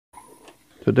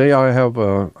Today I have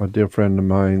a dear friend of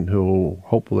mine who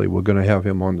hopefully we're going to have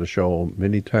him on the show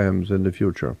many times in the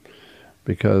future,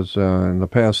 because in the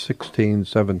past 16,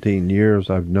 17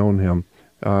 years I've known him.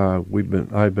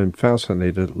 I've been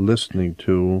fascinated listening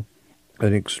to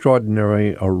an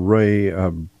extraordinary array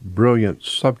of brilliant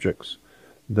subjects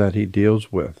that he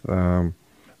deals with.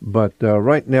 But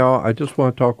right now I just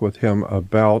want to talk with him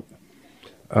about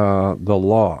the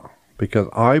law, because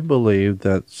I believe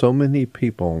that so many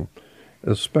people,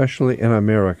 especially in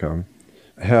America,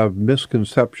 have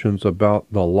misconceptions about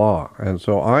the law. And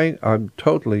so I'm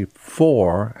totally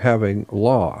for having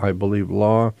law. I believe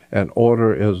law and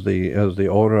order is the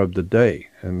order of the day,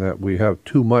 and that we have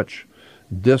too much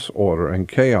disorder and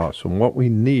chaos. And what we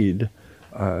need,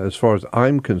 as far as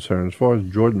I'm concerned, as far as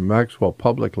Jordan Maxwell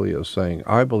publicly is saying,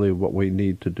 I believe what we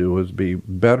need to do is be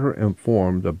better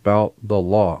informed about the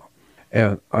law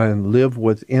and live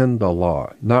within the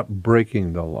law, not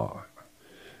breaking the law.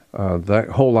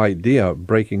 That whole idea of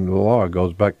breaking the law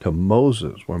goes back to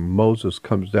Moses, when Moses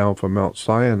comes down from Mount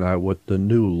Sinai with the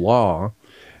new law,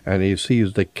 and he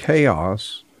sees the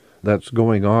chaos that's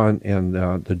going on, and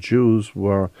the Jews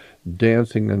were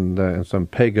dancing in some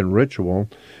pagan ritual.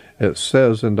 It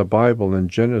says in the Bible in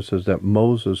Genesis that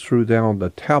Moses threw down the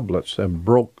tablets and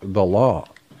broke the law.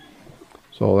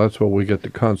 So that's where we get the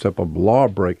concept of law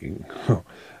breaking.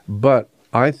 But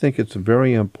I think it's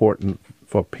very important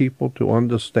for people to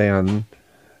understand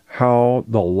how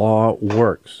the law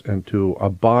works and to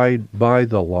abide by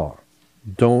the law.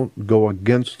 Don't go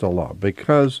against the law,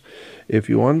 because if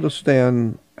you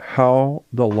understand how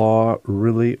the law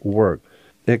really works,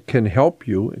 it can help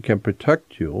you, it can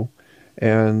protect you,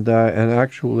 and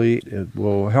actually it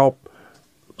will help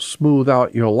smooth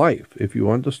out your life if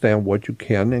you understand what you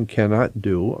can and cannot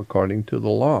do according to the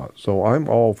law. So I'm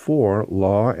all for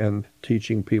law and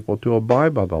teaching people to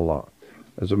abide by the law.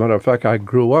 As a matter of fact, I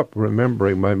grew up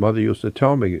remembering my mother used to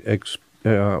tell me, ignorance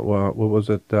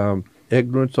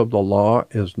of the law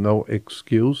is no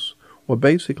excuse. Well,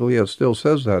 basically, it still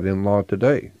says that in law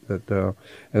today.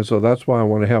 And so that's why I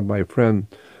want to have my friend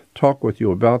talk with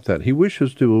you about that. He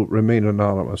wishes to remain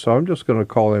anonymous, so I'm just going to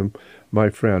call him my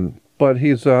friend. But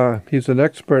he's an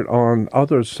expert on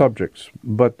other subjects.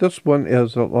 But this one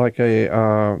is like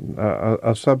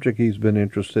a subject he's been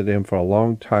interested in for a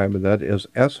long time, and that is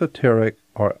esoteric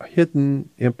or hidden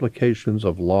implications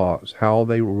of laws, how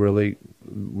they really,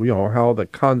 how the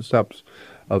concepts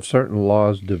of certain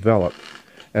laws develop,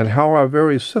 and how our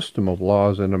very system of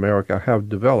laws in America have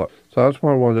developed. So that's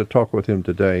why I wanted to talk with him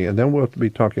today, and then we'll be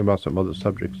talking about some other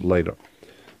subjects later.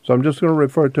 So I'm just going to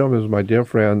refer to him as my dear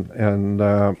friend, and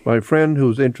my friend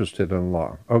who's interested in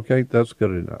law. Okay, that's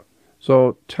good enough.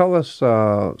 So tell us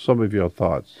some of your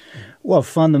thoughts. Well,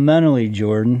 fundamentally,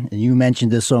 Jordan, and you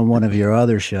mentioned this on one of your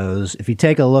other shows, if you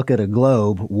take a look at a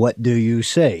globe, what do you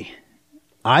see?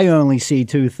 I only see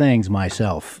two things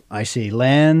myself. I see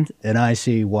land and I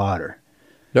see water.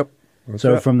 Yep.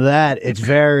 So from that, it's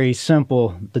very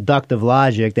simple deductive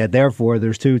logic that therefore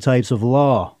there's two types of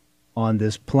law on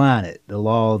this planet, the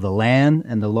law of the land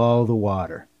and the law of the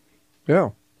water.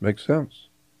 Yeah, makes sense.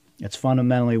 It's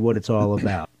fundamentally what it's all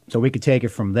about. So we could take it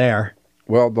from there.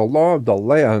 Well, the law of the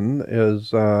land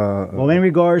is... Well, in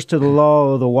regards to the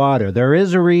law of the water, there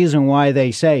is a reason why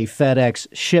they say FedEx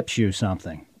ships you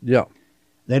something. Yeah.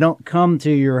 They don't come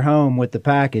to your home with the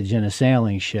package in a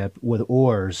sailing ship with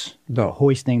oars,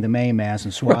 hoisting the mainmast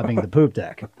and swabbing the poop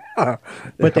deck.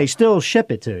 But they still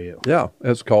ship it to you. Yeah,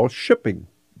 it's called shipping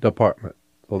department.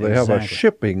 So they have a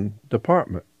shipping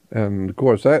department. And, of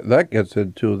course, that gets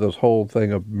into this whole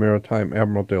thing of maritime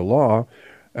admiralty law.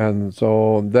 And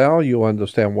so now you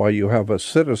understand why you have a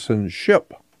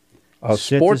citizenship, a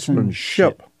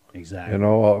sportsmanship, exactly.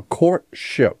 A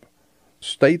courtship,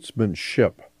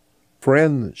 statesmanship,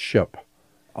 friendship,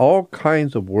 all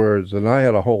kinds of words. And I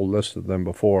had a whole list of them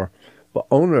before. But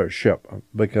ownership,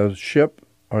 because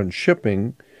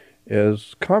shipping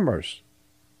is commerce.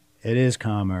 It is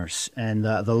commerce, and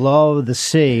the law of the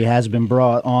sea has been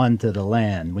brought onto the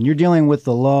land. When you're dealing with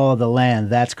the law of the land,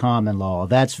 that's common law.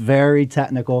 That's very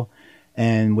technical,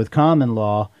 and with common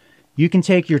law, you can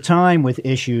take your time with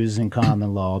issues in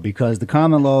common law, because the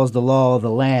common law is the law of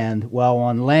the land, while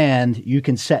on land, you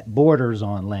can set borders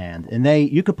on land. And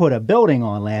you could put a building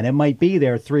on land. It might be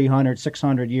there 300,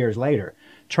 600 years later.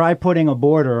 Try putting a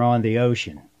border on the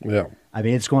ocean. Yeah. I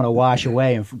mean, it's going to wash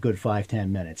away in a good 5-10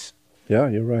 minutes. Yeah,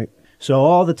 you're right. So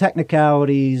all the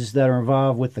technicalities that are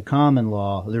involved with the common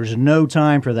law, there's no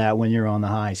time for that when you're on the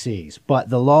high seas. But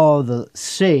the law of the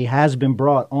sea has been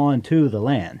brought onto the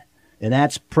land. And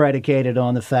that's predicated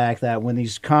on the fact that when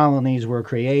these colonies were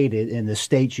created and the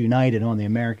states united on the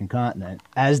American continent,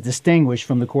 as distinguished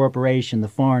from the corporation, the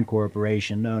foreign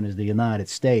corporation known as the United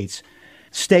States,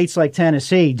 states like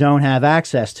Tennessee don't have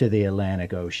access to the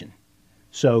Atlantic Ocean.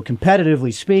 So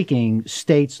competitively speaking,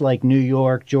 states like New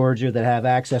York, Georgia that have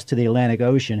access to the Atlantic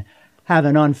Ocean have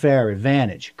an unfair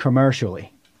advantage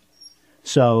commercially.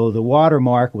 So the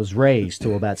watermark was raised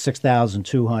to about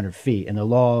 6,200 feet, and the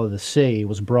law of the sea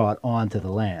was brought onto the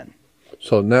land.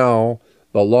 So now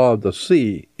the law of the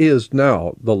sea is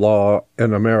now the law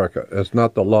in America. It's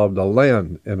not the law of the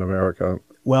land in America.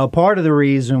 Well, part of the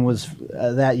reason was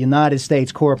that United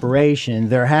States Corporation,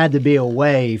 there had to be a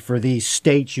way for these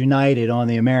states united on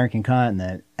the American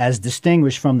continent, as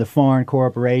distinguished from the foreign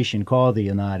corporation called the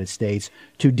United States,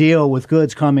 to deal with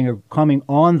goods coming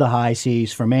on the high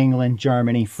seas from England,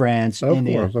 Germany, France,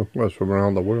 India. Of course, from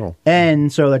around the world.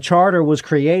 And so the charter was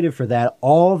created for that.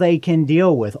 All they can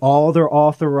deal with, all they're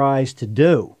authorized to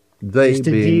do, is to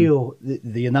deal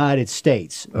the United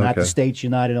States, not the states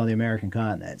united on the American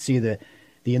continent. See, the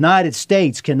United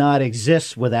States cannot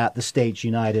exist without the states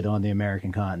united on the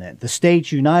American continent. The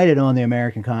states united on the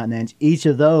American continent, each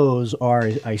of those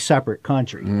are a separate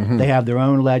country. They have their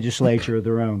own legislature,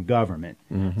 their own government.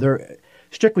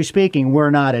 Strictly speaking,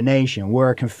 we're not a nation. We're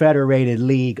a confederated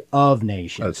league of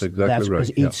nations. That's exactly right.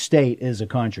 Because each state is a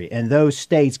country. And those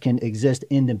states can exist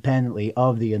independently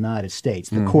of the United States,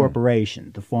 the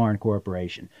corporation, the foreign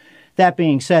corporation. That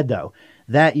being said, though,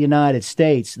 that United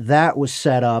States, that was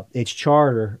set up, its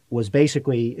charter was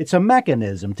basically, it's a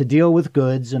mechanism to deal with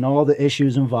goods and all the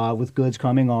issues involved with goods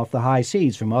coming off the high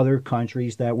seas from other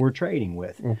countries that we're trading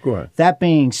with. That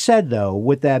being said, though,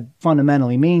 what that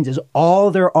fundamentally means is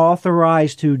all they're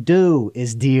authorized to do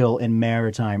is deal in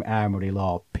maritime admiralty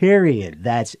law, period.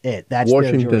 That's it. That's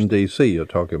Washington, D.C. you're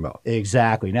talking about.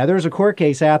 Exactly. Now, there's a court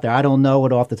case out there. I don't know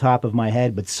it off the top of my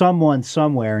head, but someone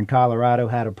somewhere in Colorado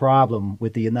had a problem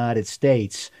with the United States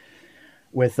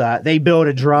with they built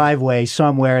a driveway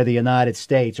somewhere in the United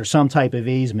States or some type of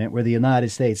easement where the United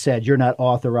States said you're not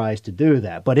authorized to do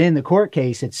that. But in the court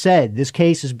case, it said this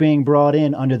case is being brought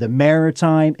in under the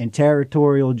maritime and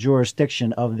territorial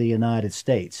jurisdiction of the United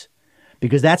States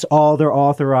because that's all they're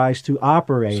authorized to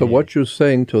operate So in. what you're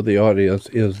saying to the audience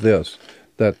is this,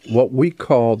 that what we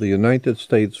call the United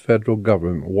States federal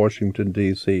government, Washington,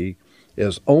 D.C.,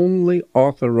 is only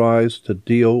authorized to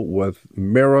deal with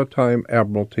maritime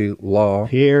admiralty law.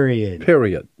 Period.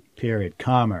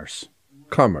 Commerce.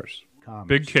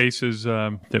 Big cases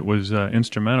that was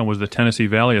instrumental was the Tennessee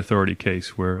Valley Authority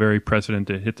case, where very precedent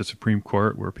that hit the Supreme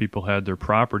Court, where people had their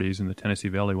properties in the Tennessee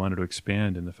Valley wanted to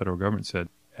expand, and the federal government said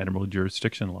admiralty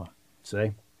jurisdiction law.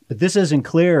 See? But this isn't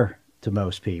clear to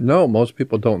most people. No, most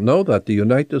people don't know that. The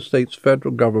United States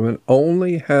federal government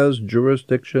only has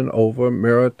jurisdiction over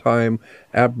maritime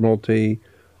admiralty,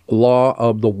 law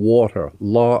of the water,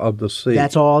 law of the sea.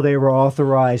 That's all they were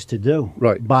authorized to do.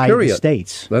 Right. By the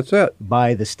states. That's it.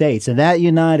 By the states. And that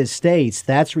United States,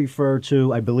 that's referred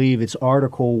to, I believe it's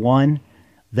Article 1.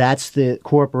 That's the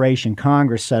corporation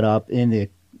Congress set up in the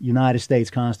United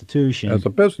States Constitution. As a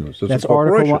business. That's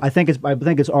Article 1. I think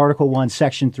it's Article 1,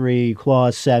 Section 3,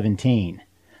 Clause 17.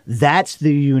 That's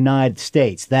the United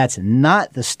States. That's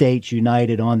not the states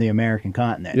united on the American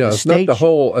continent. Yeah, it's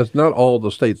not all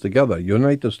the states together.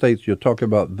 United States you're talking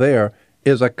about there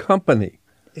is a company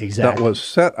that was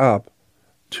set up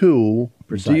to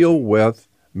deal with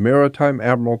maritime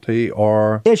admiralty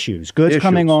or issues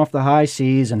coming off the high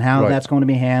seas and how that's going to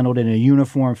be handled in a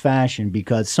uniform fashion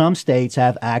because some states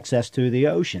have access to the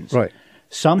oceans. Right.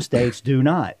 Some states do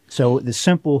not. So the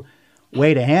simple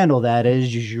way to handle that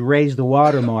is you raise the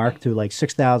watermark to like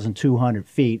 6,200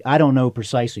 feet. I don't know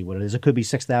precisely what it is. It could be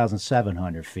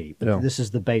 6,700 feet, but this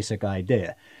is the basic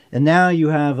idea. And now you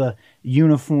have a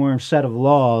uniform set of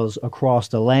laws across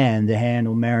the land to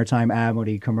handle maritime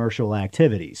admiralty commercial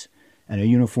activities and a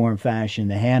uniform fashion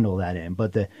to handle that in.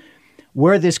 But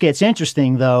where this gets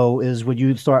interesting, though, is when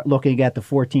you start looking at the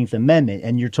 14th Amendment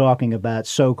and you're talking about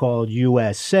so-called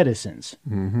U.S. citizens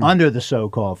under the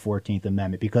so-called 14th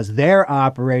Amendment because they're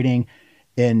operating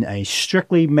in a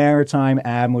strictly maritime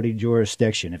admiralty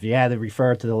jurisdiction. If you had to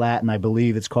refer to the Latin, I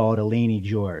believe it's called alieni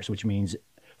juris, which means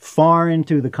foreign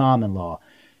to the common law.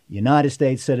 United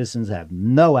States citizens have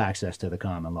no access to the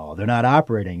common law. They're not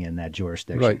operating in that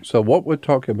jurisdiction. Right. So what we're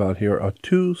talking about here are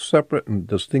two separate and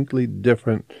distinctly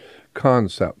different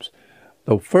concepts.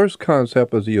 The first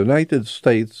concept is the United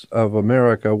States of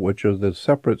America, which are the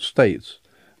separate states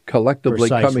collectively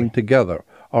coming together.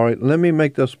 All right, let me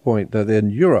make this point that in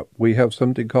Europe, we have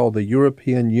something called the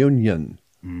European Union.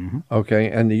 Okay,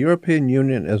 and the European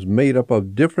Union is made up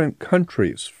of different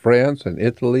countries, France and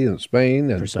Italy and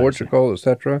Spain and Precisely. Portugal,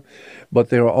 etc. But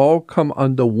they all come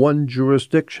under one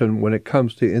jurisdiction when it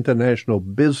comes to international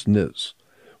business.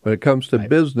 When it comes to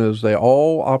business, they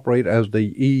all operate as the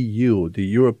EU, the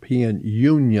European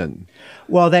Union.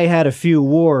 Well, they had a few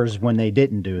wars when they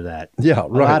didn't do that. Yeah,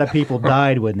 right. A lot of people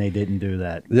died when they didn't do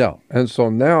that. Yeah, and so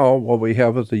now what we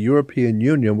have is the European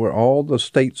Union, where all the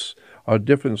states,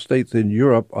 different states in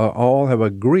Europe, all have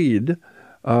agreed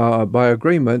by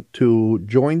agreement to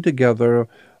join together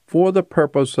for the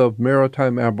purpose of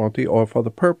maritime admiralty or for the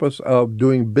purpose of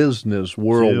doing business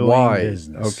worldwide. Doing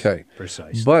business. Okay.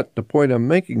 Precisely. But the point I'm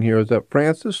making here is that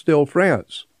France is still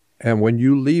France. And when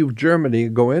you leave Germany,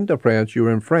 go into France, you're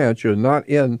in France. You're not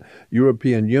in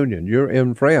European Union. You're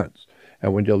in France.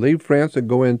 And when you leave France and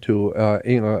go into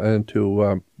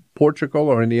Portugal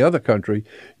or any other country,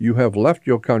 you have left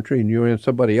your country and you're in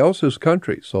somebody else's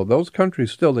country. So those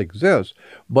countries still exist,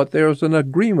 but there's an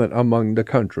agreement among the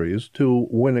countries to,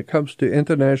 when it comes to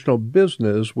international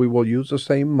business, we will use the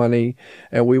same money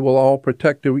and we will all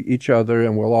protect each other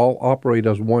and we'll all operate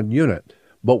as one unit.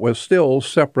 But we're still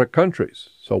separate countries.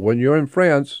 So when you're in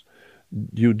France,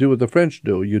 you do what the French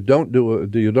do. You don't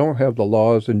have the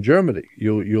laws in Germany.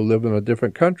 You live in a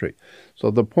different country. So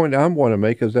the point I want to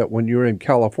make is that when you're in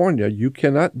California, you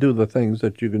cannot do the things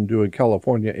that you can do in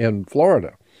California in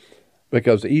Florida,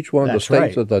 because each one of the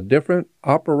states is a different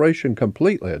operation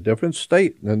completely, a different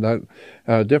state, and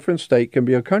that different state can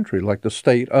be a country, like the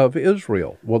state of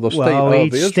Israel. Well,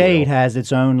 each state has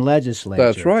its own legislature.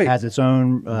 That's right. Has its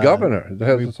own governor. It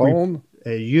has its own.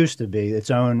 It used to be its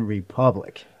own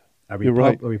republic. You're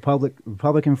right. A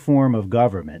Republican form of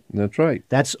government. That's right.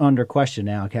 That's under question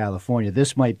now in California.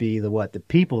 This might be the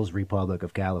People's Republic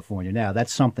of California now.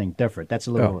 That's something different. That's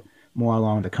a little more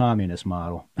along the communist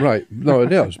model. Right. No,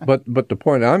 it is. But the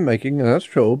point I'm making, and that's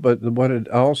true, but what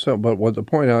the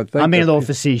point I think, I'm being a little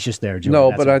facetious there, Joe.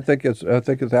 No, but I think it's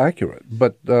accurate.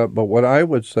 But what I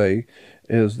would say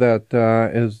is that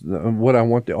what I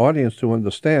want the audience to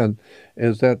understand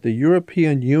is that the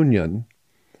European Union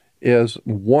is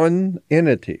one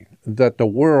entity that the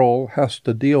world has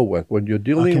to deal with when you're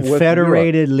dealing with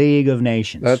Confederated League of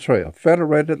Nations. That's right, a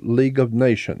Federated League of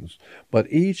Nations. But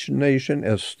each nation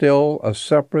is still a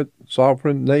separate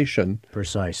sovereign nation.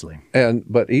 Precisely.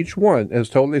 But each one is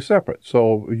totally separate.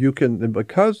 So you can,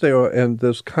 because they are in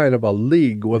this kind of a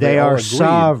league where they are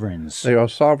sovereigns. They are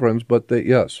sovereigns, but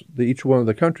each one of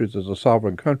the countries is a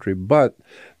sovereign country. But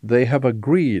they have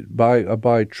agreed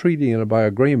by treaty and by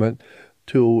agreement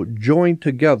to join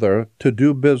together to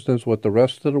do business with the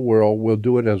rest of the world. We'll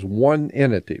do it as one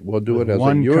entity. We'll do it as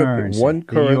one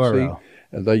currency,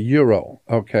 the euro.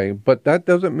 Okay, but that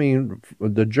doesn't mean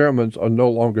the Germans are no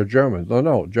longer Germans.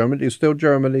 No, Germany is still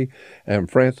Germany, and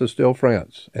France is still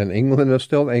France, and England is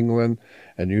still England,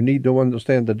 and you need to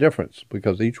understand the difference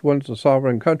because each one's a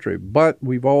sovereign country. But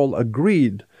we've all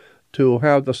agreed to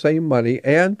have the same money,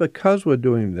 and because we're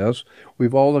doing this,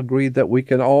 we've all agreed that we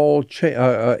can all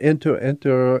interrelate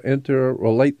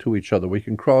to each other. We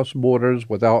can cross borders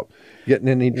without getting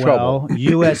in any trouble. Well,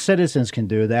 U.S. citizens can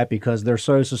do that because their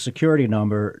Social Security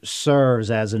number serves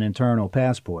as an internal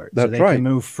passport. That's so they can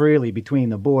move freely between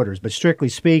the borders. But strictly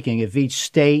speaking, if each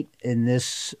state in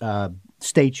this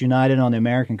States United on the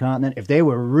American continent, if they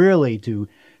were really to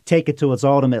take it to its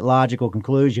ultimate logical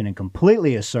conclusion and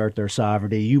completely assert their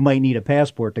sovereignty, you might need a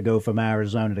passport to go from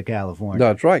Arizona to California.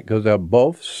 That's right, because they're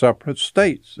both separate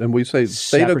states. And we say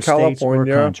state of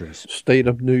California, state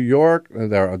of New York,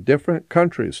 there are different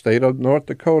countries. State of North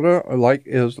Dakota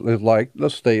is like the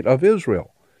state of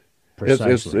Israel.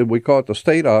 Precisely. We call it the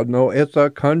state of, no, it's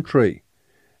a country.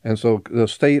 And so the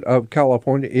state of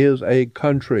California is a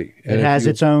country. And it has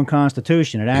its own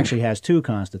constitution. It actually has two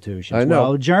constitutions. I know.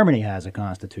 Well, Germany has a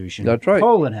constitution. That's right.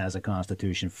 Poland has a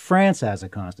constitution. France has a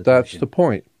constitution. That's the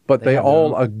point. But they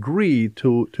all agree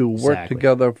to work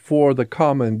together for the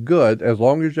common good, as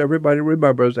long as everybody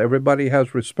remembers everybody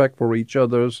has respect for each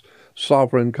other's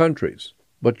sovereign countries.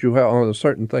 But you have, on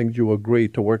certain things, you agree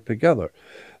to work together.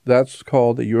 That's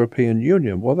called the European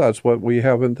Union. Well, that's what we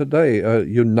have in today,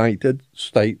 United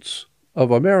States of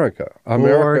America.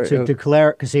 Or to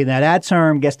declare, because see, now that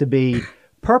term gets to be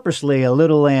purposely a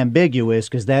little ambiguous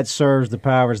because that serves the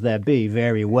powers that be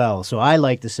very well. So I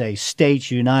like to say States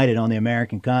United on the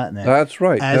American continent. That's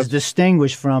right. As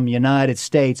distinguished from United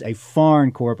States, a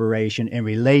foreign corporation in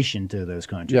relation to those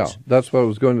countries. Yeah, that's what I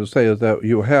was going to say, is that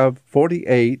you have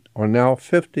 48 or now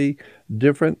 50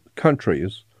 different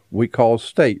countries we call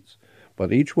states,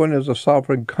 But each one is a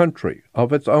sovereign country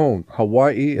of its own.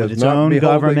 Hawaii with is its not own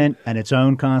beholding, government and its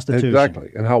own constitution. Exactly.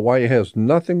 And Hawaii has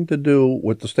nothing to do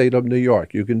with the state of New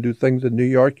York. You can do things in New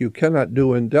York you cannot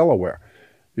do in Delaware.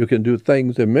 You can do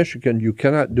things in Michigan you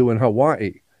cannot do in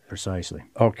Hawaii. Precisely.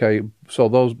 Okay, so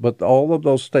but all of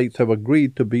those states have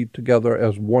agreed to be together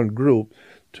as one group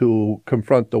to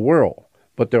confront the world,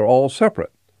 but they're all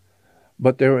separate.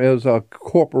 But there is a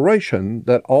corporation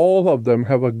that all of them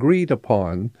have agreed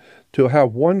upon to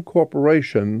have one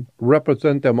corporation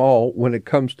represent them all when it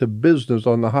comes to business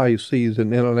on the high seas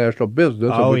and international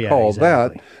business, and we call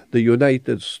that the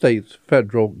United States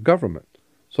federal government.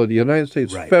 So the United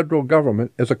States federal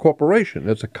government is a corporation.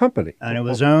 It's a company. And it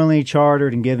was only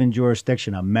chartered and given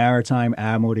jurisdiction, a maritime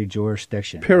admiralty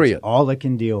jurisdiction. Period. That's all it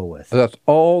can deal with. That's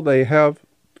all they have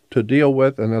to deal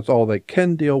with, and that's all they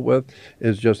can deal with,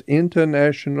 is just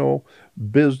international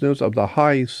business of the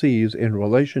high seas in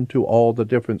relation to all the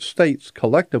different states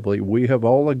collectively. We have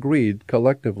all agreed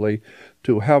collectively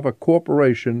to have a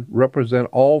corporation represent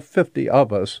all 50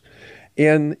 of us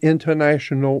in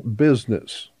international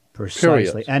business.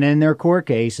 Precisely. Period. And in their court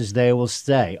cases, they will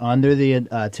stay under the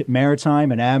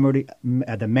maritime and admiralty,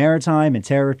 the maritime and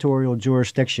territorial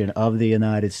jurisdiction of the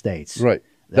United States. Right.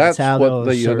 That's what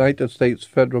the United States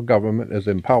federal government is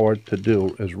empowered to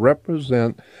do, is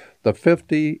represent the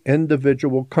 50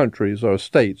 individual countries or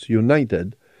states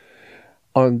united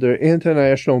under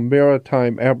international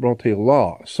maritime admiralty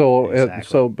law.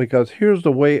 So, because here's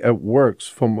the way it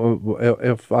works.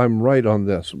 If I'm right on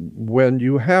this, when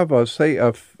you have a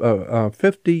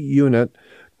 50-unit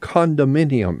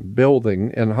condominium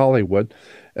building in Hollywood,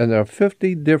 and there are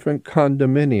 50 different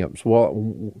condominiums.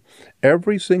 Well,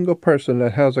 every single person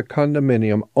that has a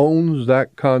condominium owns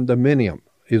that condominium.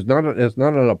 It's not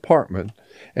an apartment,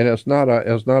 and it's not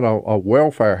a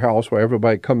welfare house where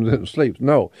everybody comes in and sleeps.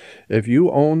 No, if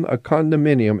you own a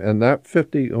condominium and that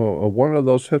 50 or one of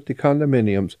those 50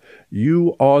 condominiums,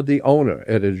 you are the owner.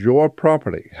 It is your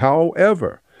property.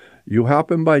 However, you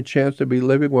happen by chance to be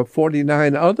living with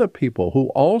 49 other people who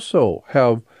also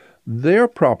have their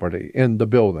property in the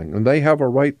building, and they have a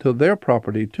right to their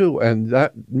property too, and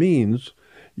that means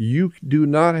you do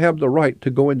not have the right to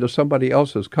go into somebody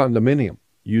else's condominium.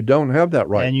 You don't have that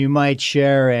right. And you might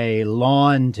share a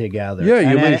lawn together.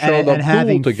 Yeah, you may share the pool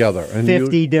having together. And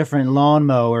 50 different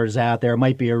lawnmowers out there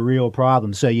might be a real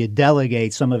problem, so you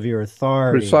delegate some of your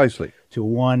authority to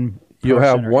one person. You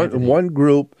have one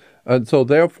group. And so,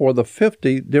 therefore, the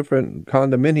 50 different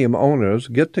condominium owners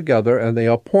get together and they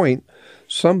appoint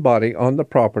somebody on the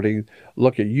property.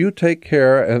 Look, you take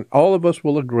care, and all of us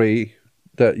will agree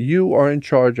that you are in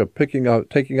charge of taking out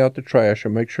the trash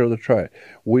and make sure the trash.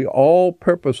 We all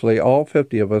purposely, all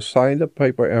 50 of us, signed a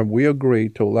paper, and we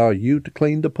agreed to allow you to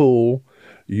clean the pool,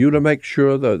 you to make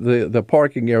sure that the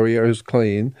parking area is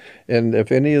clean, and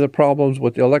if any of the problems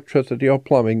with the electricity or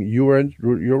plumbing,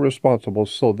 you're responsible.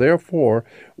 So therefore,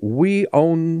 we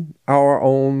own our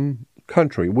own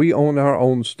country, we own our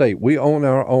own state, we own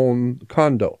our own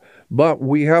condo. But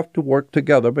we have to work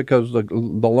together because the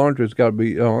laundry's got to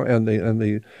be and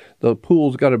the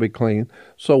pool's got to be clean.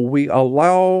 So we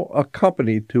allow a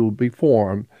company to be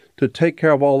formed to take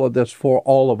care of all of this for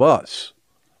all of us.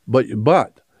 But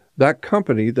that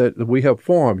company that we have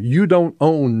formed, you don't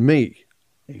own me.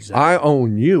 Exactly. I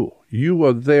own you. You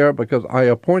are there because I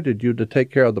appointed you to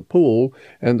take care of the pool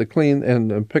and to clean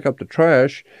and pick up the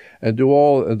trash and do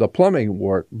all the plumbing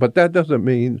work. But that doesn't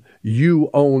mean you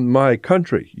own my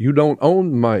country. You don't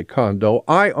own my condo.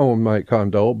 I own my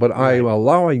condo, but I am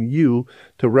allowing you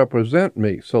to represent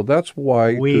me. So that's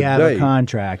why we have a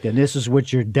contract, and this is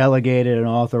what you're delegated and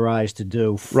authorized to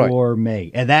do for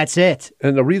me. And that's it.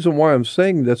 And the reason why I'm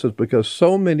saying this is because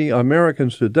so many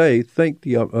Americans today think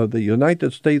the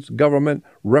United States government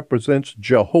represents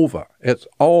Jehovah. It's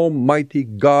Almighty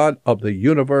God of the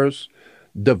universe,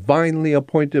 divinely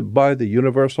appointed by the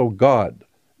universal God.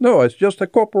 No, it's just a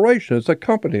corporation. It's a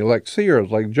company like Sears,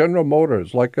 like General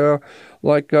Motors, like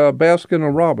Baskin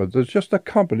and Robbins. It's just a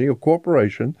company, a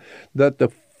corporation that the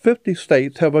 50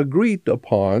 states have agreed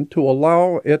upon to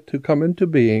allow it to come into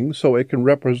being so it can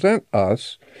represent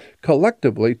us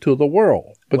collectively to the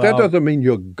world. But that doesn't mean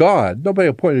you're God. Nobody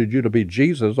appointed you to be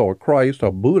Jesus or Christ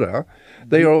or Buddha.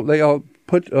 They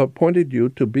appointed you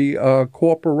to be a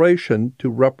corporation to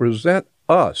represent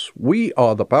us. We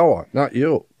are the power, not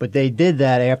you. But they did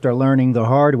that after learning the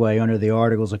hard way under the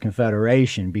Articles of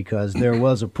Confederation, because there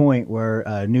was a point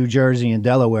where New Jersey and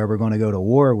Delaware were going to go to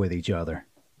war with each other.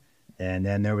 And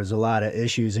then there was a lot of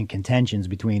issues and contentions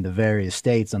between the various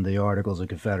states under the Articles of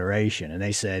Confederation. And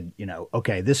they said,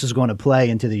 okay, this is going to play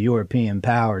into the European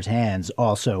powers' hands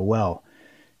also well,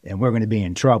 and we're going to be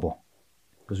in trouble.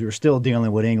 because we were still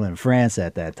dealing with England and France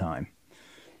at that time.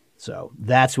 So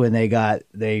that's when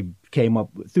they came up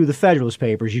through the Federalist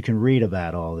Papers. You can read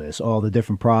about all this, all the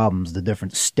different problems the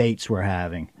different states were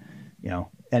having,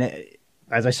 And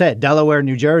as I said, Delaware and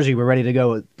New Jersey were ready to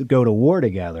go to war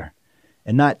together.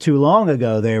 And not too long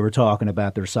ago, they were talking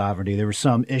about their sovereignty. There was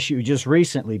some issue just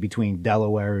recently between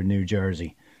Delaware and New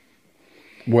Jersey.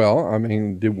 Well, I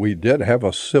mean, we did have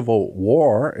a civil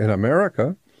war in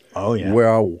America. Oh yeah. Where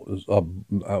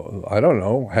I don't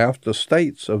know, half the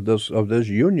states of this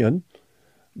union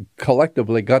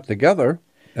collectively got together,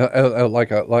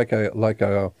 like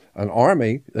an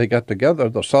army. They got together.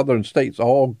 The southern states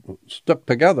all stuck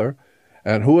together,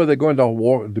 and who are they going to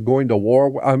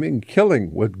war? I mean,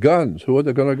 killing with guns. Who are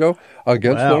they going to go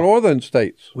against? The northern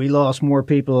states. We lost more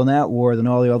people in that war than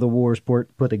all the other wars put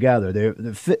together.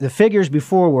 The figures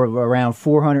before were around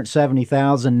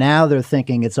 470,000. Now they're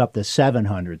thinking it's up to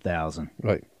 700,000.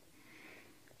 Right.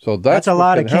 So that's a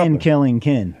lot of kin killing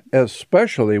kin.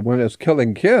 Especially when it's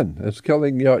killing kin. It's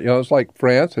killing, it's like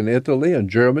France and Italy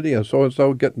and Germany and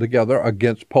so getting together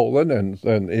against Poland and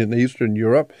in Eastern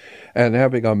Europe and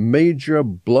having a major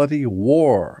bloody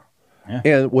war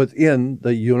and within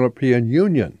the European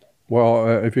Union.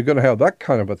 Well, if you're going to have that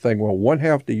kind of a thing, well, one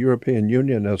half the European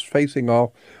Union is facing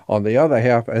off on the other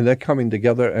half, and they're coming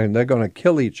together and they're going to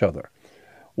kill each other.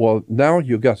 Well, now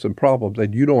you've got some problems,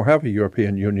 and you don't have a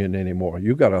European Union anymore.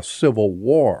 You've got a civil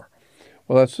war.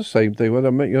 Well, that's the same thing with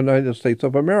the United States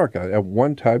of America. At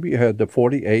one time, you had the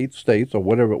 48 states, or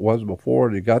whatever it was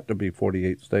before. It got to be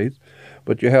 48 states.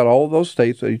 But you had all those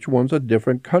states, each one's a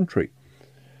different country.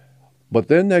 But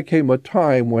then there came a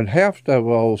time when half of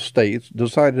those states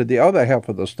decided the other half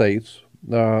of the states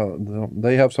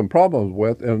they have some problems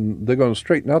with, and they're going to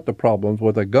straighten out the problems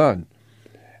with a gun.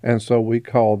 And so we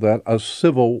call that a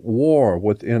civil war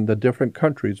within the different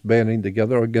countries banding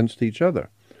together against each other.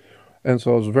 And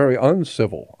so it's very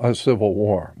uncivil, a civil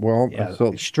war. Well,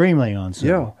 extremely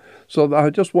uncivil. Yeah. So I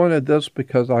just wanted this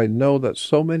because I know that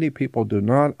so many people do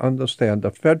not understand the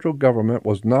federal government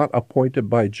was not appointed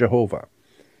by Jehovah.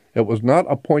 It was not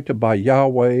appointed by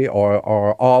Yahweh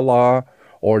or Allah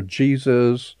or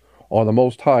Jesus or the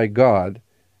Most High God.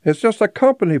 It's just a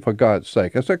company, for God's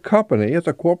sake. It's a company. It's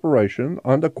a corporation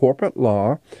under corporate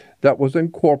law that was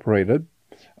incorporated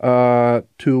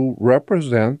to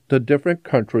represent the different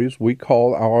countries we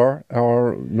call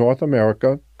our North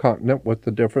America continent with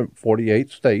the different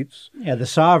 48 states. Yeah, the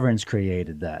sovereigns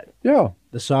created that. Yeah.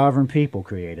 The sovereign people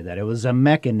created that. It was a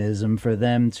mechanism for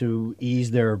them to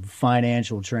ease their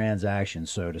financial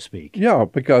transactions, so to speak. Yeah,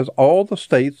 because all the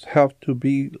states have to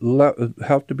be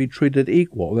treated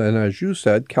equal. And as you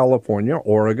said, California,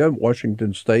 Oregon,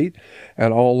 Washington State,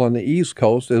 and all on the East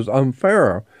Coast is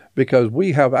unfair because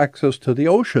we have access to the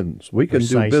oceans. We can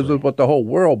do business with the whole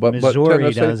world, but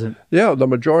Missouri doesn't. Yeah, the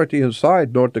majority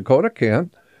inside North Dakota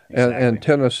can't, and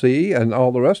Tennessee and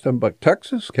all the rest of them, but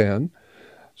Texas can.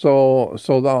 So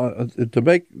to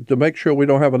make sure we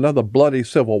don't have another bloody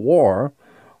civil war,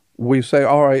 we say,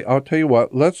 all right, I'll tell you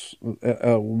what,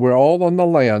 we're all on the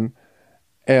land,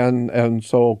 and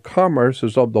so commerce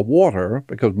is of the water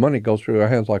because money goes through our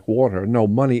hands like water. No,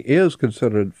 money is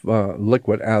considered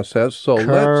liquid assets. So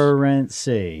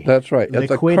currency. That's right.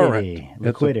 Liquidity.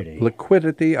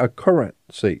 Liquidity, a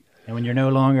currency. And when you're no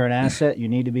longer an asset, you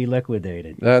need to be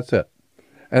liquidated. That's it.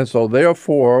 And so,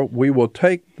 therefore, we will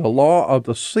take the law of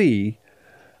the sea,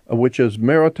 which is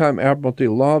maritime admiralty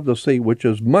law of the sea, which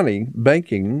is money,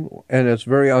 banking, and it's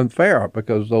very unfair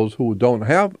because those who don't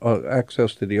have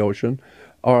access to the ocean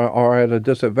are at a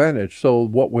disadvantage. So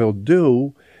what we'll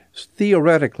do is,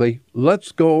 theoretically,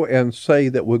 let's go and say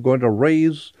that we're going to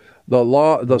raise the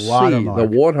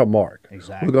watermark.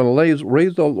 Exactly. We're going to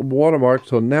raise the watermark,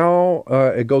 so now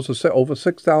it goes to over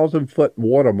 6,000-foot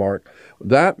watermark.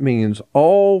 That means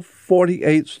all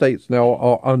 48 states now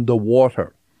are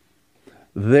underwater.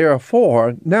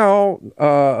 Therefore, now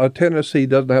Tennessee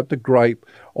doesn't have to gripe,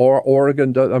 or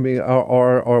Oregon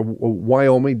or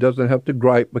Wyoming doesn't have to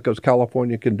gripe because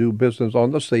California can do business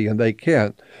on the sea and they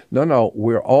can't. No,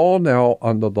 we're all now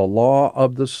under the law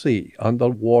of the sea,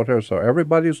 underwater. So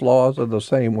everybody's laws are the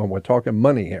same when we're talking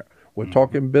money here. We're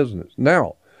talking business.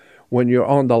 Now, when you're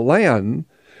on the land,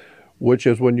 which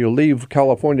is when you leave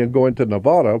California and go into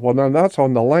Nevada, well, then that's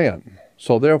on the land.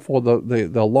 So therefore,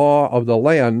 the law of the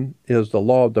land is the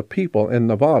law of the people in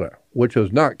Nevada, which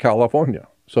is not California.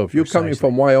 So if you're coming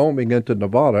from Wyoming into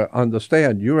Nevada,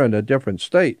 understand you're in a different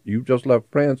state. You just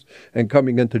left France and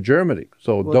coming into Germany.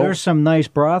 So there's some nice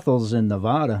brothels in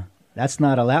Nevada. That's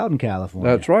not allowed in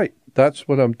California. That's right. That's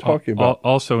what I'm talking about.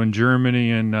 Also in Germany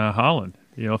and Holland.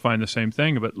 you'll find the same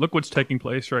thing. But look what's taking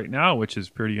place right now, which is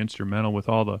pretty instrumental with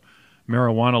all the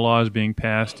marijuana laws being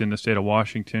passed in the state of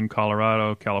Washington,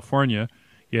 Colorado, California.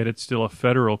 Yet it's still a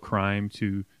federal crime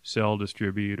to sell,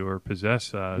 distribute, or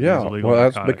possess these illegal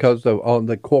narcotics. That's because of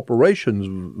the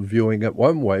corporations viewing it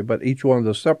one way, but each one of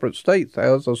the separate states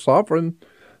has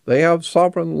they have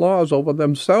sovereign laws over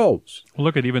themselves. Well,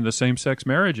 look at even the same-sex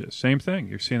marriages. Same thing.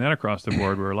 You're seeing that across the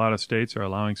board where a lot of states are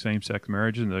allowing same-sex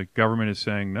marriages and the government is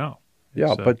saying no.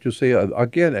 Yeah, but you see,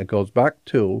 again, it goes back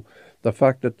to the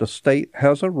fact that the state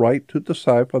has a right to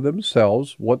decide for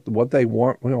themselves what they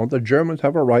want. The Germans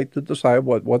have a right to decide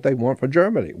what they want for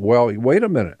Germany. Well, wait a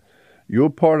minute. You're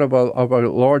part of a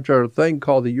larger thing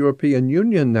called the European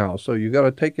Union now, so you got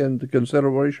to take into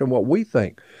consideration what we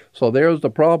think. So there's the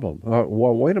problem.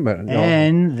 Well, wait a minute.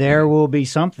 And there will be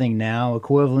something now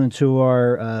equivalent to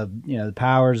our, the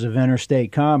powers of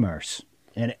interstate commerce.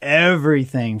 And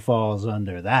everything falls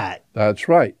under that. That's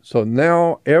right. So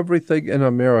now everything in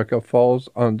America falls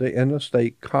under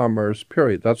interstate commerce,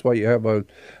 period. That's why you have what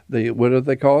do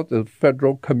they call it? The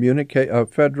Federal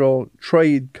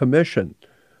Trade Commission.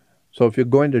 So if you're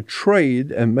going to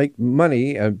trade and make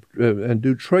money and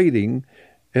do trading,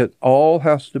 it all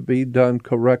has to be done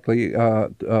correctly,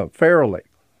 fairly.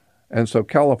 And so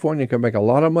California can make a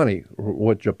lot of money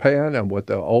with Japan and with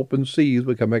the open seas.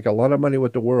 We can make a lot of money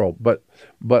with the world.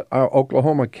 But our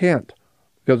Oklahoma can't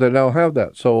because they don't have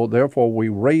that. So therefore, we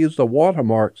raise the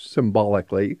watermark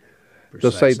symbolically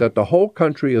to say that the whole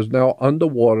country is now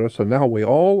underwater. So now we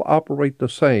all operate the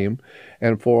same.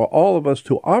 And for all of us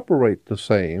to operate the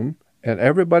same, and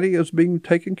everybody is being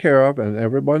taken care of and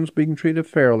everyone's being treated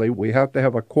fairly, we have to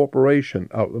have a corporation,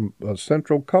 a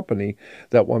central company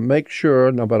that will make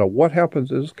sure no matter what happens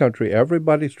in this country,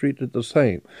 everybody's treated the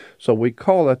same. So we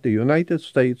call it the United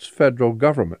States federal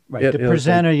government. Right, to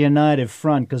present a united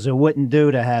front, because it wouldn't do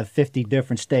to have 50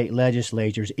 different state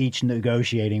legislatures each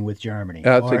negotiating with Germany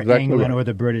or England or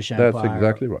the British Empire. That's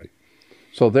exactly right.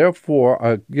 So therefore,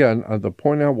 again, the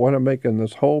point I want to make in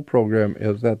this whole program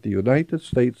is that the United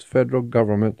States federal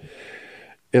government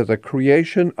is a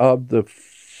creation of the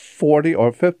 40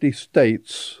 or 50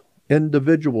 states,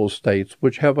 individual states,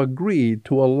 which have agreed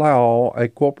to allow a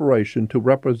corporation to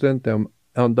represent them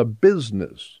on the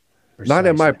business. Precisely. Not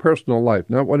in my personal life,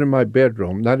 not in my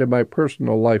bedroom, not in my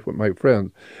personal life with my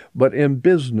friends, but in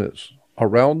business.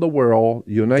 Around the world,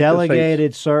 United States...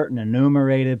 Delegated certain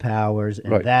enumerated powers,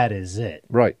 and that is it.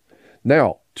 Right.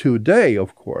 Now, today,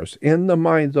 of course, in the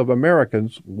minds of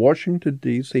Americans, Washington,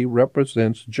 D.C.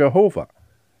 represents Jehovah.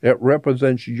 It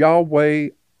represents Yahweh,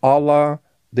 Allah,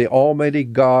 the Almighty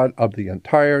God of the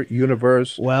entire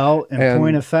universe. Well, in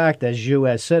point of fact, as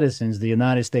U.S. citizens, the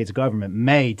United States government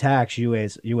may tax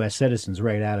U.S. citizens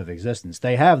right out of existence.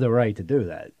 They have the right to do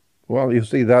that. Well, you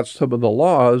see, that's some of the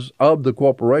laws of the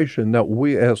corporation that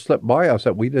have slipped by us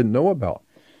that we didn't know about.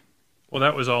 Well,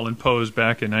 that was all imposed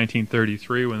back in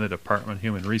 1933 when the Department of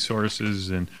Human Resources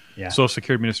and Social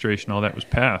Security Administration, all that was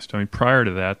passed. I mean, prior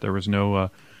to that, there was no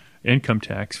income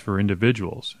tax for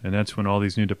individuals, and that's when all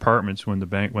these new departments, when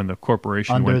the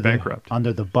corporation went bankrupt.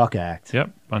 Under the Buck Act.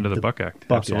 Yep, under the Buck Act.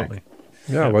 Absolutely.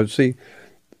 Yeah, well, see,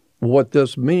 what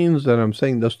this means, and I'm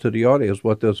saying this to the audience,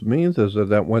 what this means is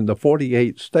that when the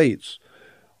 48 states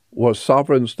were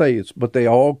sovereign states, but they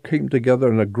all came together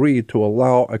and agreed to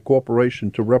allow a corporation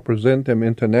to represent them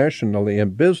internationally in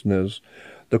business,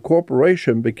 the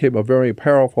corporation became a very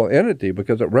powerful entity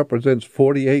because it represents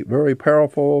 48 very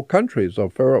powerful countries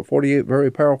or 48 very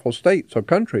powerful states or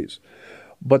countries.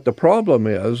 But the problem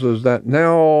is that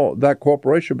now that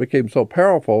corporation became so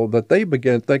powerful that they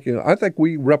began thinking, I think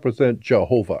we represent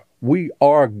Jehovah. We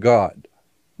are God.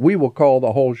 We will call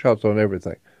the whole shots on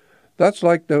everything. That's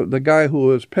like the guy who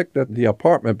was picked at the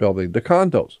apartment building, the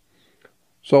condos.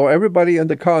 So everybody in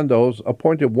the condos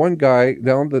appointed one guy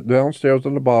downstairs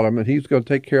on the bottom, and he's going to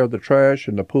take care of the trash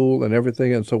and the pool and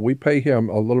everything. And so we pay him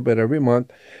a little bit every month,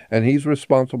 and he's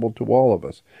responsible to all of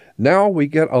us. Now we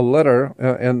get a letter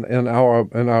in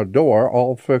our door,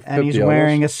 all 50 and he's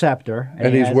wearing a scepter.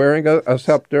 And he's wearing a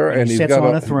scepter, and he's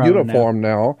got a uniform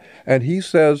now. And he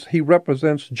says he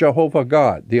represents Jehovah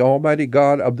God, the Almighty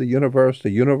God of the universe, the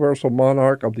universal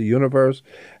monarch of the universe,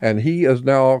 and he is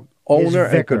now owner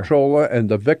and controller and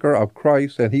the vicar of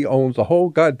Christ, and he owns the whole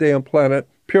goddamn planet,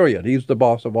 period. He's the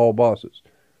boss of all bosses.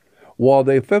 While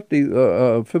the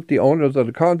 50 owners of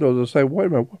the condos will say, wait a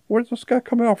minute, where's this guy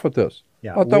coming off with this?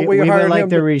 Yeah, I thought we would like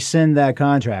to rescind that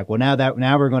contract. Well, now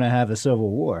we're going to have a civil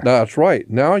war. That's right.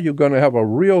 Now you're going to have a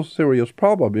real serious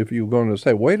problem if you're going to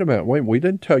say, wait a minute, we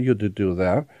didn't tell you to do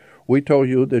that. We told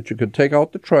you that you could take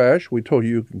out the trash. We told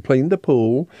you can clean the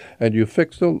pool, and you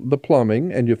fix the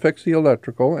plumbing, and you fix the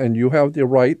electrical, and you have the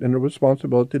right and the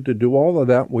responsibility to do all of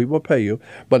that. We will pay you.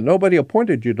 But nobody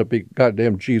appointed you to be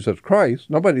goddamn Jesus Christ.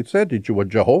 Nobody said that you were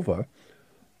Jehovah.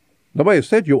 Nobody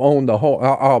said you owned the whole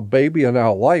our baby and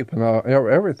our life and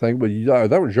everything, but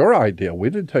that was your idea. We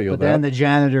didn't tell you that. But then the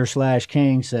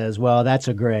janitor/king says, well, that's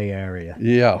a gray area.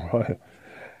 Yeah, right.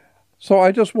 So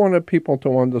I just wanted people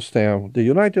to understand the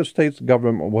United States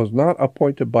government was not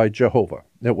appointed by Jehovah.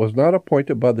 It was not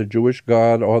appointed by the Jewish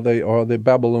God or the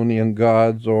Babylonian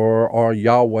gods or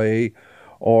Yahweh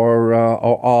or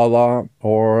Allah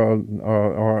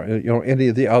or any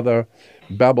of the other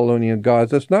Babylonian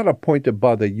gods. It's not appointed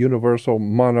by the universal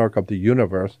monarch of the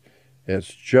universe. It's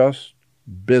just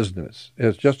business.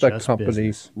 It's just a company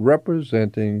business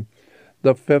representing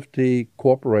the 50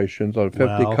 corporations or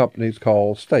 50 companies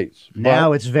called states.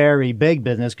 Now it's very big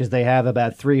business because they have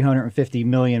about 350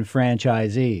 million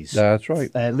franchisees. That's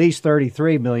right. At least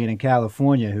 33 million in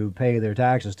California who pay their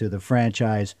taxes to the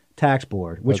Franchise Tax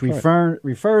Board, which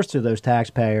refers to those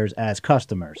taxpayers as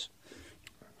customers.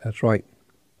 That's right.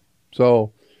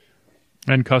 So,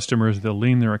 and customers, they'll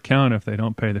lien their account if they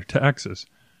don't pay their taxes.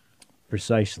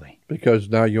 Precisely. Because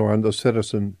now you're under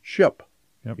citizenship.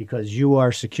 Yep. Because you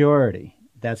are security.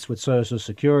 That's what Social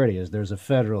Security is. There's a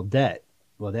federal debt.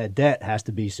 Well, that debt has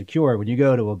to be secured. When you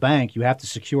go to a bank, you have to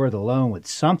secure the loan with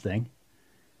something.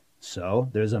 So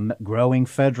there's a growing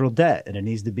federal debt, and it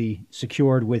needs to be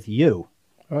secured with you.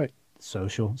 Right.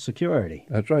 Social Security.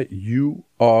 That's right. You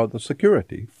are the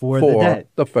security for the debt.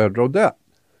 The federal debt.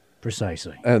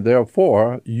 Precisely. And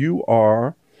therefore, you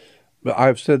are,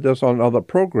 I've said this on other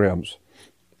programs,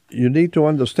 you need to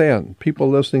understand, people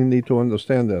listening need to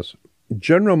understand this.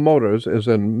 General Motors is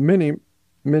in many,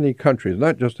 many countries,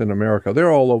 not just in America.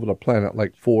 They're all over the planet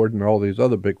like Ford and all these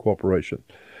other big corporations.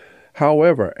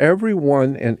 However,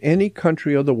 everyone in any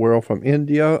country of the world, from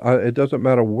India, it doesn't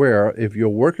matter where, if you're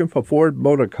working for Ford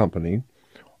Motor Company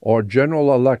or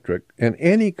General Electric, in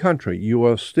any country, you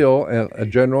are still a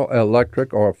General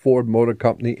Electric or a Ford Motor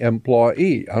Company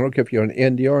employee. I don't care if you're in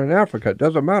India or in Africa. It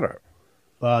doesn't matter.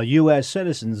 Well, U.S.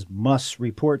 citizens must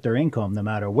report their income no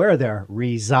matter where they're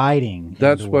residing.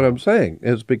 That's what I'm saying.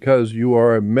 It's because you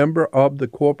are a member of the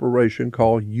corporation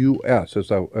called U.S.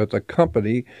 It's a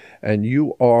company, and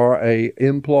you are a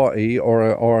employee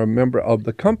or a member of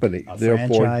the company.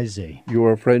 Therefore, franchisee.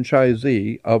 You're a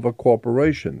franchisee of a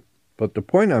corporation. But the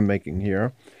point I'm making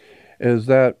here is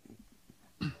that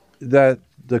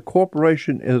the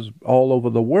corporation is all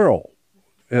over the world.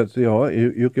 It's,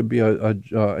 you could be a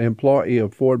employee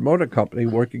of Ford Motor Company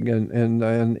working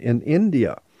in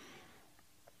India,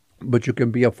 but you can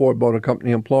be a Ford Motor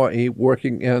Company employee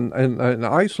working in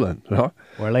Iceland.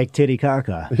 Or Lake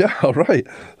Titicaca. Yeah, right.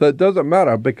 That doesn't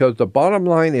matter, because the bottom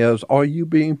line is, are you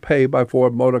being paid by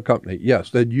Ford Motor Company?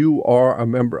 Yes. Then you are a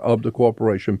member of the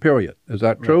corporation, period. Is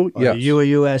that true? Right. Yes. Are you a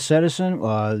U.S. citizen?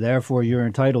 Therefore, you're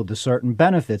entitled to certain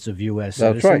benefits of U.S.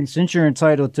 citizens. That's right. Since you're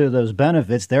entitled to those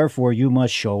benefits, therefore, you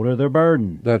must shoulder the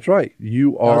burden. That's right.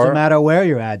 You are. Doesn't matter where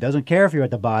you're at. Doesn't care if you're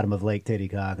at the bottom of Lake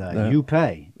Titicaca. You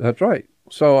pay. That's right.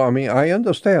 So, I mean, I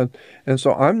understand. And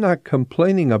so I'm not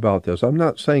complaining about this. I'm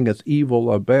not saying it's evil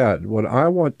or bad. What I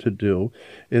want to do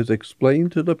is explain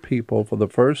to the people for the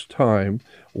first time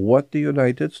what the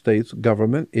United States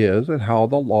government is and how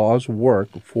the laws work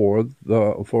for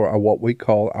what we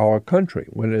call our country.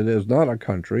 When it is not a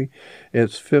country,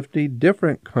 it's 50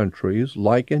 different countries,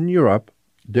 like in Europe.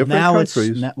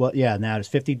 Countries. Now there's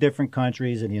 50 different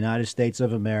countries in the United States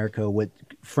of America with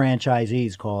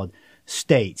franchisees called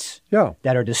states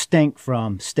that are distinct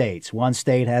from states. One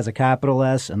state has a capital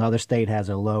S, another state has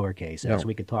a lowercase s.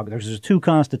 We could talk. There's two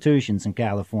constitutions in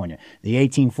California. The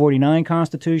 1849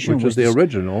 Constitution, which is the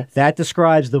original. That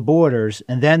describes the borders.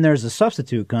 And then there's a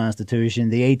substitute constitution,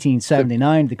 the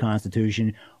 1879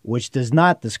 Constitution, which does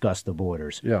not discuss the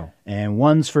borders. Yeah. And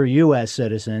one's for U.S.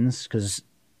 citizens, because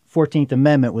 14th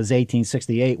Amendment was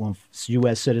 1868 when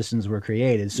U.S. citizens were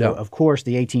created. So, of course,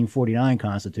 the 1849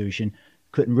 Constitution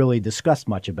couldn't really discuss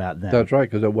much about them. That's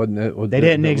right, because they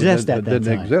didn't exist at that time.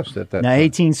 Didn't exist at that time. Now,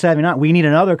 1879, we need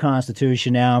another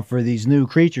constitution now for these new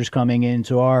creatures coming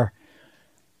into our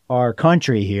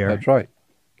country here. That's right.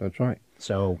 That's right.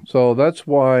 So that's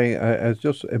why it's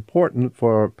just important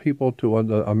for people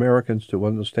Americans to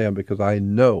understand, because I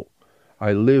know,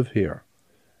 I live here.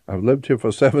 I've lived here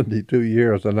for 72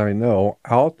 years, and I know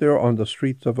out there on the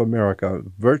streets of America,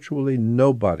 virtually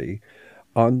nobody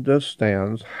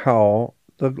understands how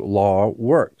the law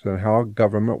works and how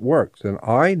government works. And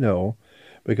I know,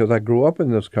 because I grew up in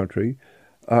this country,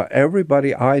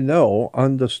 Everybody I know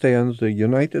understands the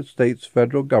United States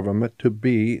federal government to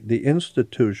be the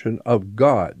institution of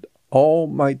God.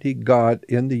 Almighty God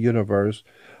in the universe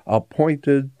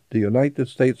appointed the United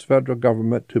States federal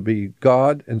government to be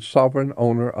God and sovereign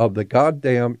owner of the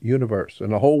goddamn universe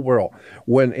and the whole world.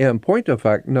 When in point of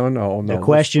fact, no. The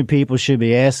question people should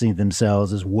be asking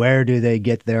themselves is, where do they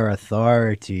get their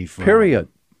authority from? Period.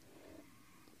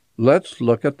 Let's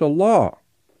look at the law.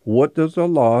 What does the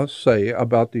law say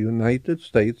about the United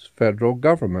States federal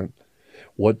government?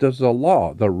 What does the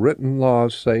law, the written law,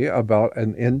 say about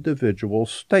an individual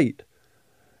state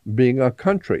being a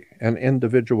country? And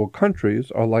individual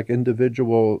countries are like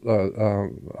individual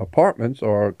apartments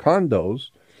or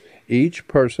condos. Each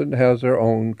person has their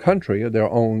own country, their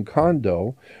own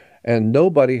condo, and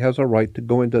nobody has a right to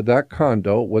go into that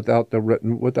condo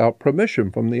without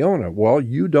permission from the owner. Well,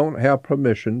 you don't have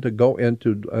permission to go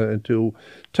into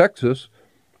Texas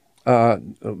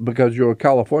because you're a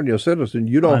California citizen.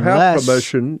 You don't have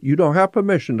permission. You don't have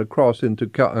permission to cross into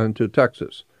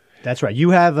Texas. That's right.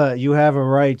 You have a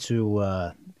right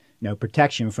to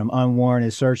protection from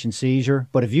unwarranted search and seizure.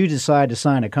 But if you decide to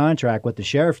sign a contract with the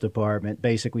sheriff's department,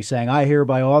 basically saying, I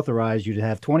hereby authorize you to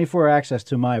have 24 access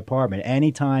to my apartment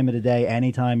any time of the day,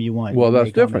 anytime you want. Well,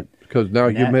 that's different because now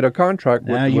you've made a contract.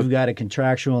 Now you've got a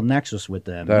contractual nexus with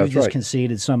them. You just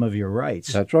conceded some of your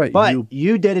rights. That's right. But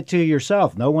you did it to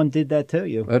yourself. No one did that to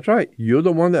you. That's right. You're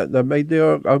the one that made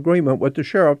the agreement with the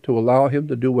sheriff to allow him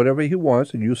to do whatever he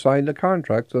wants, and you signed the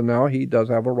contract, so now he does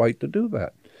have a right to do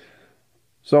that.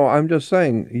 So I'm just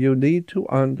saying, you need to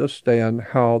understand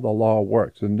how the law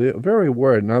works. And the very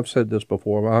word, and I've said this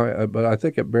before, but I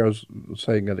think it bears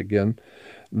saying it again,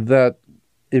 that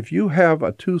if you have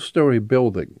a 2-story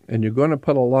building and you're going to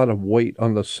put a lot of weight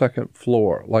on the second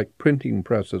floor, like printing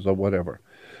presses or whatever,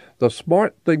 the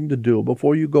smart thing to do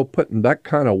before you go putting that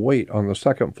kind of weight on the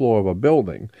second floor of a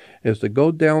building is to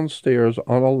go downstairs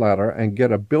on a ladder and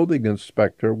get a building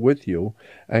inspector with you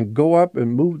and go up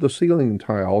and move the ceiling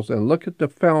tiles and look at the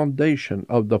foundation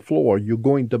of the floor you're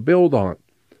going to build on.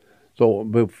 So,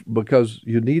 because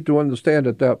you need to understand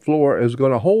that floor is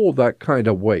going to hold that kind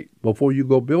of weight before you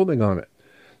go building on it.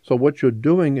 So what you're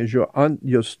doing is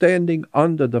you're standing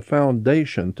under the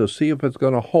foundation to see if it's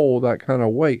going to hold that kind of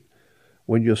weight.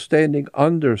 When you're standing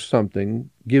under something,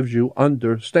 gives you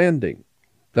understanding.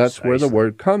 That's where the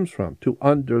word comes from. To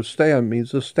understand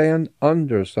means to stand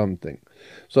under something.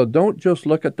 So don't just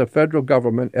look at the federal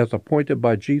government as appointed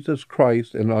by Jesus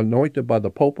Christ and anointed by the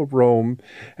Pope of Rome,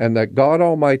 and that God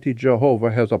Almighty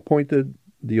Jehovah has appointed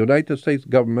the United States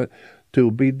government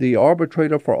to be the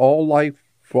arbitrator for all life,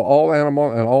 for all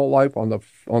animal and all life on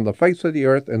the face of the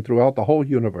earth and throughout the whole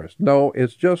universe. No,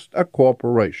 it's just a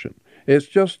corporation. It's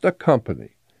just a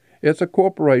company. It's a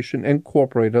corporation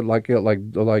incorporated like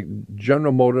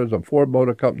General Motors and Ford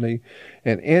Motor Company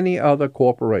and any other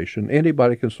corporation.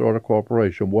 Anybody can start a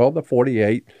corporation. Well, the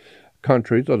 48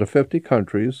 countries or the 50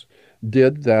 countries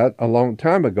did that a long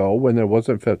time ago when there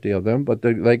wasn't 50 of them, but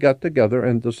they got together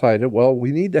and decided, well,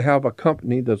 we need to have a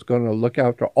company that's going to look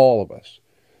after all of us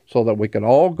so that we can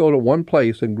all go to one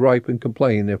place and gripe and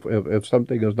complain if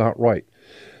something is not right.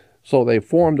 So they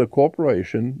formed a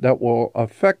corporation that will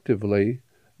effectively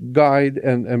guide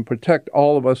and protect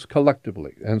all of us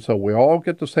collectively. And so we all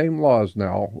get the same laws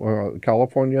now.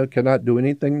 California cannot do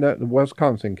anything that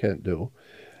Wisconsin can't do.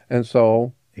 And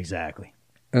so... Exactly.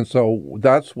 And so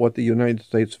that's what the United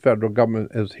States federal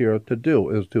government is here to do,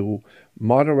 is to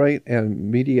moderate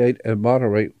and mediate and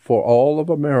moderate for all of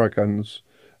Americans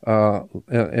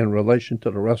in relation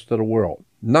to the rest of the world.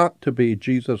 Not to be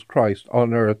Jesus Christ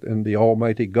on earth and the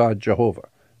Almighty God Jehovah.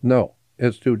 No,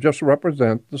 it's to just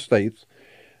represent the states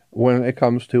when it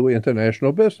comes to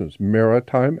international business,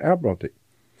 maritime admiralty.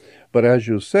 But as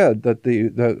you said,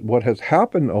 that what has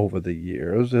happened over the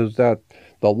years is that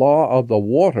the law of the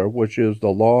water, which is the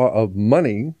law of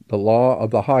money, the law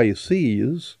of the high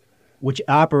seas, which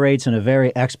operates in a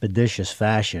very expeditious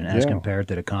fashion as compared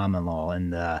to the common law.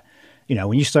 And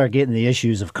when you start getting the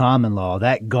issues of common law,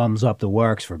 that gums up the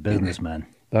works for businessmen.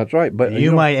 That's right. But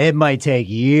it might take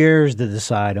years to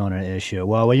decide on an issue.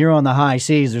 Well, when you're on the high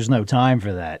seas, there's no time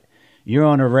for that. You're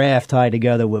on a raft tied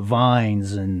together with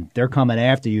vines, and they're coming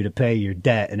after you to pay your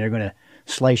debt, and they're going to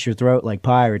slice your throat like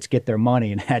pirates, get their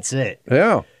money, and that's it.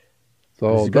 Yeah.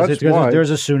 So that's why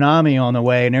there's a tsunami on the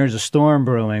way, and there's a storm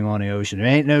brewing on the ocean. There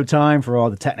ain't no time for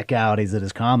all the technicalities of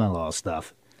this common law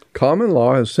stuff. Common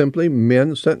law is simply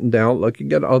men sitting down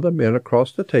looking at other men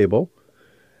across the table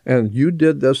And you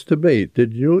did this to me,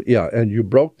 did you? Yeah, and you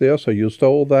broke this or you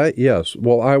stole that? Yes.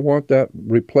 Well, I want that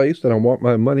replaced and I want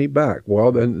my money back.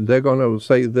 Well, then they're going to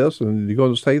say this and you're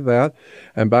going to say that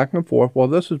and back and forth. Well,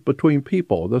 this is between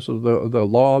people. This is the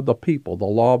law of the people, the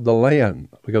law of the land,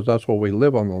 because that's where we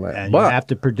live on the land. And you have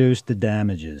to produce the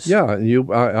damages. Yeah,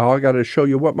 and I got to show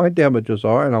you what my damages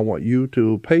are, and I want you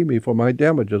to pay me for my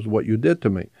damages, what you did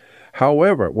to me.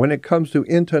 However, when it comes to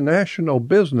international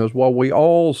business, well, we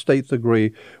all states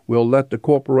agree we'll let the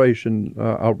corporation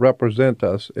represent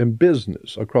us in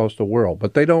business across the world,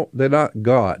 but they're not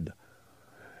God.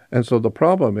 And so the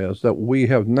problem is that we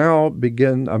have now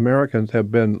Americans have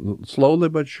been slowly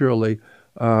but surely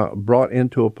brought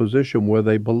into a position where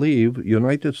they believe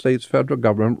United States federal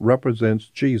government represents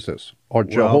Jesus or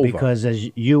Jehovah. Well, because as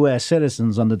U.S.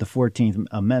 citizens under the 14th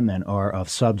Amendment are of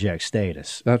subject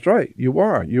status. That's right. You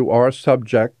are. You are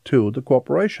subject to the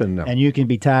corporation now. And you can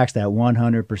be taxed at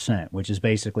 100%, which is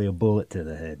basically a bullet to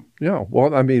the head. Yeah.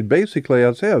 Well, I mean, basically,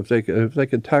 as if they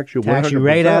can tax you 100%. Tax you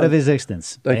right out of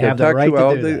existence. They have the right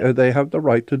to do that. They have the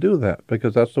right to do that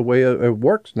because that's the way it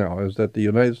works now, is that the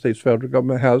United States federal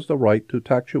government has the right to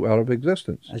tax you out of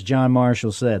existence. As John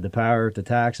Marshall said, the power to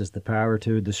tax is the power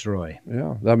to destroy.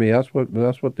 Yeah. I mean, that's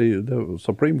what the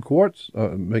Supreme Courts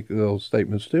make those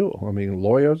statements too. I mean,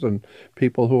 lawyers and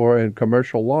people who are in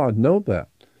commercial law know that.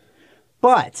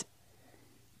 But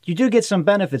you do get some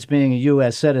benefits being a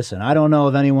U.S. citizen. I don't know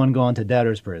of anyone going to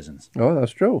debtors' prisons. Oh,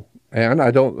 that's true. And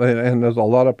there's a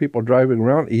lot of people driving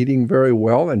around eating very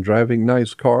well and driving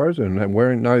nice cars and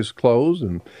wearing nice clothes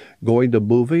and going to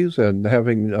movies and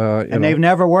having and they've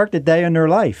never worked a day in their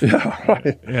life. Yeah,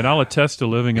 right. And I'll attest to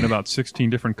living in about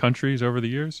 16 different countries over the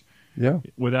years. Yeah.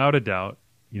 Without a doubt,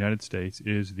 the United States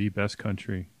is the best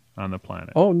country on the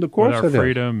planet. Oh, and of course with our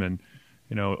freedom and,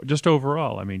 just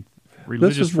overall, I mean,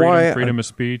 religious freedom, freedom of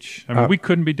speech. I mean, we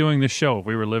couldn't be doing this show if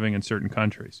we were living in certain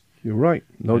countries. You're right.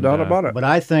 No doubt about it. But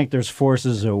I think there's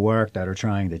forces at work that are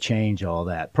trying to change all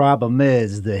that. Problem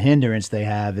is, the hindrance they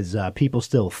have is people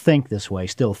still think this way,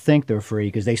 still think they're free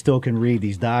because they still can read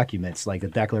these documents like the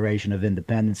Declaration of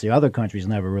Independence. The other countries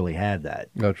never really had that.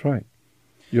 That's right.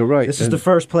 You're right. This is the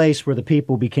first place where the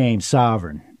people became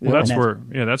sovereign. Well, that's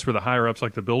where the higher-ups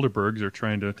like the Bilderbergs are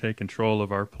trying to take control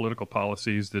of our political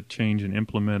policies that change and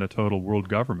implement a total world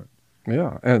government.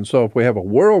 Yeah, and so if we have a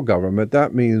world government,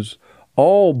 that means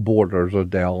all borders are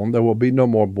down. There will be no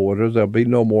more borders. There will be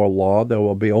no more law. There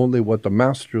will be only what the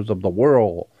masters of the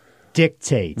world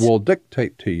will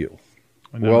dictate to you.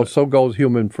 Well, so goes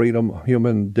human freedom,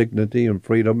 human dignity and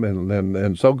freedom,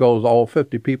 and so goes all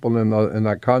 50 people in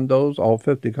that condos, all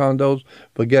 50 condos.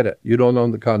 Forget it. You don't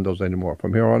own the condos anymore.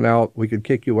 From here on out, we could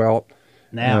kick you out.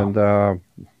 Now, and,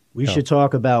 we should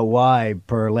talk about why,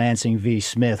 per Lansing v.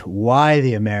 Smith, why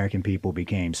the American people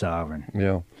became sovereign.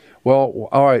 Yeah. Well,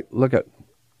 all right,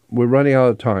 we're running out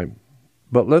of time.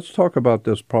 But let's talk about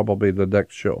this probably the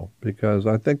next show, because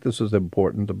I think this is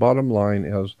important. The bottom line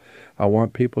is I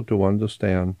want people to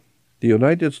understand the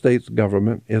United States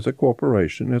government is a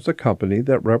corporation. It's a company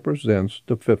that represents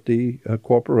the 50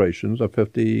 corporations of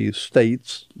 50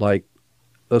 states, like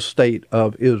the state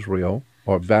of Israel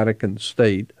or Vatican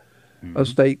State. Mm-hmm. A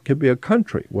state could be a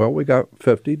country. Well, we got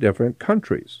 50 different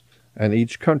countries. And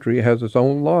each country has its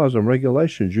own laws and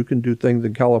regulations. You can do things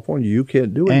in California you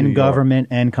can't do in New York. And government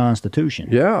and constitution.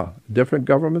 Yeah, different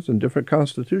governments and different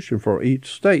constitution for each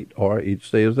state, or each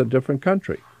state is a different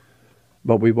country.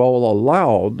 But we've all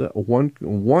allowed one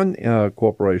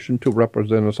corporation to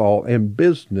represent us all in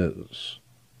business.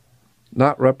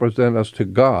 Not represent us to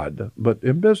God, but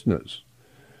in business.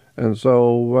 And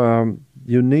so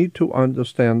you need to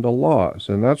understand the laws,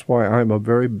 and that's why I'm a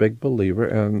very big believer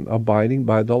in abiding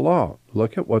by the law.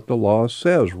 Look at what the law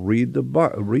says. Read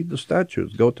the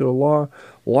statutes. Go to the law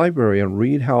library and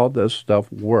read how this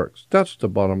stuff works. That's the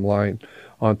bottom line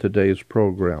on today's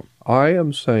program. I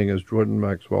am saying, as Jordan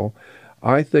Maxwell,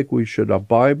 I think we should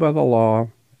abide by the law,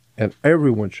 and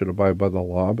everyone should abide by the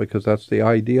law, because that's the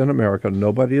idea in America.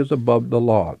 Nobody is above the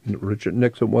law. Richard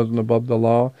Nixon wasn't above the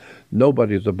law.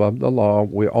 Nobody's above the law.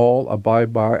 We all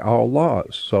abide by our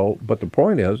laws. So, but the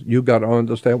point is, you've got to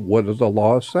understand, what does the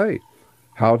law say?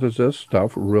 How does this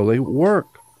stuff really work?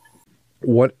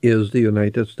 What is the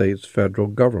United States federal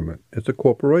government? It's a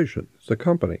corporation. It's a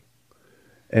company.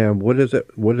 And what is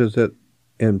it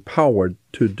empowered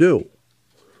to do?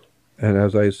 And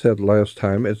as I said last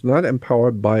time, it's not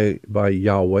empowered by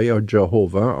Yahweh or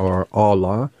Jehovah or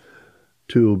Allah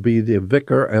to be the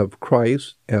vicar of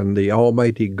Christ and the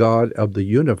Almighty God of the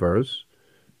universe.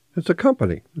 It's a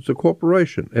company. It's a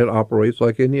corporation. It operates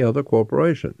like any other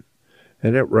corporation.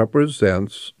 And it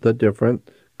represents the different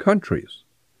countries.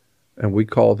 And we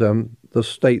call them the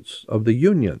states of the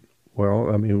Union. Well,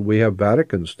 I mean, we have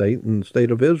Vatican State and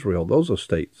State of Israel. Those are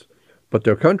states, but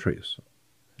they're countries.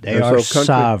 They are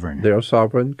sovereign. They're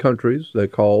sovereign countries. They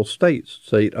call states,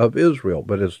 State of Israel,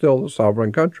 but it's still a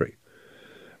sovereign country.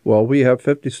 Well, we have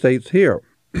 50 states here,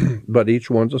 but each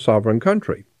one's a sovereign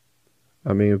country.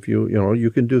 I mean, if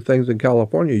you can do things in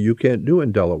California you can't do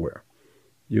in Delaware.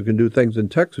 You can do things in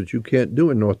Texas you can't do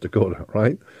in North Dakota,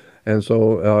 right? And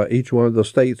so each one of the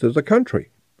states is a country,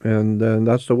 and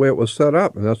that's the way it was set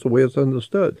up, and that's the way it's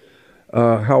understood.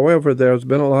 However, there's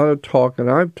been a lot of talk, and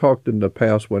I've talked in the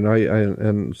past when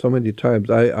and so many times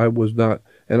I was not,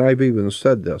 and I've even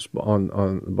said this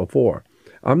on before.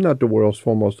 I'm not the world's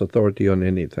foremost authority on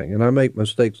anything, and I make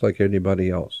mistakes like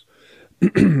anybody else.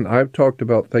 I've talked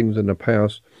about things in the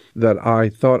past that I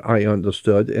thought I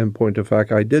understood. In point of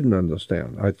fact, I didn't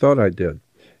understand. I thought I did.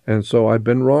 And so I've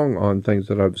been wrong on things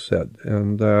that I've said.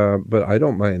 But I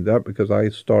don't mind that because I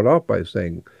start off by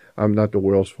saying I'm not the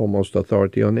world's foremost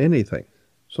authority on anything.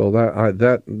 So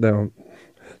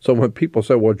so when people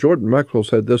say, well, Jordan Maxwell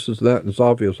said this is that, and it's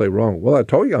obviously wrong. Well, I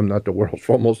told you I'm not the world's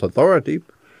foremost authority.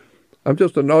 I'm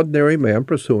just an ordinary man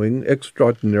pursuing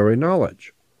extraordinary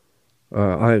knowledge.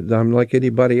 I'm like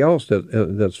anybody else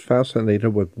that's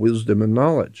fascinated with wisdom and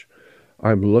knowledge.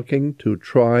 I'm looking to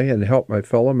try and help my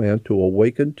fellow man to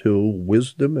awaken to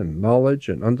wisdom and knowledge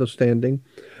and understanding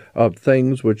of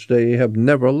things which they have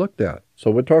never looked at.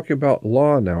 So we're talking about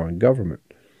law now and government.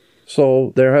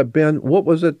 So there have been, what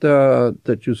was it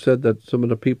that you said that some of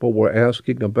the people were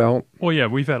asking about? Well, yeah,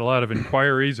 we've had a lot of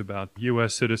inquiries about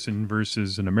U.S. citizen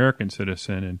versus an American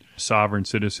citizen and sovereign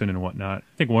citizen and whatnot.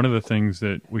 I think one of the things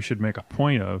that we should make a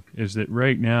point of is that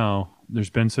right now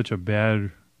there's been such a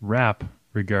bad rap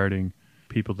regarding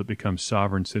people that become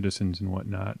sovereign citizens and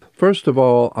whatnot. First of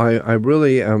all, I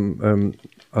really am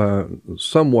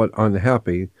somewhat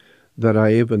unhappy that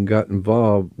I even got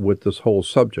involved with this whole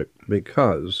subject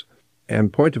because,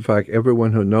 and point of fact,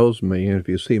 everyone who knows me, and if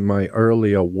you see my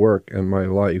earlier work in my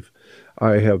life,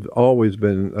 I have always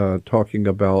been talking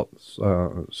about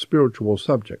spiritual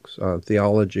subjects,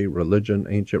 theology, religion,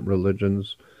 ancient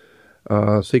religions,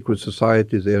 secret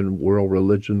societies and world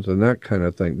religions, and that kind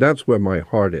of thing. That's where my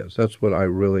heart is. That's what I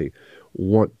really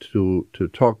want to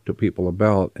talk to people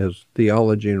about, is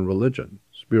theology and religion,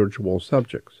 spiritual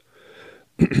subjects,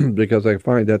 because I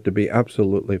find that to be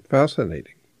absolutely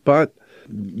fascinating. But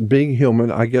being human,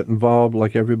 I get involved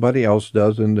like everybody else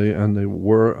does in the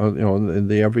world, in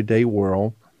the everyday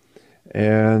world,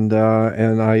 and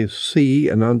I see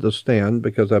and understand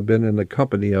because I've been in the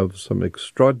company of some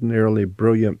extraordinarily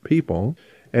brilliant people.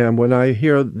 And when I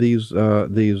hear these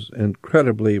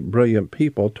incredibly brilliant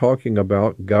people talking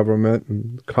about government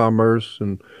and commerce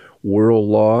and world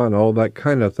law and all that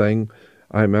kind of thing,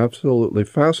 I'm absolutely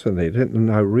fascinated,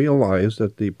 and I realize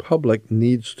that the public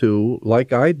needs to,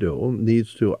 like I do,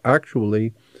 needs to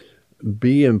actually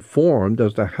be informed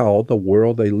as to how the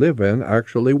world they live in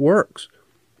actually works.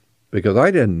 Because I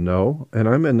didn't know, and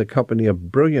I'm in the company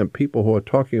of brilliant people who are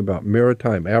talking about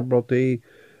maritime admiralty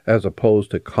as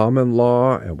opposed to common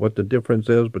law and what the difference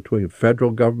is between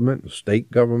federal government and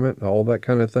state government and all that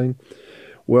kind of thing.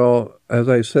 Well, as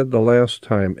I said the last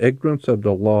time, ignorance of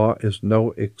the law is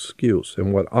no excuse.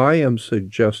 And what I am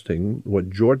suggesting, what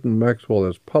Jordan Maxwell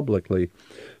is publicly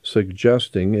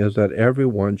suggesting, is that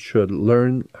everyone should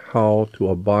learn how to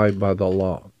abide by the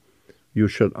law. You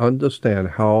should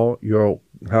understand how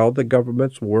the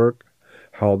governments work,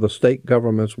 how the state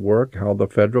governments work, how the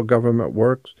federal government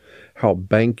works, how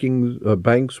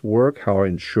banks work, how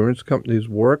insurance companies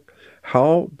work.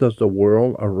 How does the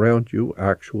world around you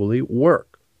actually work?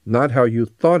 Not how you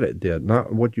thought it did,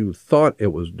 not what you thought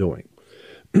it was doing.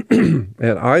 And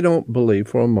I don't believe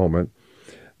for a moment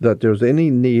that there's any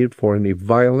need for any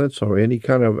violence or any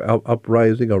kind of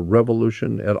uprising or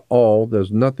revolution at all.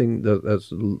 There's nothing that's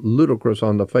ludicrous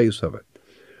on the face of it.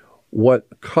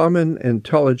 What common,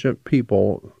 intelligent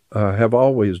people have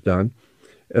always done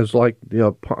is like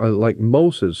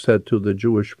Moses said to the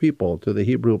Jewish people, to the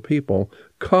Hebrew people,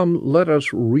 "Come, let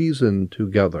us reason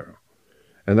together."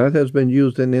 And that has been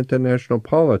used in international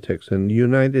politics. In the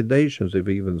United Nations, they've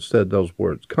even said those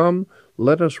words. Come,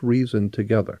 let us reason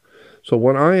together. So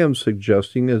what I am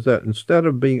suggesting is that instead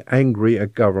of being angry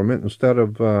at government, instead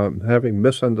of having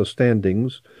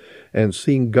misunderstandings and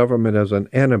seeing government as an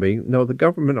enemy, no, the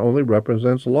government only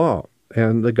represents law.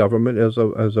 And the government is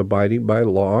abiding by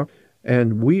law.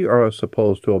 And we are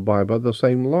supposed to abide by the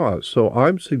same laws. So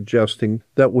I'm suggesting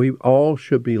that we all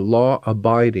should be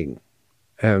law-abiding.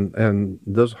 And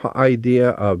this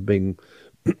idea of being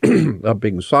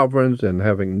sovereigns and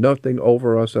having nothing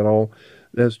over us at all,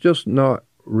 that's just not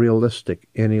realistic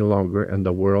any longer in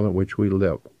the world in which we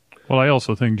live. Well, I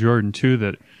also think, Jordan, too,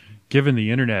 that given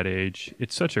the internet age,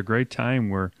 it's such a great time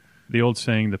where the old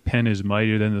saying, the pen is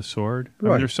mightier than the sword. I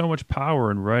mean, there's so much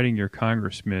power in writing your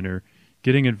congressman or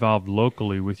getting involved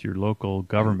locally with your local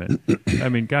government. I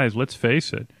mean, guys, let's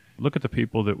face it. Look at the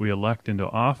people that we elect into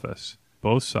office,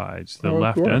 both sides, the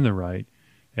left and the right,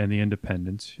 and the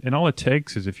independents. And all it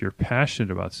takes is, if you're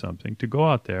passionate about something, to go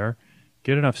out there,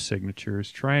 get enough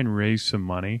signatures, try and raise some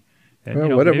money, and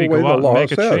maybe go out and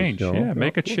make a change.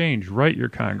 Make a change. Write your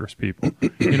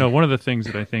congresspeople. One of the things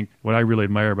that I think, what I really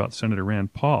admire about Senator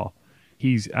Rand Paul,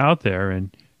 he's out there,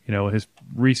 and his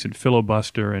recent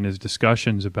filibuster and his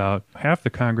discussions about half the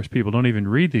Congress people don't even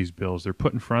read these bills. They're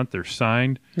put in front, they're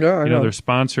signed. They're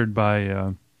sponsored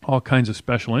by all kinds of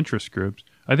special interest groups.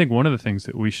 I think one of the things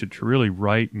that we should really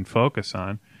write and focus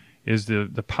on is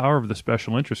the power of the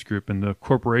special interest group and the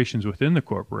corporations within the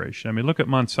corporation. I mean, look at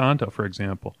Monsanto, for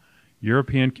example.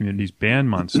 European communities ban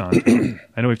Monsanto.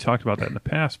 I know we've talked about that in the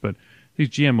past, but these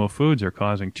GMO foods are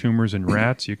causing tumors in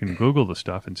rats. You can Google the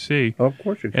stuff and see. Of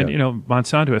course you can. And,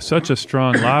 Monsanto has such a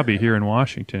strong lobby here in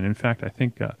Washington. In fact, I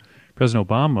think President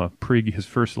Obama, pre his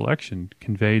first election,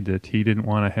 conveyed that he didn't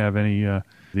want to have any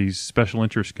these special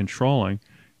interests controlling.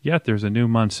 Yet there's a new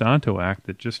Monsanto Act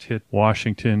that just hit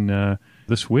Washington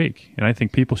this week. And I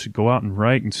think people should go out and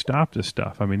write and stop this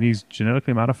stuff. I mean, these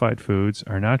genetically modified foods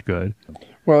are not good.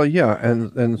 Well, yeah,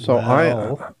 and so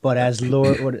But as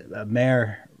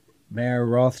Mayor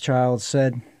Rothschild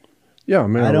said,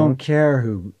 I don't care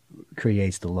who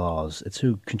creates the laws. It's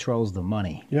who controls the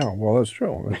money. Yeah, well, that's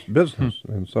true. It's business.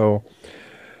 And so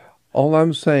all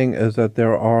I'm saying is that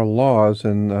there are laws,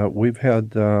 and we've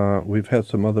had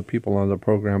some other people on the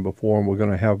program before, and we're going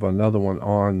to have another one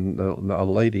on, a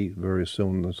lady very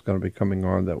soon that's going to be coming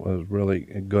on that was really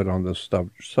good on this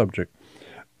subject.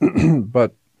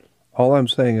 But all I'm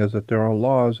saying is that there are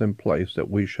laws in place that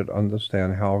we should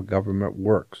understand how government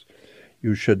works.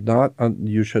 You should not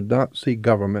see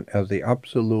government as the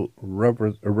absolute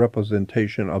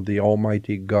representation of the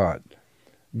Almighty God.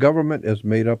 Government is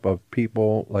made up of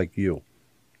people like you.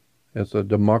 It's a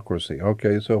democracy.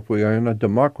 Okay, so if we are in a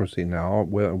democracy now,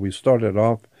 we started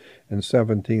off in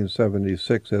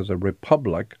 1776 as a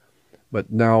republic,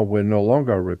 but now we're no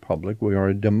longer a republic, we are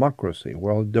a democracy.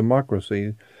 Well,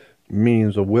 democracy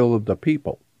means the will of the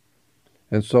people.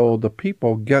 And so the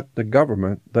people get the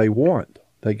government they want.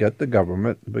 They get the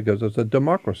government because it's a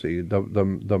democracy.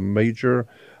 The major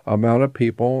amount of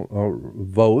people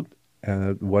vote,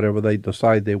 and whatever they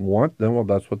decide they want, then, well,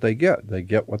 that's what they get. They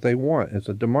get what they want. It's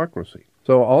a democracy.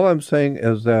 So all I'm saying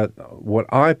is that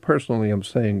what I personally am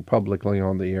saying publicly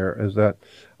on the air is that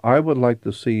I would like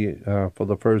to see, for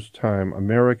the first time,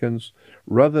 Americans,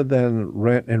 rather than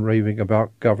rant and raving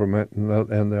about government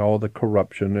and all the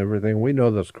corruption and everything, we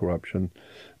know there's corruption,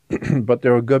 but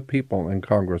there are good people in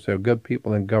Congress. There are good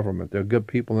people in government. There are good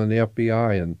people in the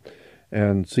FBI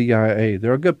and CIA.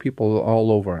 There are good people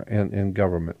all over in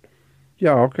government.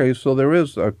 Yeah, okay, so there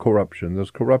is corruption. There's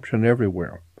corruption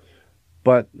everywhere.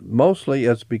 But mostly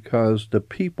it's because the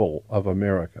people of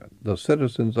America, the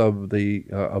citizens of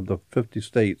the 50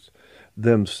 states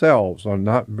themselves are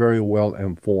not very well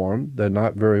informed. They're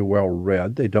not very well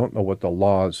read. They don't know what the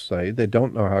laws say. They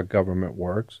don't know how government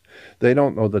works. They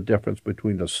don't know the difference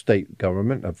between a state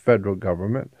government, a federal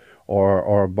government,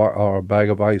 or a bag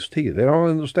of iced tea. They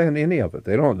don't understand any of it.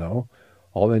 They don't know.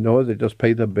 All they know is they just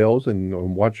pay their bills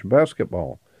and watch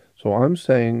basketball. So I'm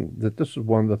saying that this is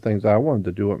one of the things I wanted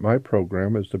to do at my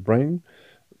program, is to bring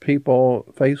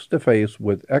people face to face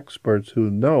with experts who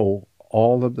know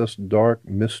all of this dark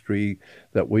mystery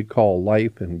that we call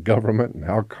life and government and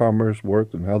how commerce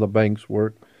works and how the banks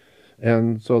work.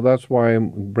 And so that's why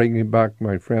I'm bringing back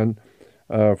my friend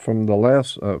from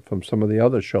some of the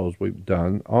other shows we've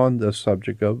done on this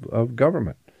subject of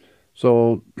government.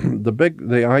 So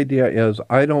the idea is,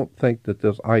 I don't think that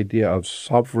this idea of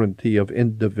sovereignty of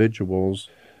individuals,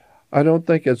 I don't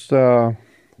think it's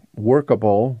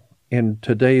workable in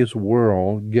today's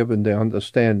world, given the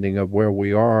understanding of where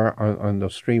we are on the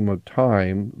stream of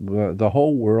time. The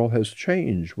whole world has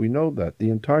changed. We know that. The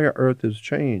entire earth has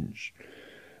changed.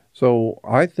 So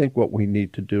I think what we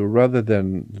need to do, rather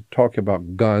than talk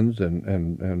about guns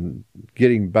and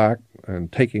getting back and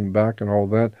taking back and all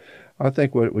that, I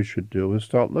think what we should do is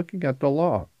start looking at the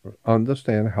law,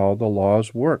 understand how the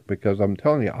laws work, because I'm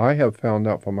telling you, I have found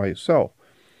out for myself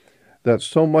that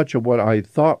so much of what I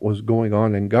thought was going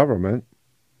on in government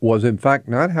was in fact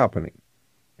not happening.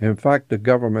 In fact, the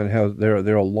government has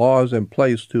there are laws in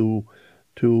place to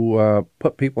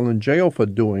put people in jail for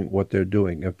doing what they're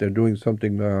doing. If they're doing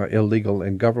something illegal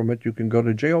in government, you can go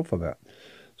to jail for that.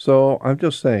 So I'm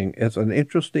just saying, it's an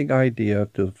interesting idea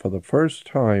to, for the first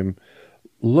time,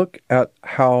 look at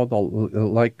how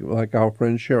like our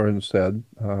friend Sharon said,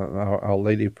 our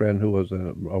lady friend who was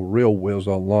a real whiz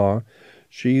on law.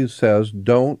 She says,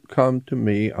 don't come to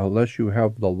me unless you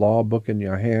have the law book in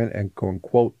your hand and can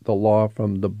quote the law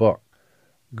from the book.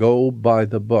 Go by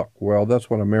the book. Well, that's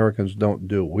what Americans don't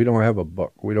do. We don't have a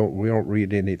book. We don't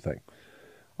read anything.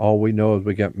 All we know is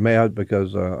we get mad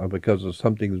because of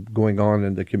something going on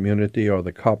in the community, or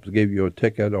the cops gave you a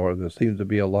ticket, or there seems to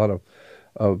be a lot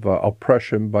of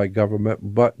oppression by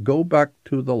government. But go back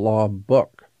to the law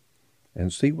book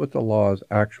and see what the laws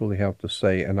actually have to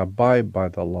say and abide by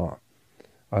the law.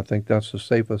 I think that's the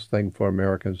safest thing for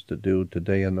Americans to do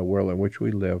today in the world in which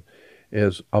we live,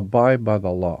 is abide by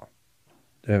the law.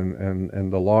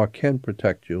 And the law can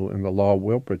protect you, and the law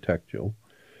will protect you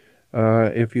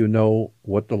if you know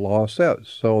what the law says.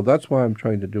 So that's what I'm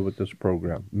trying to do with this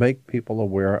program, make people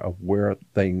aware of where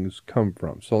things come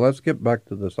from. So let's get back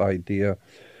to this idea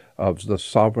of the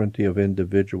sovereignty of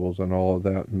individuals and all of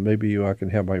that. And maybe I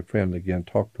can have my friend again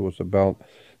talk to us about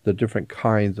the different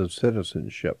kinds of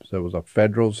citizenships. There was a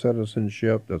federal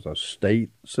citizenship, there's a state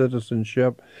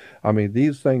citizenship. I mean,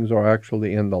 these things are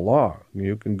actually in the law.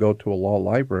 You can go to a law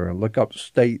library and look up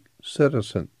state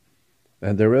citizen.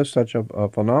 And there is such a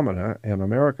phenomena in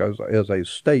America as a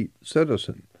state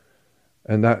citizen.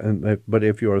 But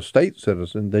if you're a state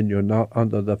citizen, then you're not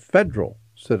under the federal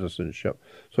citizenship.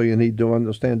 So you need to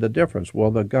understand the difference. Well,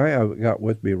 the guy I've got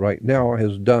with me right now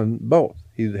has done both.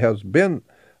 He has been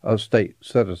a state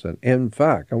citizen. In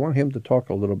fact, I want him to talk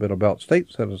a little bit about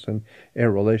state citizen in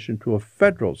relation to a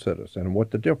federal citizen and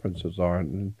what the differences are,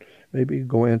 and maybe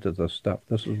go into this stuff.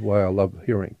 This is why I love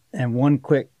hearing. And one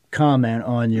quick comment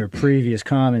on your previous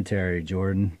commentary,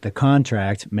 Jordan. The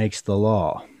contract makes the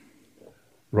law.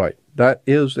 Right. That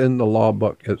is in the law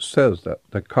book. It says that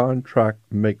the contract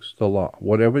makes the law.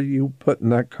 Whatever you put in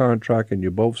that contract and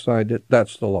you both signed it,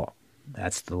 that's the law.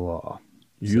 That's the law.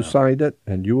 You signed it,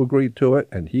 and you agreed to it,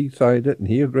 and he signed it, and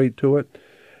he agreed to it.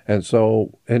 And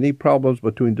so any problems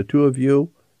between the two of you,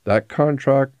 that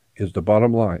contract is the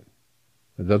bottom line.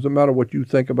 It doesn't matter what you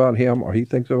think about him or he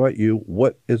thinks about you.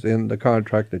 What is in the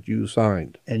contract that you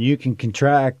signed? And you can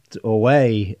contract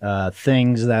away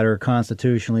things that are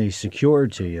constitutionally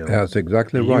secured to you. That's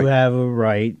exactly right. You have a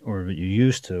right, or you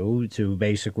used to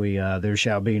basically there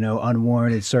shall be no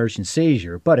unwarranted search and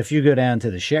seizure. But if you go down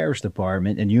to the sheriff's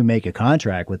department and you make a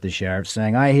contract with the sheriff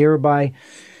saying, I hereby,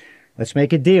 let's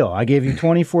make a deal. I give you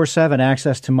 24/7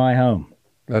 access to my home.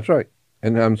 That's right.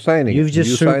 And I'm saying you've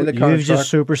just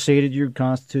superseded your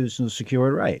constitutional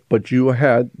secured right. But you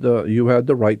had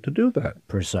the right to do that.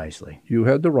 Precisely. You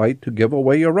had the right to give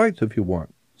away your rights if you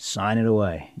want. Sign it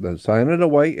away. Then sign it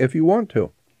away if you want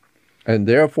to. And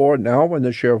therefore, now when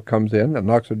the sheriff comes in and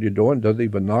knocks on your door and doesn't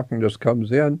even knock and just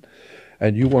comes in,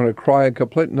 and you want to cry and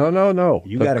complain, no.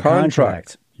 You got a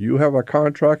contract. You have a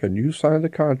contract, and you signed the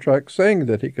contract saying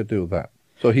that he could do that.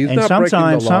 So he's not breaking the law. And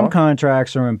sometimes some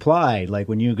contracts are implied, like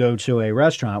when you go to a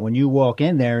restaurant, when you walk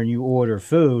in there and you order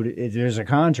food, there's a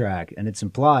contract, and it's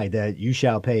implied that you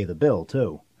shall pay the bill,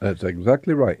 too. That's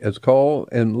exactly right. It's called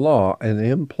in law an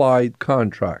implied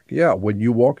contract. Yeah, when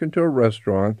you walk into a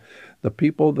restaurant, the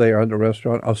people there in the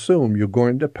restaurant assume you're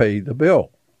going to pay the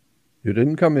bill. You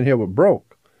didn't come in here with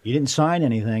broke. You didn't sign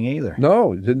anything either.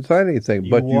 No, you didn't sign anything.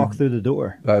 You walked through the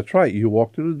door. That's right. You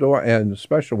walked through the door, and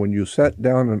especially when you sat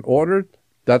down and ordered,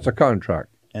 that's a contract.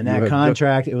 And that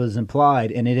contract, it was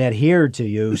implied, and it adhered to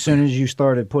you as soon as you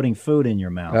started putting food in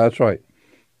your mouth. That's right.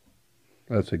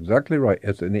 That's exactly right.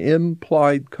 It's an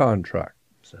implied contract.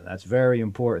 So that's very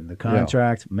important. The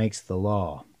contract makes the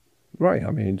law. Right. I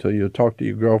mean, so you talk to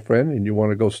your girlfriend, and you want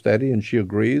to go steady, and she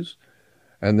agrees,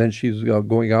 and then she's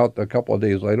going out a couple of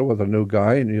days later with a new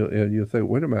guy, and you think,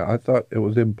 wait a minute, I thought it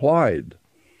was implied.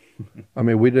 I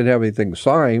mean, we didn't have anything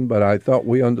signed, but I thought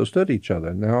we understood each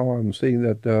other. Now I'm seeing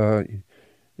that,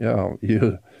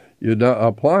 you're not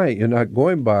applying, you're not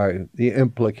going by the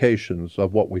implications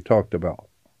of what we talked about.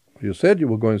 You said you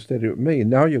were going steady with me,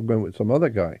 and now you're going with some other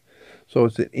guy. So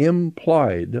it's an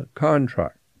implied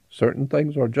contract. Certain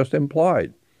things are just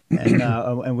implied.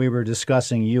 And we were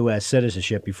discussing U.S.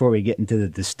 citizenship before we get into the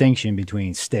distinction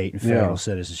between state and federal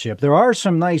citizenship. There are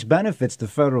some nice benefits to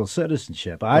federal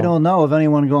citizenship. I don't know if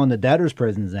anyone going to debtors'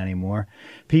 prisons anymore.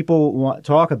 People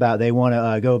talk about they want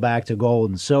to go back to gold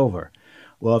and silver.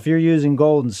 Well, if you're using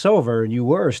gold and silver and you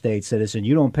were a state citizen,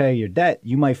 you don't pay your debt,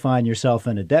 you might find yourself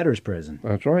in a debtor's prison.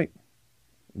 That's right.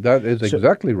 That is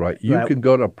exactly right. You can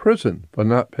go to prison for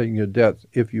not paying your debts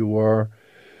if you are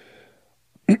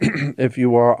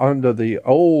under the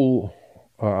old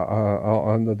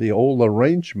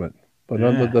arrangement. But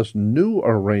under this new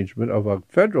arrangement of a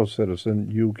federal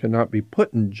citizen, you cannot be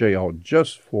put in jail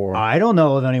just for... I don't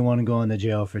know of anyone going to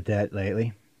jail for debt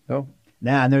lately. No.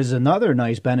 Now, and there's another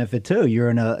nice benefit too. You're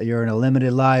in a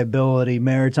limited liability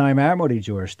maritime admiralty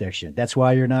jurisdiction. That's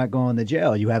why you're not going to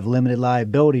jail. You have limited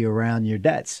liability around your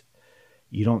debts.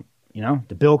 You don't,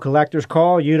 the bill collectors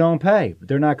call, you don't pay. But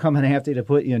they're not coming after you to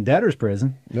put you in debtor's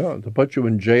prison. No, to put you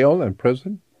in jail and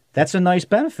prison. That's a nice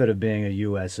benefit of being a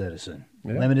U.S. citizen.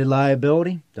 Yeah. Limited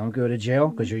liability. Don't go to jail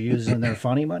because you're using their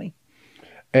funny money.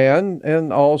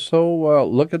 And also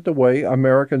look at the way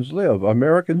Americans live.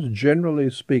 Americans, generally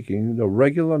speaking, the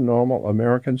regular, normal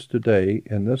Americans today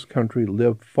in this country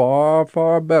live far,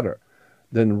 far better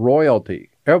than royalty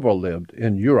ever lived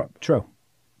in Europe. True.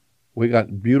 We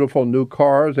got beautiful new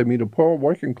cars. I mean, a poor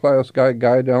working class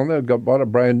guy down there bought a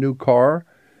brand new car,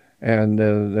 and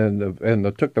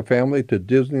took the family to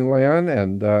Disneyland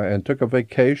and took a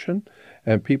vacation.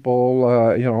 And people,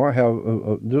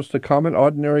 have just the common,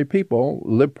 ordinary people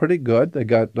live pretty good. They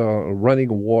got running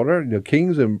water. The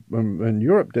kings in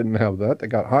Europe didn't have that. They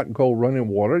got hot and cold running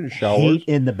water and showers. Heat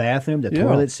in the bathroom. The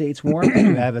toilet seat's warm.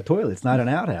 You have a toilet. It's not an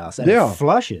outhouse. And it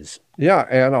flushes. Yeah,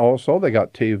 and also they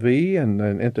got TV and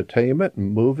entertainment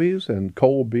and movies and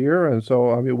cold beer. And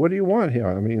so, I mean, what do you want here?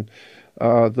 I mean,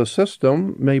 the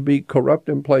system may be corrupt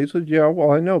in places. Yeah, well,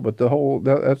 I know, but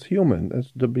that's human.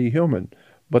 That's to be human.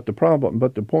 But the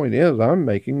point I'm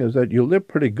making is that you live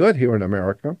pretty good here in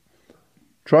America.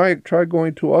 Try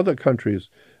going to other countries,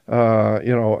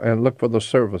 and look for the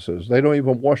services. They don't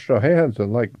even wash their hands,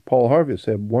 and like Paul Harvey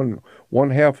said, one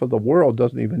half of the world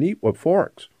doesn't even eat with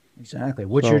forks. Exactly.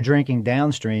 What you're drinking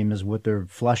downstream is what they're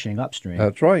flushing upstream.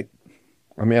 That's right.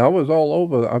 I mean, I was all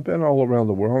over. I've been all around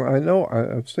the world. I know.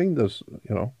 I've seen this.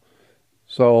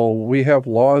 So we have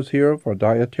laws here for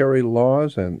dietary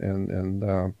laws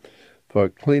and for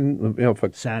clean,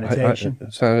 for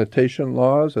sanitation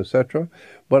laws, etc.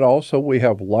 But also we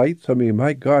have lights. I mean,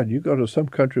 my God, you go to some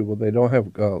country where they don't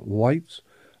have lights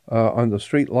on the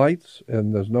street lights,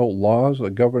 and there's no laws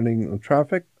governing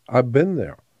traffic. I've been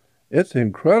there. It's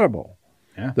incredible.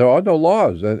 Yeah. There are no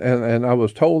laws, and I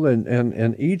was told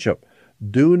in Egypt,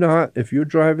 do not, if you're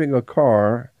driving a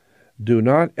car, do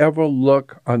not ever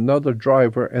look another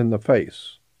driver in the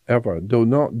face, ever. Do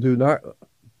not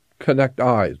connect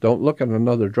eyes. Don't look at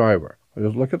another driver.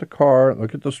 Just look at the car,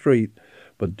 look at the street,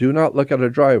 but do not look at a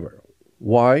driver.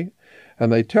 Why?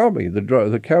 And they tell me,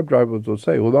 the cab drivers will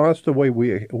say, well, that's the way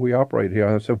we operate here.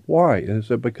 And I said, why? And they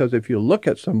said, because if you look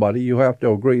at somebody, you have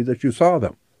to agree that you saw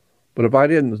them. But if I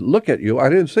didn't look at you, I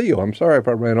didn't see you. I'm sorry if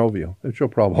I ran over you. It's your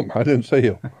problem. I didn't see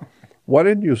you. Why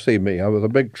didn't you see me? I was a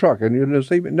big truck, and you didn't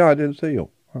see me? No, I didn't see you.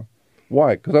 Huh.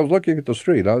 Why? Because I was looking at the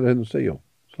street. I didn't see you.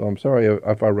 So I'm sorry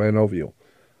if I ran over you.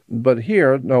 But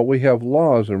here, no, we have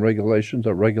laws and regulations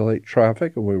that regulate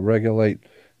traffic, and we regulate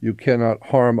you cannot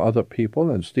harm other people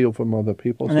and steal from other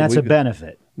people. And that's a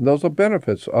benefit. Those are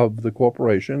benefits of the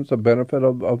corporations, a benefit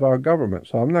of our government.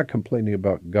 So I'm not complaining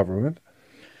about government.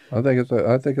 I think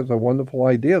it's a wonderful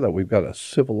idea that we've got a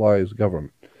civilized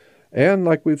government. And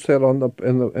like we've said in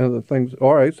the things,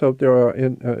 all right. So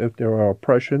if there are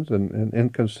oppressions and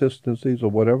inconsistencies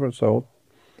or whatever, so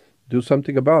do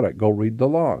something about it. Go read the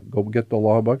law. Go get the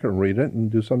law book and read it and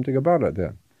do something about it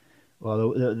then.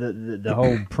 Well, the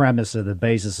whole premise of the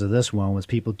basis of this one was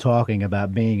people talking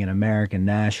about being an American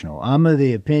national. I'm of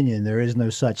the opinion there is no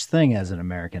such thing as an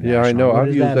American national. Yeah, I know. I've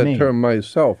used that mean? term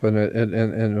myself, and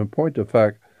in point of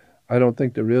fact, I don't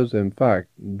think there is, in fact,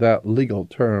 that legal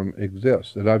term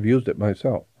exists, and I've used it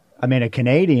myself. I mean, a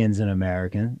Canadian's an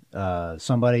American.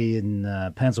 Somebody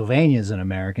in Pennsylvania is an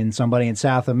American. Somebody in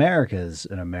South America is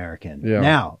an American. Yeah.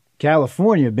 Now,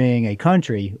 California being a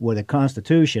country with a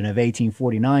constitution of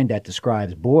 1849 that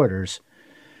describes borders,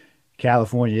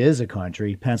 California is a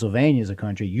country. Pennsylvania is a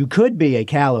country. You could be a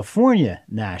California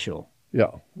national.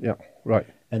 Yeah, right.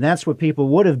 And that's what people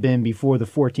would have been before the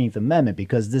 14th Amendment,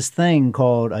 because this thing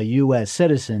called a U.S.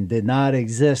 citizen did not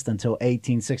exist until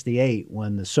 1868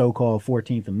 when the so-called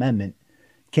 14th Amendment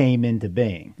came into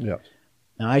being. Yes.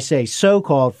 Now, I say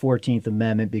so-called 14th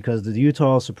Amendment because the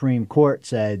Utah Supreme Court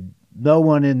said no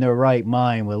one in their right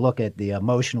mind would look at the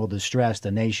emotional distress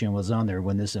the nation was under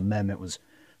when this amendment was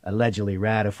allegedly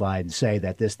ratified and say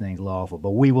that this thing's lawful.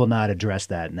 But we will not address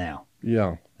that now.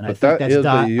 Yeah. And but that is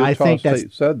the Utah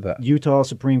state said that. Utah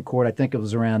Supreme Court, I think it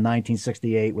was around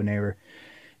 1968 when they were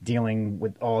dealing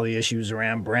with all the issues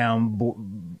around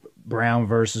Brown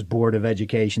versus Board of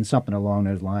Education, something along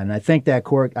those lines. And I think that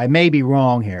court, I may be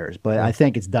wrong here, but I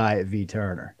think it's Diet v.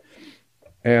 Turner.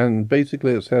 And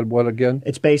basically it said what again?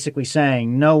 It's basically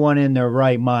saying no one in their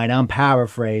right mind, I'm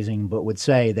paraphrasing, but would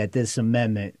say that this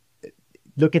amendment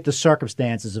look at the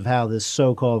circumstances of how this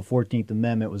so-called 14th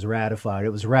Amendment was ratified.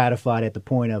 It was ratified at the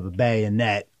point of a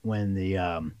bayonet when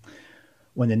the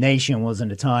nation was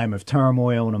in a time of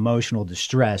turmoil and emotional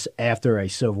distress after a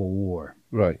civil war.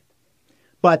 Right.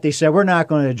 But they said, we're not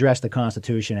going to address the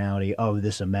constitutionality of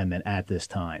this amendment at this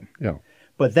time. Yeah.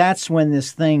 But that's when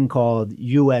this thing called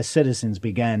U.S. citizens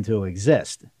began to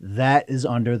exist. That is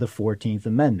under the 14th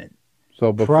Amendment.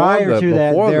 So prior to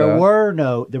that,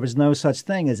 there was no such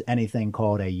thing as anything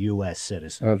called a U.S.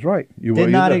 citizen. That's right. Did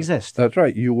not exist. That's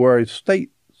right. You were a state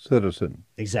citizen.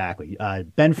 Exactly.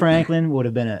 Ben Franklin would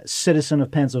have been a citizen of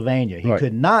Pennsylvania. He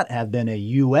could not have been a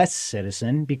U.S.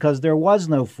 citizen because there was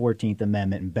no 14th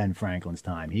Amendment in Ben Franklin's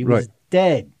time. He was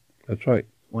dead. That's right.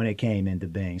 When it came into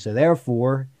being. So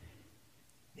therefore,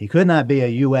 he could not be a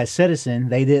U.S. citizen.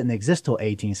 They didn't exist till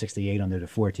 1868 under the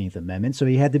 14th Amendment, so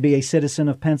he had to be a citizen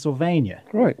of Pennsylvania.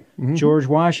 Right. Mm-hmm. George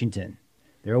Washington.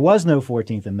 There was no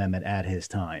 14th Amendment at his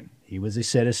time. He was a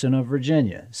citizen of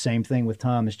Virginia. Same thing with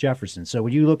Thomas Jefferson. So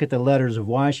when you look at the letters of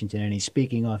Washington and he's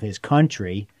speaking of his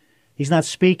country, he's not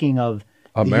speaking of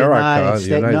America,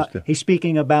 the United States. He's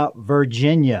speaking about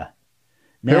Virginia.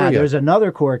 Now, there's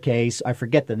another court case, I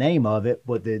forget the name of it,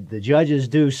 but the judges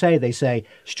do say, they say,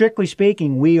 strictly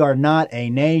speaking, we are not a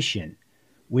nation.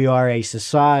 We are a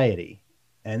society.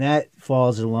 And that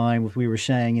falls in line with what we were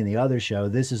saying in the other show.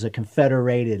 This is a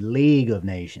confederated league of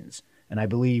nations. And I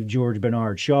believe George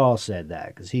Bernard Shaw said that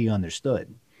because he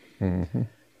understood. Mm-hmm.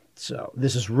 So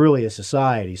this is really a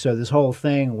society. So this whole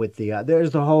thing with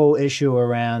there's the whole issue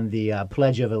around the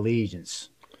Pledge of Allegiance.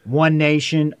 One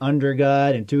nation under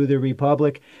God and to the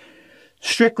republic.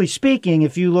 Strictly speaking,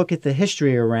 if you look at the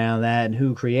history around that and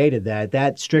who created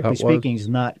that strictly speaking is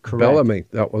not correct. Bellamy.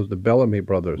 That was the Bellamy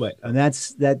brothers. Right. And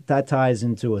that ties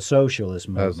into a socialist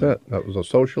movement. That's it. That was a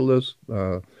socialist,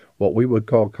 what we would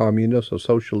call communist, a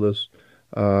socialist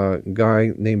guy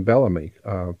named Bellamy.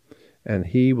 And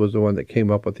he was the one that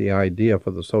came up with the idea for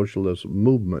the socialist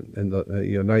movement and the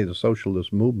United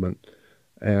Socialist Movement.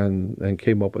 And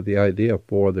came up with the idea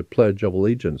for the Pledge of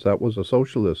Allegiance. That was a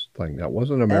socialist thing. That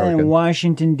wasn't American. And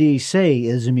Washington, D.C.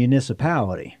 is a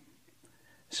municipality.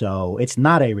 So it's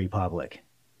not a republic.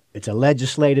 It's a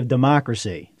legislative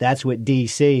democracy. That's what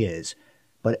D.C. is.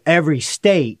 But every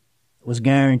state was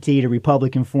guaranteed a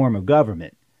Republican form of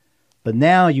government. But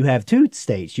now you have two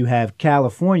states. You have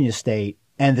California state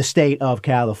and the state of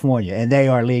California, and they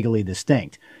are legally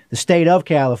distinct. The state of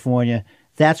California,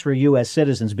 that's where U.S.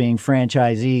 citizens being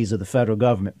franchisees of the federal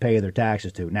government pay their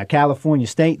taxes to. Now, California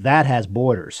state, that has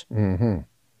borders. Mm-hmm.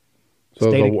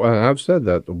 So I've said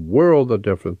that, the world of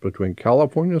difference between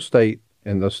California state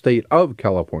and the state of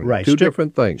California. Right. Two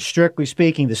different things. Strictly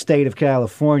speaking, the state of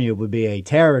California would be a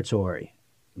territory,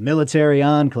 military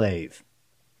enclave.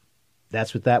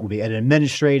 That's what that would be, an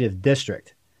administrative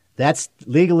district. That's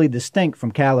legally distinct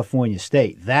from California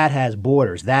state. That has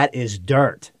borders. That is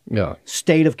dirt. Yeah.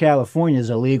 State of California is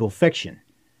a legal fiction.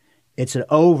 It's an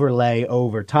overlay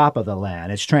over top of the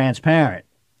land. It's transparent.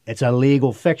 It's a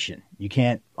legal fiction. You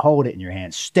can't hold it in your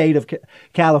hand. State of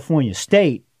California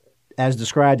state, as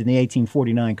described in the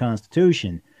 1849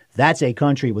 Constitution, that's a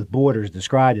country with borders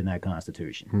described in that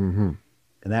Constitution. Mm-hmm.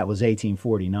 And that was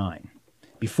 1849,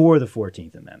 before the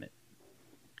 14th Amendment.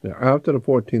 Yeah, after the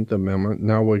 14th Amendment,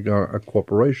 now we got a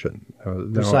corporation.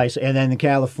 Precisely. And then in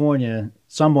California,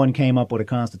 someone came up with a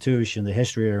constitution. The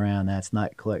history around that's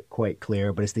not quite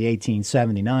clear, but it's the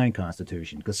 1879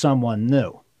 Constitution because someone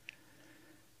knew.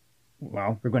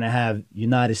 Well, we're going to have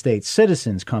United States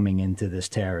citizens coming into this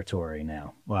territory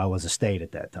now. Well, I was a state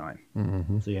at that time.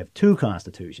 Mm-hmm. So you have two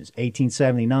constitutions,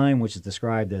 1879, which is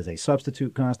described as a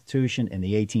substitute constitution, and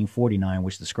the 1849,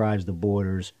 which describes the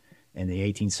borders, and the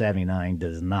 1879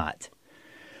 does not.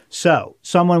 So,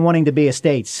 someone wanting to be a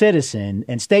state citizen,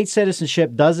 and state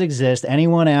citizenship does exist.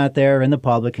 Anyone out there in the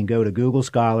public can go to Google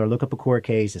Scholar, look up a court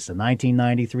case. It's a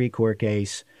 1993 court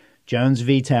case, Jones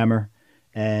v. Temer,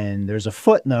 and there's a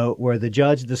footnote where the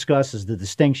judge discusses the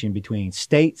distinction between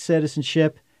state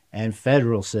citizenship and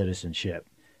federal citizenship.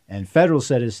 And federal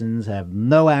citizens have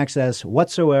no access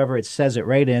whatsoever, it says it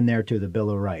right in there, to the Bill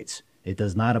of Rights. It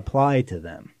does not apply to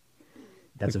them.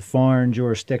 That's a foreign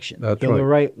jurisdiction. That's Bill right. of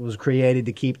Rights was created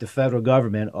to keep the federal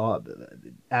government off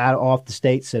the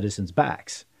state citizens'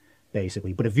 backs,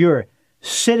 basically. But if you're a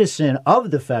citizen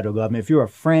of the federal government, if you're a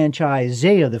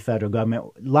franchisee of the federal government,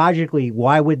 logically,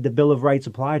 why would the Bill of Rights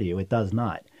apply to you? It does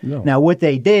not. No. Now, what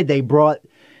they did,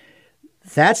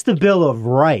 that's the Bill of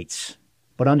Rights.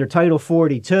 But under Title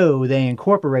 42, they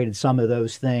incorporated some of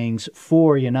those things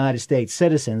for United States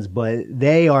citizens, but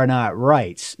they are not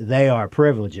rights. They are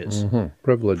privileges. Mm-hmm.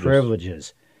 Privileges.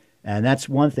 Privileges. And that's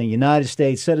one thing. United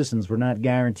States citizens were not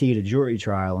guaranteed a jury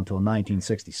trial until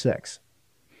 1966.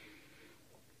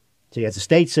 See, as a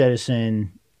state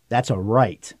citizen, that's a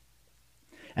right.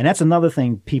 And that's another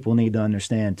thing people need to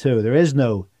understand, too. There is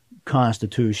no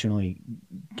constitutionally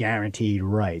guaranteed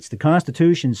rights. The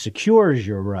Constitution secures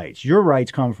your rights. Your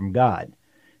rights come from God.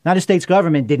 United States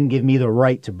government didn't give me the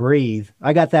right to breathe.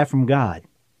 I got that from God.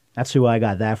 That's who I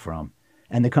got that from.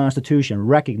 And the Constitution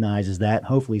recognizes that,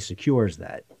 hopefully secures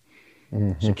that.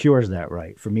 Secures that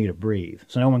right for me to breathe.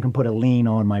 So no one can put a lien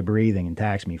on my breathing and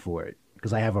tax me for it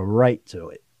because I have a right to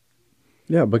it.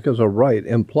 Yeah, because a right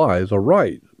implies a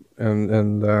right.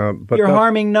 But you're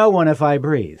harming no one if I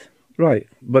breathe. Right.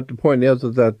 But the point is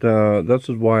that this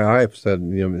is why I've said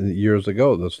years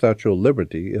ago the Statue of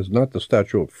Liberty is not the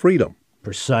Statue of Freedom.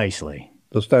 Precisely.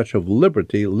 The Statue of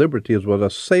Liberty is what a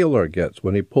sailor gets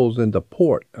when he pulls into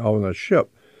port on a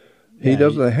ship. He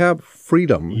doesn't have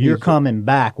freedom. You're coming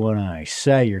back when I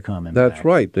say you're coming back. That's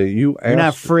right. You're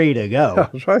not free to go.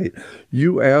 That's right.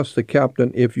 You ask the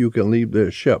captain if you can leave the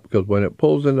ship, because when it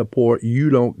pulls into port, you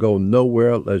don't go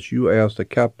nowhere unless you ask the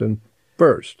captain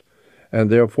first. And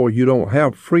therefore, you don't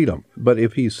have freedom. But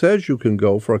if he says you can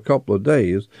go for a couple of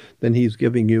days, then he's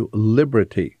giving you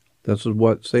liberty. This is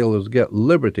what sailors get,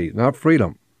 liberty, not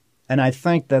freedom. And I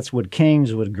think that's what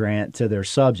kings would grant to their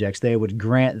subjects. They would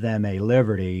grant them a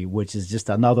liberty, which is just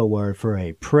another word for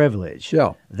a privilege.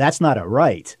 Yeah. That's not a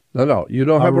right. No, you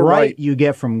don't have a right. You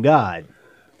get from God.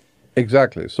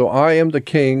 Exactly. So I am the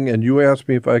king, and you ask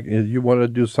me if you want to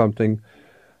do something.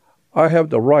 I have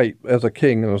the right as a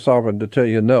king and a sovereign to tell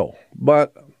you no.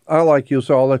 But I like you,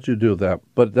 so I'll let you do that.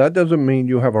 But that doesn't mean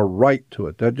you have a right to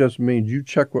it. That just means you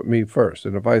check with me first.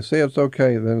 And if I say it's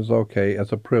okay, then it's okay.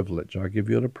 It's a privilege. I'll give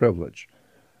you the privilege.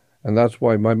 And that's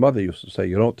why my mother used to say,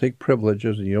 you don't take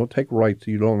privileges and you don't take rights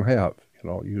you don't have.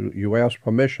 You ask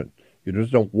permission. You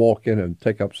just don't walk in and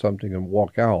take up something and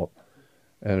walk out.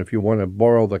 And if you want to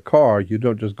borrow the car, you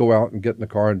don't just go out and get in the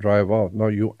car and drive off. No,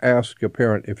 you ask your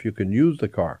parent if you can use the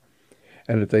car.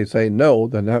 And if they say no,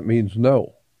 then that means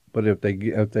no. But if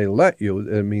they let you,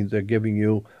 it means they're giving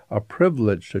you a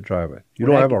privilege to drive it. You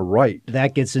don't have a right.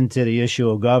 That gets into the issue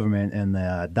of government and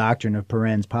the doctrine of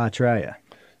parens patriae.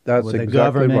 That's exactly right. The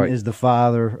government is the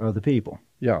father of the people.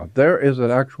 Yeah, there is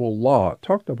an actual law.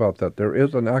 Talked about that. There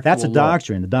is an actual That's a law.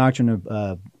 doctrine. The doctrine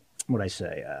of,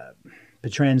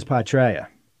 patrens patriae,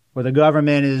 where the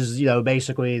government is,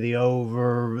 basically the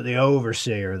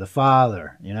overseer, the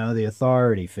father, the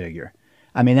authority figure.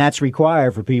 I mean, that's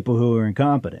required for people who are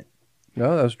incompetent.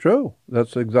 No, that's true.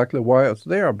 That's exactly why it's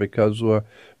there, because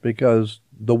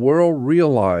the world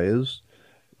realized,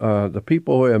 the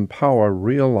people who are in power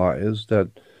realize that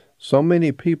so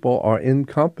many people are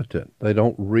incompetent. They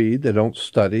don't read, they don't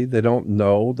study, they don't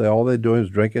know. All they're doing is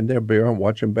drinking their beer and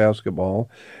watching basketball.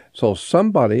 So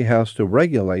somebody has to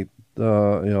regulate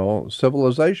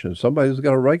civilization. Somebody's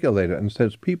got to regulate it. And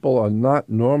since people are not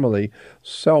normally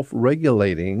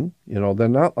self-regulating, they're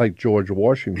not like George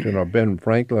Washington or Ben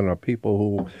Franklin or people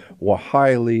who were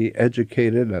highly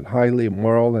educated and highly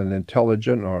moral and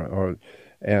intelligent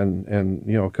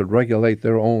and could regulate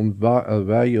their own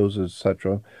values,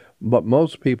 etc. But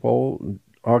most people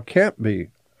can't be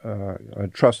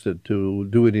trusted to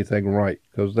do anything right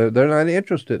because they're not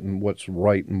interested in what's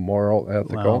right and moral,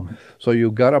 ethical. So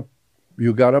you got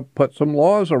to put some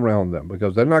laws around them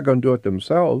because they're not going to do it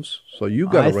themselves. So you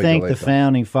got to regulate them. I think the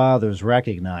founding fathers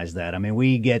recognized that. I mean,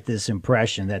 we get this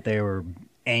impression that they were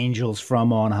angels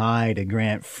from on high to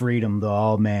grant freedom to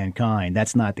all mankind.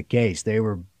 That's not the case.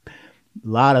 A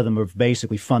lot of them were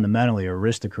basically fundamentally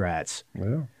aristocrats.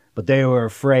 Yeah. But they were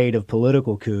afraid of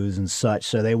political coups and such,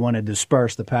 so they wanted to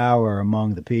disperse the power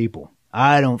among the people.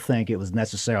 I don't think it was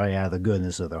necessarily out of the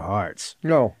goodness of their hearts.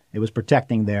 No. It was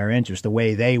protecting their interests, the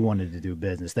way they wanted to do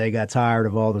business. They got tired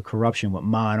of all the corruption with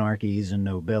monarchies and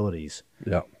nobilities.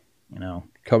 Yeah.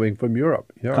 Coming from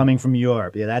Europe. Yeah. Coming from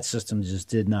Europe. Yeah, that system just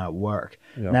did not work.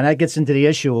 Yeah. Now, that gets into the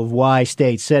issue of why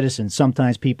state citizens.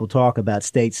 Sometimes people talk about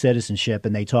state citizenship,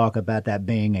 and they talk about that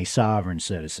being a sovereign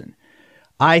citizen.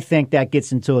 I think that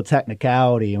gets into a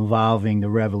technicality involving the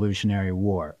Revolutionary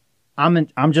War.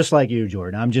 I'm just like you,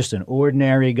 Jordan. I'm just an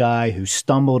ordinary guy who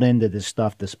stumbled into this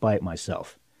stuff despite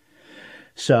myself.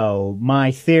 So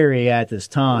my theory at this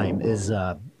time is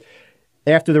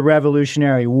after the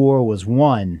Revolutionary War was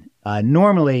won,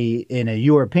 normally in a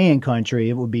European country,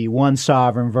 it would be one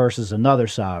sovereign versus another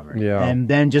sovereign. Yeah. And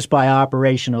then just by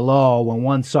operation of law, when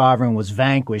one sovereign was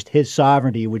vanquished, his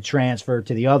sovereignty would transfer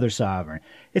to the other sovereign.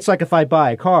 It's like if I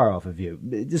buy a car off of you.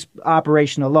 Just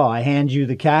operation of law. I hand you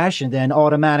the cash, and then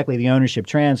automatically the ownership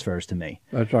transfers to me.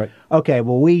 That's right. Okay,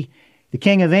 well, The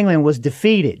King of England was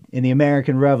defeated in the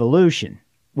American Revolution.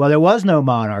 Well, there was no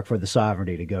monarch for the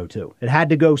sovereignty to go to. It had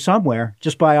to go somewhere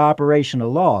just by operation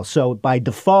of law. So by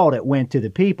default, it went to the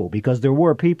people because there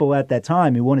were people at that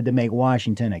time who wanted to make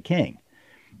Washington a king.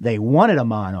 They wanted a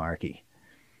monarchy.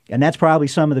 And that's probably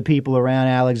some of the people around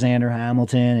Alexander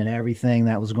Hamilton and everything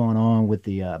that was going on with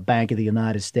the Bank of the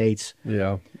United States.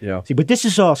 Yeah, yeah. See, but this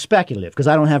is all speculative because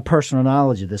I don't have personal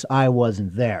knowledge of this. I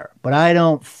wasn't there. But I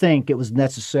don't think it was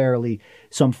necessarily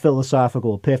some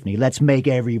philosophical epiphany. Let's make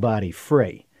everybody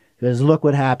free. Because look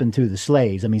what happened to the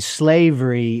slaves. I mean,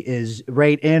 slavery is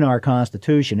right in our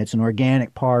Constitution. It's an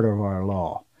organic part of our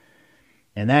law.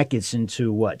 And that gets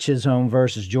into what? Chisholm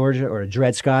versus Georgia or a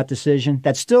Dred Scott decision?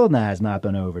 That still has not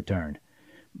been overturned.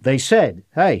 They said,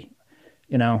 hey,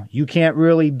 you know, you can't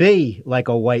really be like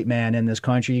a white man in this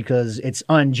country because it's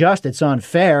unjust, it's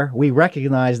unfair. We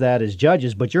recognize that as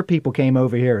judges, but your people came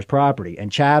over here as property. And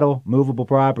chattel, movable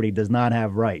property, does not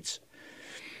have rights.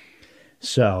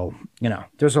 So, you know,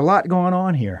 there's a lot going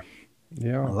on here.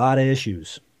 Yeah. A lot of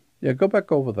issues. Yeah, go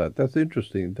back over that. That's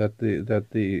interesting that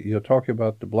you're talking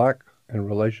about the black in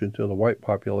relation to the white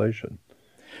population.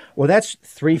 Well, that's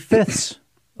 3/5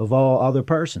 of all other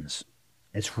persons.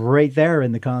 It's right there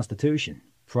in the Constitution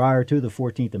prior to the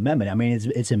 14th Amendment. I mean,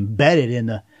 it's embedded in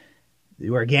the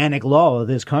organic law of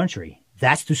this country.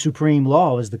 That's the supreme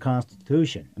law is the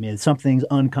Constitution. I mean, if something's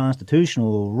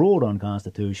unconstitutional or ruled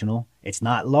unconstitutional, it's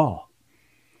not law.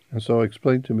 And so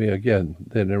explain to me again,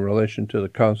 then, in relation to the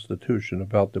Constitution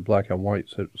about the black and white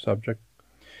subject.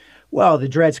 Well, the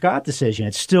Dred Scott decision,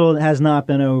 it still has not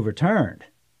been overturned.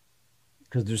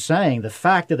 Because they're saying the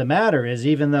fact of the matter is,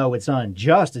 even though it's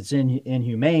unjust, it's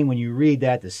inhumane when you read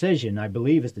that decision, I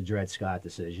believe it's the Dred Scott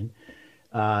decision,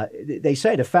 they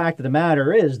say the fact of the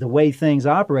matter is the way things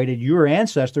operated, your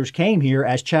ancestors came here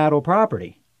as chattel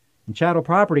property. And chattel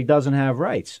property doesn't have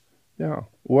rights. Yeah.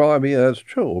 Well, I mean, that's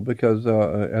true because,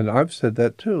 and I've said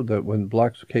that too, that when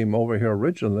blacks came over here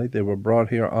originally, they were brought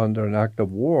here under an act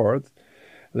of war.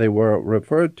 They were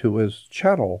referred to as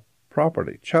chattel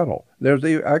property, chattel. There's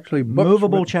actually books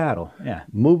movable chattel, yeah.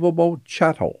 Movable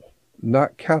chattel,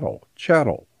 not cattle,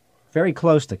 chattel. Very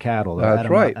close to cattle. That's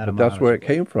right, but that's where it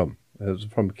came from. It's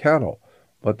from cattle.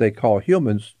 But they call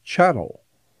humans chattel.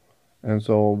 And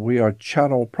so we are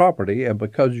chattel property, and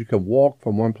because you can walk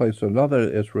from one place to another,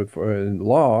 it's in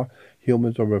law,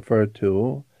 humans are referred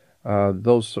to,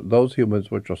 those humans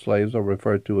which are slaves are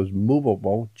referred to as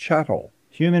movable chattel.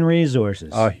 Human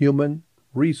resources. A human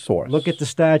resource. Look at the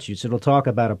statutes. It'll talk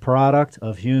about a product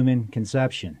of human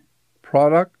conception.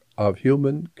 Product of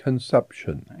human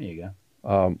conception. There you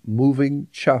go. Moving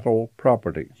chattel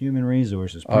property. Human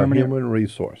resources. Human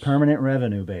resource. Permanent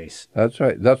revenue base. That's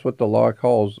right. That's what the law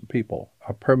calls people.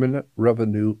 A permanent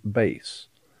revenue base.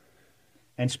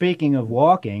 And speaking of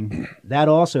walking, that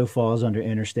also falls under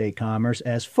interstate commerce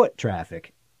as foot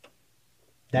traffic.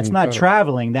 That's not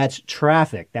traveling, that's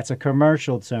traffic. That's a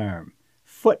commercial term.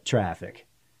 Foot traffic.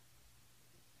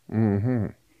 Mm-hmm.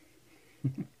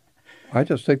 I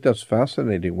just think that's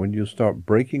fascinating when you start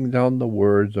breaking down the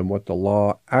words and what the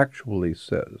law actually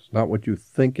says, not what you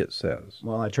think it says.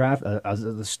 Well,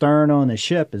 the stern on the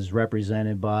ship is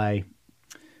represented by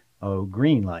a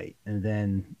green light, and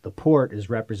then the port is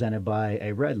represented by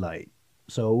a red light.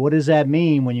 So what does that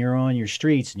mean when you're on your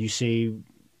streets and you see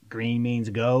green means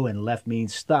go and left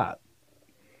means stop?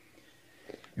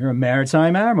 You're a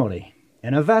maritime admiralty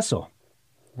in a vessel.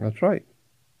 That's right.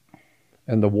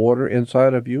 And the water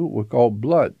inside of you we call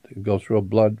blood. It goes through a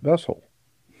blood vessel.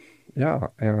 Yeah,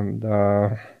 and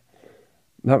I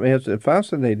mean, it's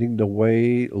fascinating the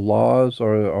way laws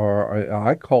are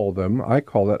I call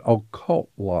it occult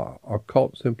law.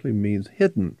 Occult simply means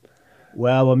hidden.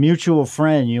 Well, a mutual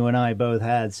friend you and I both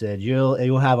had said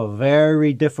you'll have a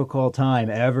very difficult time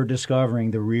ever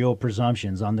discovering the real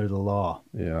presumptions under the law.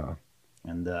 Yeah.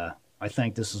 And I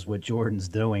think this is what Jordan's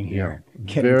doing here.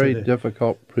 Yeah. Very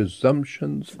difficult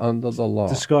presumptions under the law.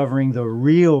 Discovering the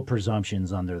real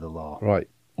presumptions under the law. Right.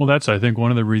 Well, that's, I think,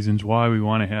 one of the reasons why we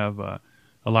want to have a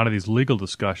lot of these legal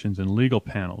discussions and legal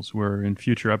panels where in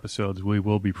future episodes we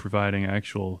will be providing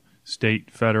actual state,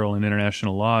 federal, and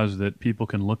international laws that people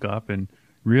can look up and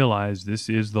realize this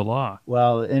is the law.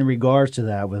 Well, in regards to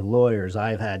that with lawyers,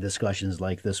 I've had discussions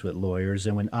like this with lawyers,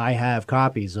 and when I have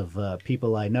copies of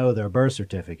people I know, their birth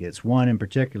certificates, one in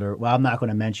particular, well, I'm not going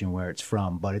to mention where it's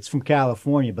from, but it's from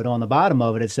California, but on the bottom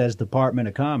of it, it says Department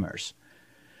of Commerce.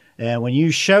 And when you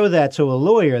show that to a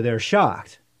lawyer, they're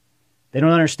shocked. They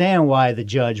don't understand why the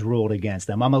judge ruled against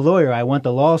them. I'm a lawyer. I went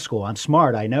to law school. I'm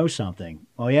smart. I know something.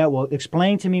 Oh, yeah? Well,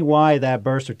 explain to me why that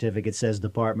birth certificate says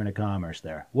Department of Commerce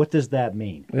there. What does that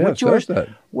mean? Yeah,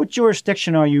 what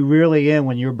jurisdiction are you really in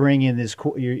when you're bringing this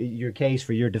your case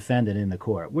for your defendant in the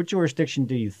court? What jurisdiction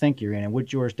do you think you're in, and what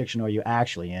jurisdiction are you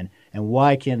actually in? And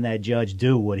why can that judge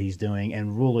do what he's doing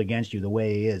and rule against you the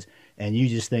way he is? And you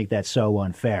just think that's so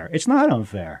unfair. It's not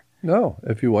unfair. No,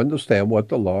 if you understand what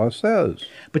the law says.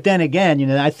 But then again,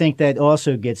 I think that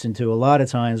also gets into a lot of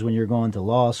times when you're going to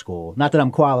law school. Not that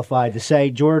I'm qualified to say,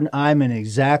 Jordan, I'm in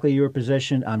exactly your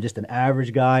position. I'm just an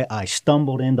average guy. I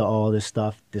stumbled into all this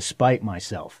stuff despite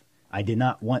myself. I did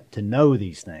not want to know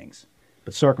these things,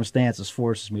 but circumstances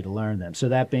forces me to learn them. So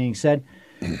that being said,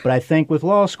 but I think with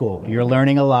law school, you're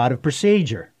learning a lot of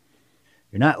procedure.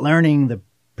 You're not learning the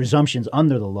presumptions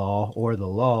under the law or the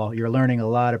law. You're learning a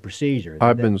lot of procedure.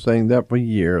 I've been saying that for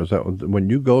years. That when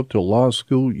you go to law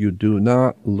school, you do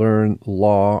not learn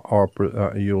law, or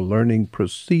you're learning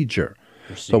procedure.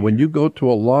 So when you go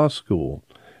to a law school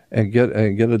and get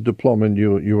a diploma, and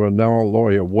you are now a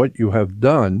lawyer, what you have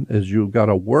done is you've got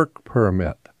a work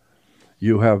permit.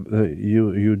 You're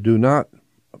not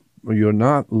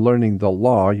learning the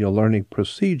law. You're learning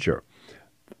procedure.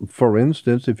 For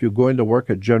instance, if you're going to work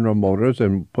at General Motors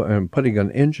and putting an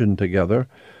engine together,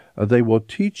 they will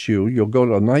teach you, you'll go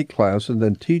to a night class and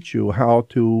then teach you how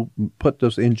to put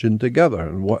this engine together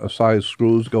and what size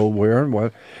screws go where and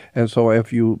what. And so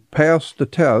if you pass the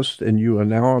test and you are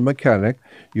now a mechanic,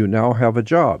 you now have a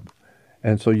job.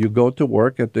 And so you go to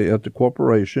work at the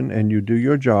corporation and you do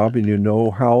your job, and you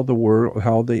know how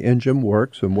the engine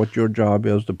works and what your job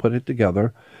is to put it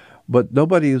together. But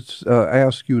nobody's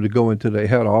asked you to go into the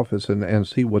head office and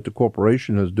see what the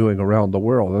corporation is doing around the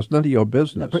world. That's none of your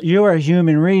business. But you're a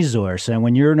human resource, and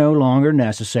when you're no longer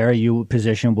necessary, your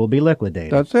position will be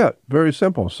liquidated. That's it. Very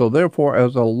simple. So therefore,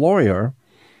 as a lawyer,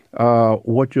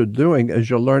 what you're doing is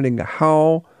you're learning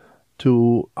how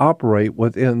to operate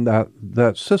within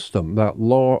that system, that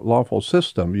lawful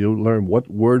system. You learn what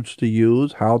words to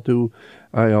use, how to,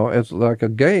 it's like a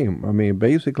game. I mean,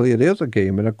 basically it is a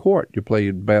game in a court. You play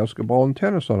basketball and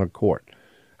tennis on a court.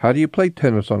 How do you play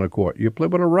tennis on a court? You play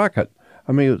with a racket.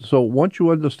 I mean, so once you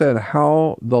understand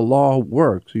how the law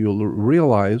works, you'll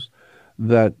realize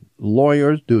that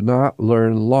lawyers do not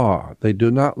learn law. They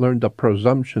do not learn the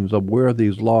presumptions of where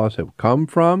these laws have come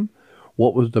from.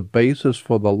 What was the basis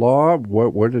for the law?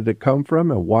 Where did it come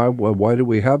from? And why do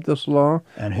we have this law?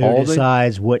 And who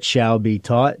decides what shall be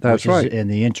taught? That's which right. Is in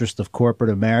the interest of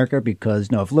corporate America, because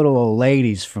if little old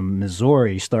ladies from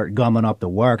Missouri start gumming up the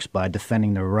works by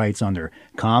defending their rights under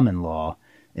common law,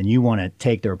 and you want to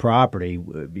take their property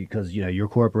because your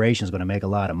corporation is going to make a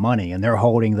lot of money, and they're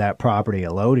holding that property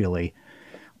allodially,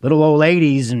 little old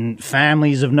ladies and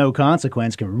families of no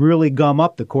consequence can really gum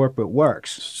up the corporate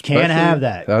works. Can't have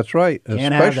that. That's right.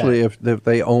 Can't Especially if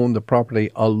they own the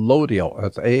property allodial.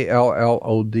 That's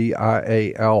ALLODIAL.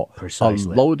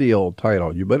 Precisely. Allodial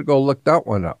title. You better go look that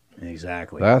one up.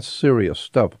 Exactly. That's serious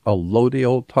stuff.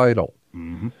 Allodial title.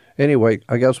 Mm-hmm. Anyway,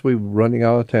 I guess we're running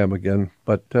out of time again,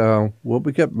 but we'll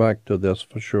get back to this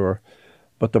for sure.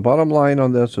 But the bottom line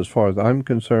on this, as far as I'm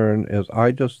concerned, is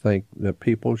I just think that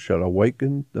people should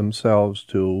awaken themselves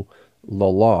to the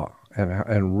law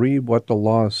and read what the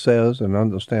law says and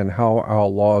understand how our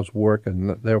laws work,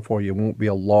 and therefore you won't be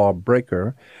a law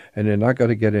breaker, and you're not going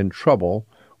to get in trouble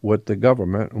with the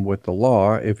government and with the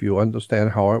law if you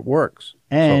understand how it works.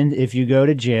 And if you go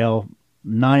to jail,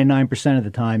 99% of the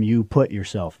time you put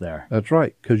yourself there. That's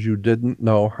right, because you didn't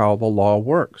know how the law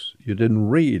works. You didn't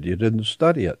read. You didn't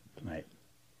study it. Right.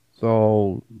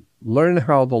 So learn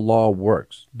how the law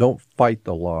works. Don't fight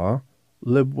the law.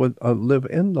 Live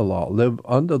in the law. Live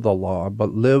under the law,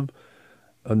 but live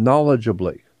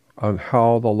knowledgeably on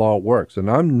how the law works.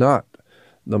 And I'm not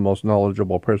the most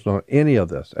knowledgeable person on any of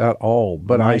this at all.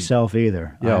 But myself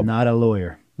either. Yeah, I'm not a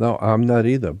lawyer. No, I'm not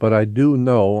either. But I do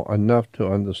know enough to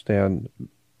understand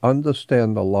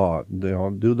the law.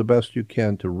 Do the best you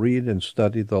can to read and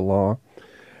study the law.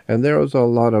 And there is a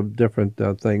lot of different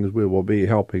things we will be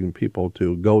helping people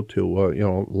to go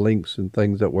to, links and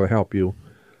things that will help you.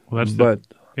 Well,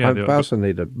 I'm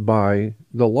fascinated by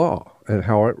the law and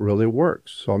how it really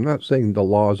works. So I'm not saying the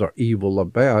laws are evil or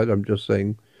bad. I'm just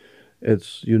saying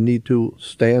you need to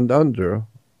stand under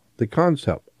the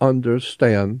concept,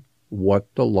 understand what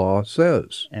the law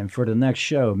says. And for the next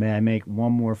show, may I make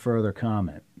one more further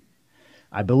comment?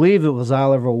 I believe it was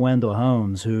Oliver Wendell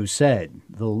Holmes who said,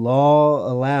 the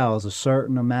law allows a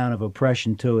certain amount of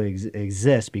oppression to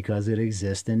exist because it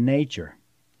exists in nature.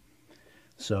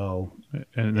 So,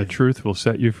 and the truth will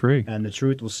set you free. And the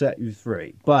truth will set you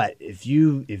free. But if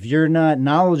you're not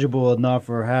knowledgeable enough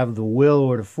or have the will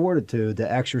or the fortitude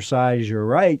to exercise your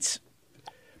rights,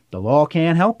 the law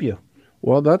can't help you.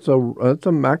 Well, that's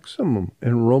a maximum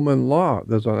in Roman law.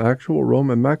 There's an actual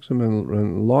Roman maximum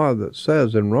in law that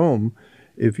says in Rome,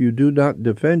 if you do not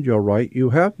defend your right,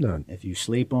 you have none. If you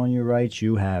sleep on your rights,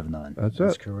 you have none.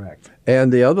 That's correct.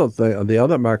 And the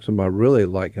other maxim I really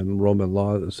like in Roman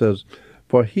law that says,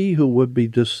 for he who would be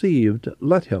deceived,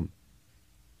 let him.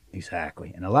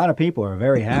 Exactly. And a lot of people are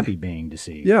very happy being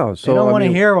deceived. Yeah. So they don't want to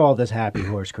hear all this happy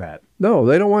horse crap. No,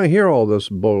 they don't want to hear all this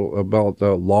about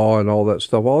the law and all that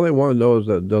stuff. All they want to know is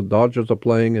that the Dodgers are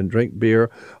playing and drink beer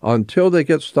until they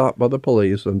get stopped by the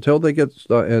police, until they get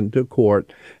into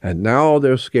court, and now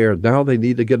they're scared. Now they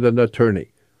need to get an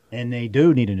attorney. And they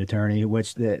do need an attorney,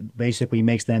 which basically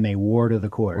makes them a ward of the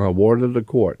court. A ward of the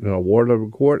court. And a ward of the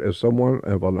court is someone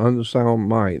of an unsound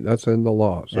mind. That's in the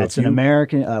law. So that's an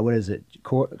American, what is it?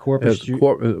 Corpus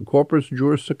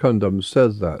juris secundum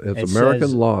says that. It's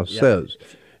American law says.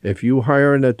 If you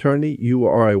hire an attorney, you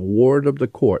are a ward of the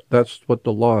court. That's what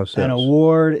the law says. And a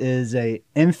ward is a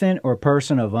infant or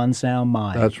person of unsound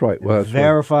mind. That's right. Well,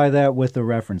 verify that with the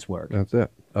reference work. That's it.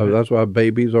 That's why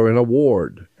babies are in a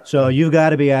ward. So you've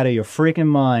got to be out of your freaking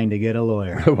mind to get a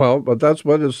lawyer. Well, but that's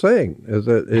what it's saying, is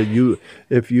that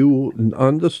if you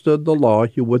understood the law,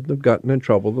 you wouldn't have gotten in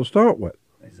trouble to start with.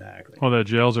 Exactly. Well, the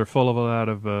jails are full of a lot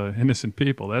of innocent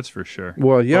people, that's for sure.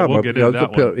 Well, yeah, but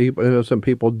innocent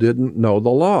people didn't know the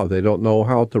law. They don't know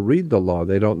how to read the law.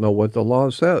 They don't know what the law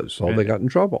says, so they got in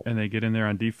trouble. And they get in there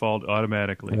on default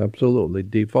automatically. Absolutely,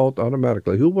 default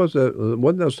automatically. Who was it?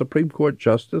 Wasn't there a Supreme Court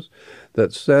justice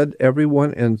that said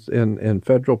everyone in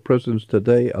federal prisons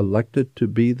today elected to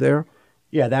be there?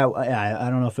 Yeah, I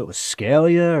don't know if it was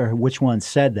Scalia or which one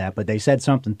said that, but they said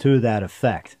something to that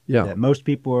effect. Yeah. That most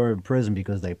people are in prison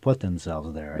because they put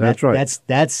themselves there. And that's right.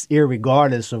 That's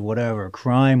irregardless of whatever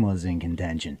crime was in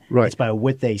contention. Right. It's by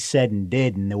what they said and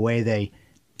did and the way they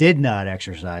did not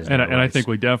exercise their rights. And I think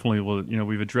we definitely will,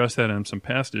 we've addressed that in some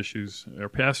past issues, or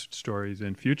past stories,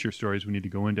 and future stories. We need to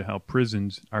go into how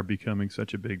prisons are becoming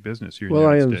such a big business here in the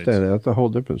United States. Well, I understand that. That's a whole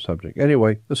different subject.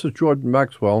 Anyway, this is Jordan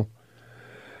Maxwell.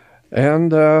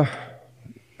 And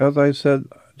as I said,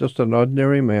 just an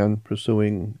ordinary man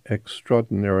pursuing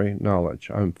extraordinary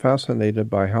knowledge. I'm fascinated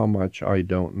by how much I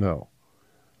don't know.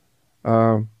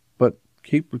 But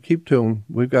keep tuned.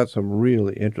 We've got some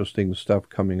really interesting stuff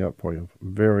coming up for you.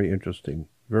 Very interesting.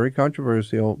 Very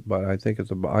controversial, but I think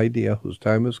it's an idea whose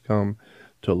time has come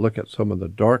to look at some of the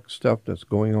dark stuff that's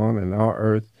going on in our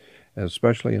earth, and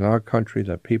especially in our country,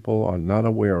 that people are not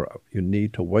aware of. You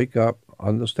need to wake up,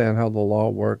 understand how the law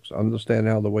works, understand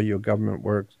how the way your government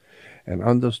works, and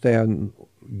understand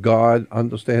God,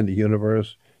 understand the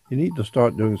universe. You need to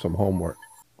start doing some homework.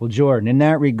 Well, Jordan, in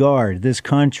that regard, this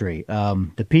country,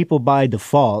 the people by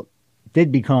default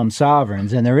did become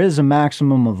sovereigns, and there is a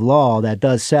maximum of law that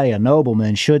does say a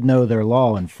nobleman should know their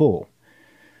law in full.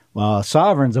 Well, a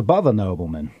sovereign's above a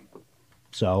nobleman.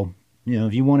 So,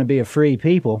 if you want to be a free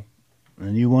people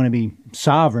and you want to be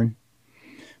sovereign,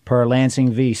 per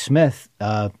Lansing v. Smith,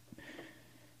 that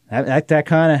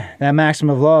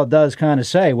maximum of law does kind of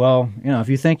say, well, if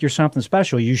you think you're something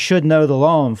special, you should know the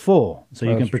law in full so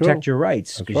you can protect your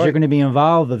rights, because you're going to be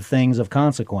involved with things of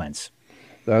consequence.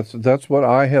 That's what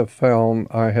I have found.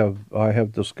 I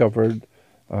have discovered.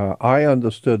 I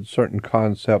understood certain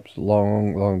concepts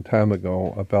long time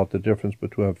ago about the difference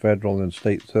between a federal and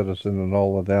state citizen and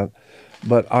all of that.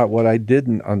 But what I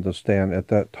didn't understand at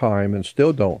that time, and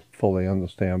still don't fully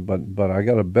understand, but I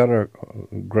got a better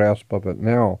grasp of it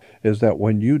now, is that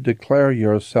when you declare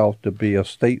yourself to be a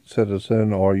state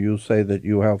citizen, or you say that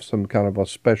you have some kind of a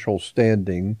special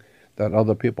standing that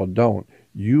other people don't,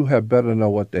 you had better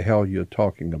know what the hell you're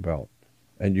talking about.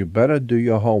 And you better do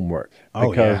your homework.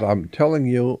 Because I'm telling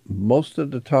you, most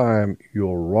of the time,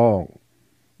 you're wrong.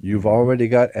 You've already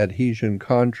got adhesion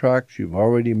contracts. You've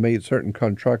already made certain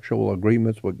contractual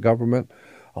agreements with government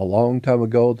a long time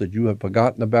ago that you have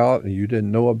forgotten about and you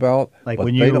didn't know about. Like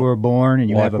when you were born and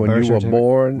you have a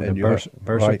birth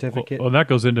certificate? Well, that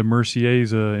goes into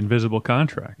Mercier's invisible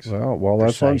contracts. Well,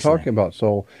 that's what I'm talking about.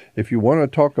 So if you want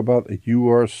to talk about you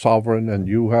are sovereign and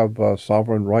you have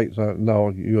sovereign rights, no,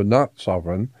 you're not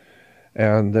sovereign.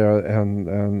 And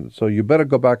so you better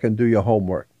go back and do your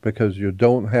homework, because you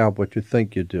don't have what you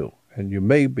think you do. And you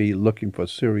may be looking for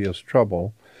serious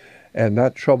trouble. And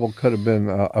that trouble could have been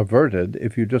averted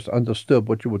if you just understood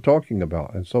what you were talking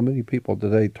about. And so many people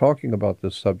today talking about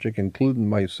this subject, including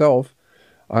myself,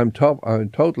 I'm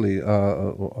totally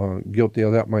guilty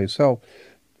of that myself.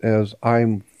 is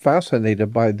I'm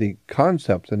fascinated by the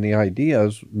concepts and the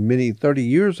ideas. 30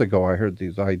 years ago, I heard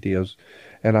these ideas,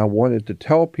 and I wanted to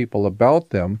tell people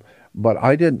about them, but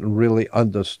I didn't really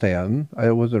understand.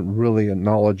 I wasn't really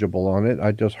knowledgeable on it.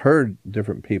 I just heard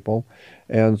different people.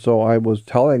 And so I was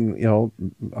telling,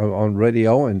 on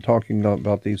radio and talking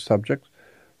about these subjects,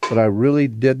 but I really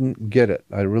didn't get it.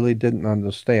 I really didn't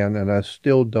understand, and I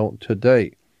still don't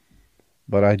today.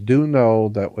 But I do know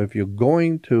that if you're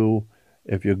going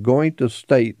to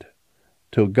state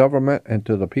to government and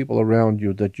to the people around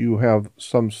you that you have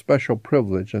some special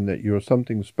privilege and that you're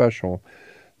something special,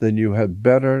 then you had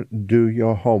better do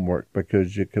your homework,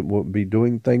 because you will be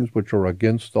doing things which are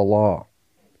against the law,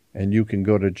 and you can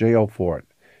go to jail for it.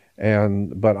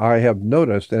 But I have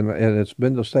noticed, and it's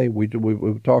been the same. We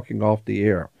were talking off the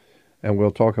air, and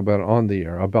we'll talk about it on the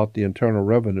air, about the Internal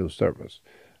Revenue Service.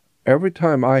 Every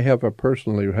time I have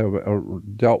personally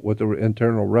dealt with the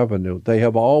Internal Revenue, they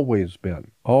have always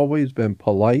been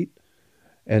polite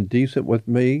and decent with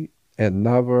me, and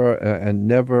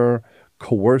never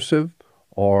coercive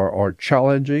or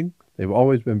challenging. They've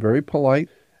always been very polite.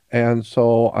 And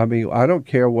so, I mean, I don't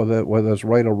care whether it's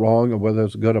right or wrong, or whether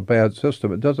it's a good or bad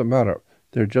system. It doesn't matter.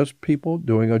 They're just people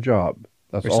doing a job.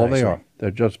 That's Precisely. all they are.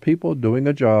 They're just people doing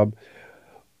a job.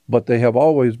 But they have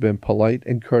always been polite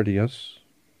and courteous.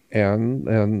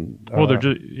 Well, they're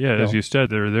just, as you said,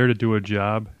 they're there to do a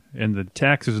job. And the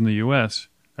taxes in the U.S.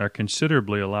 are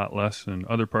considerably a lot less than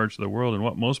other parts of the world. And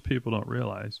what most people don't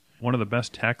realize, one of the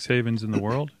best tax havens in the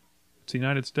world, it's the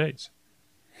United States.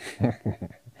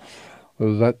 What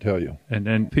does that tell you?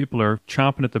 And people are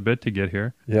chomping at the bit to get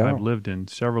here. Yeah. I've lived in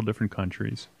several different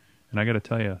countries. And I got to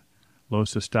tell you,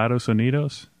 Los Estados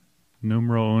Unidos,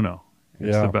 numero uno.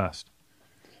 It's the best.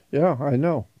 Yeah, I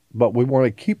know. But we want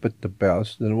to keep it the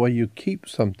best. And the way you keep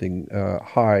something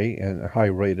high and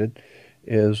high-rated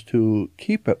is to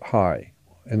keep it high.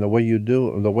 And the way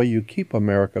you keep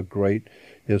America great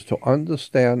is to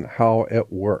understand how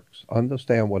it works,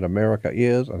 understand what America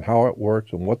is and how it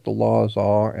works and what the laws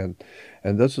are. And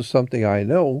this is something I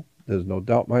know, there's no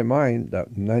doubt in my mind,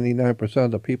 that 99%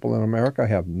 of the people in America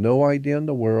have no idea in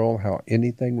the world how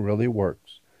anything really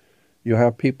works. You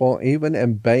have people, even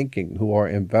in banking, who are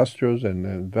investors and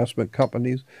investment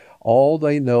companies. All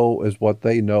they know is what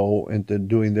they know, and they're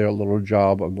doing their little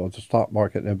job of the stock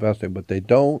market and investing, but they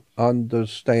don't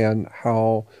understand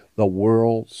how the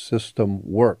world system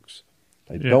works.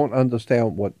 They don't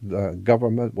understand what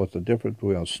government, what's the difference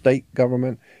between a state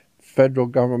government, federal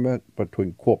government,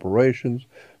 between corporations.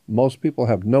 Most people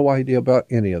have no idea about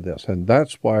any of this, and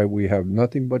that's why we have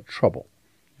nothing but trouble,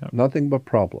 nothing but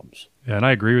problems. Yeah, and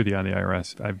I agree with you on the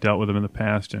I.R.S. I've dealt with them in the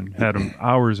past and had them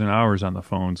hours and hours on the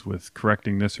phones with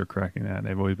correcting this or correcting that.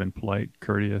 They've always been polite,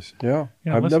 courteous. Yeah,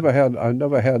 I've never had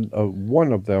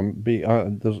one of them be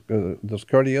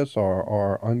discourteous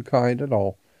or unkind at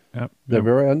all. Yep. They're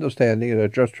very understanding, and they're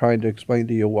just trying to explain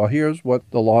to you, well, here's what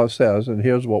the law says, and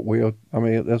here's what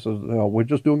this is, we're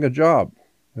just doing a job.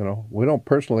 We don't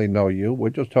personally know you. We're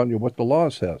just telling you what the law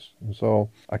says. And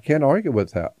so I can't argue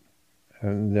with that.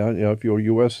 And if you're a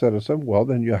U.S. citizen, well,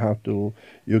 then you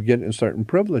get certain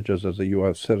privileges as a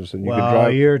U.S. citizen.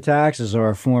 Your taxes are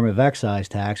a form of excise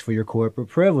tax for your corporate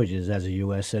privileges as a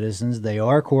U.S. citizens. They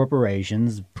are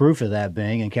corporations. Proof of that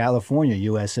being, in California,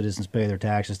 U.S. citizens pay their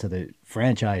taxes to the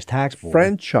Franchise Tax Board.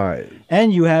 Franchise.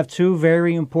 And you have two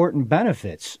very important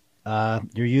benefits.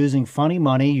 You're using funny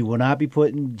money. You will not be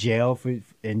put in jail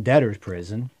in debtor's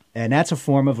prison. And that's a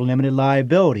form of limited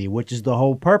liability, which is the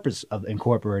whole purpose of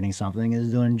incorporating something,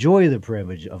 is to enjoy the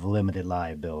privilege of limited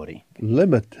liability.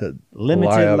 Limited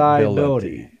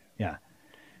liability. Yeah.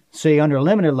 See, under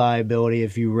limited liability,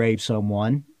 if you rape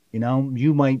someone,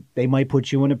 they might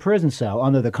put you in a prison cell.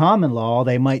 Under the common law,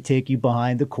 they might take you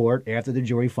behind the court after the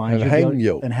jury finds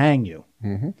you and hang you.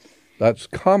 Mm-hmm. That's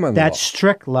common law. That's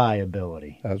strict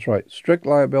liability. That's right. Strict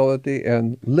liability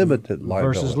and limited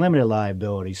liability. Versus limited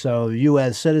liability. So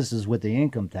U.S. citizens with the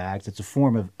income tax, it's a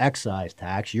form of excise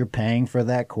tax. You're paying for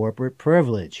that corporate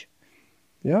privilege.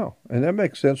 Yeah, and that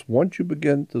makes sense once you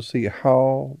begin to see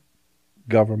how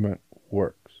government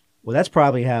works. Well, that's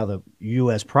probably how the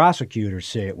U.S. prosecutors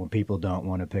see it when people don't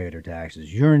want to pay their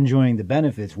taxes. You're enjoying the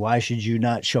benefits. Why should you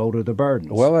not shoulder the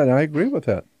burdens? Well, and I agree with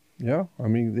that. Yeah, I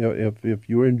mean, if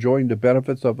you're enjoying the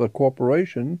benefits of the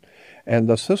corporation and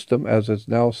the system as it's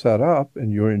now set up,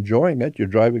 and you're enjoying it, you're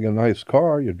driving a nice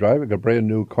car, you're driving a brand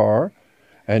new car,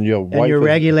 and you're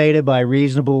regulated by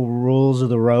reasonable rules of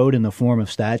the road in the form of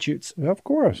statutes. Yeah, of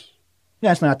course.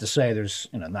 That's not to say there's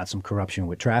not some corruption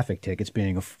with traffic tickets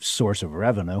being a source of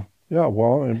revenue. Yeah,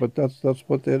 well, but that's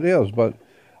what it is. But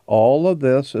All of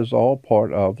this is all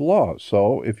part of law.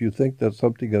 So if you think that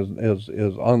something is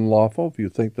unlawful, if you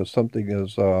think that something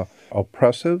is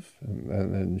oppressive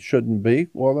and shouldn't be,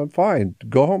 well, then fine.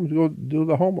 Go home, go do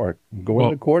the homework. Go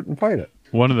into court and fight it.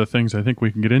 One of the things I think we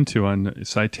can get into on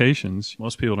citations,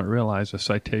 most people don't realize a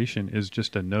citation is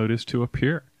just a notice to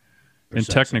appear. And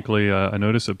technically, a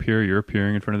notice to appear, you're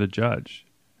appearing in front of the judge.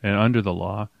 And under the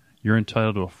law, you're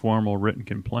entitled to a formal written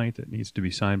complaint that needs to be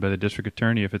signed by the district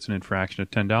attorney if it's an infraction of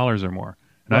 $10 or more.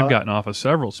 And I've gotten off of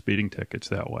several speeding tickets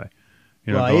that way.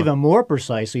 Even more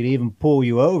precisely, to even pull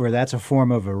you over, that's a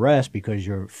form of arrest because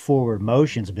your forward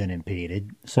motion's been impeded.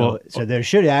 So there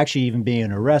should actually even be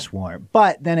an arrest warrant.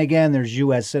 But then again, there's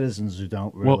U.S. citizens who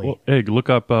don't really. Hey, look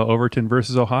up Overton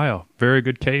versus Ohio. Very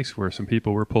good case where some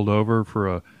people were pulled over for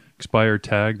a expired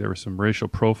tag. There was some racial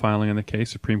profiling in the case.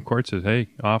 Supreme Court says, hey,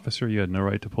 officer, you had no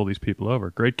right to pull these people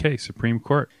over. Great case, Supreme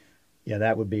Court. Yeah,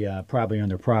 that would be probably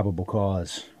under probable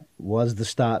cause. Was the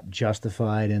stop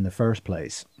justified in the first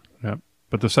place? Yep.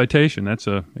 But the citation, that's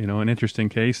an interesting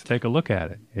case. Take a look at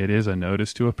it. It is a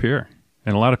notice to appear.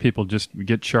 And a lot of people just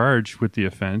get charged with the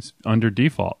offense under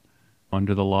default.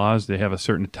 Under the laws, they have a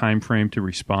certain time frame to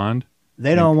respond.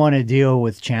 They don't want to deal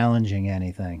with challenging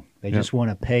anything. They just want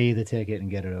to pay the ticket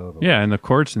and get it over with. Yeah, and the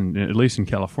courts, at least in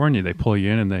California, they pull you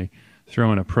in and they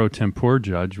throw in a pro tempore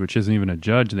judge, which isn't even a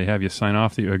judge. They have you sign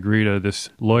off that you agree to this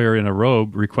lawyer in a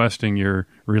robe relinquishing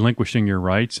your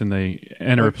rights, and they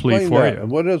enter a plea for you.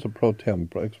 What is a pro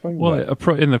tempore? Explain that.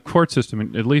 Well, in the court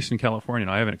system, at least in California,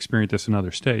 I haven't experienced this in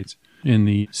other states, in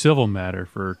the civil matter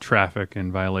for traffic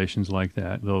and violations like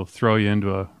that, they'll throw you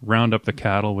into round up the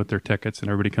cattle with their tickets, and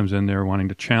everybody comes in there wanting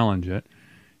to challenge it,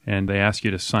 and they ask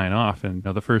you to sign off. And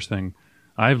the first thing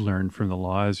I've learned from the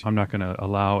law is I'm not going to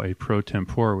allow a pro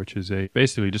tempore, which is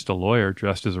basically just a lawyer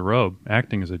dressed as a robe,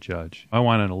 acting as a judge. I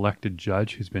want an elected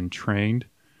judge who's been trained,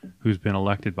 who's been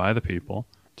elected by the people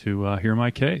to hear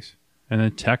my case. And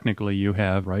then technically you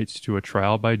have rights to a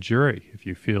trial by jury if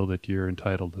you feel that you're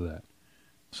entitled to that.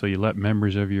 So you let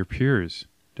members of your peers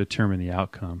determine the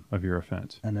outcome of your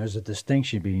offense. And there's a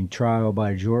distinction between trial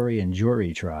by jury and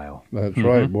jury trial. That's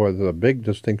right, boy. There's a big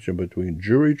distinction between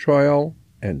jury trial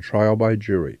and trial by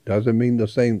jury. Doesn't mean the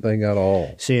same thing at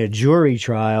all. See, a jury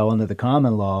trial under the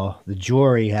common law, the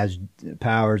jury has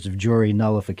powers of jury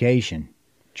nullification.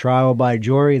 Trial by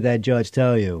jury, that judge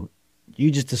tell you,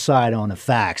 you just decide on the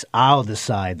facts. I'll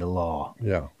decide the law.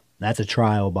 Yeah. That's a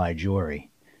trial by jury.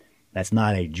 That's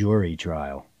not a jury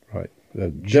trial. Right.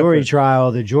 Jury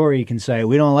trial, the jury can say,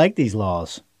 we don't like these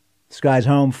laws. This guy's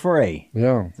home free.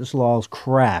 Yeah. This law's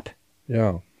crap.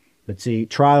 Yeah. But see,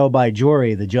 trial by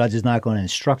jury, the judge is not going to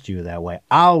instruct you that way.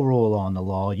 I'll rule on the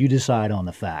law. You decide on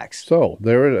the facts. So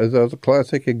there it is. There's a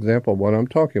classic example of what I'm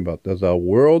talking about. There's a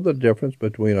world of difference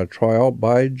between a trial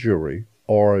by jury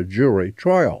or a jury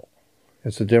trial.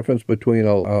 It's the difference between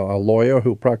a lawyer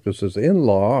who practices in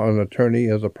law and an attorney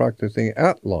as a practicing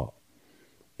at law.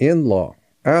 In law,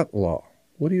 at law.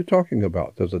 What are you talking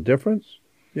about? There's a difference?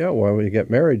 Yeah, well, when you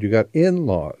get married, you got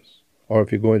in-laws. Or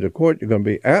if you're going to court, you're going to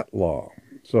be at law.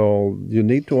 So you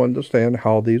need to understand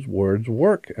how these words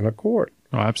work in a court.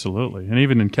 Oh, absolutely. And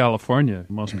even in California,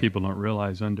 most people don't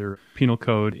realize under Penal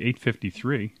Code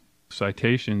 853,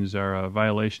 citations are a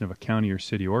violation of a county or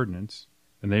city ordinance,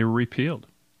 and they were repealed.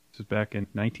 This is back in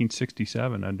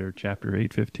 1967 under Chapter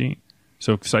 815.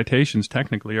 So citations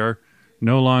technically are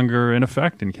no longer in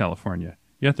effect in California,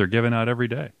 yet they're given out every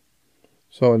day.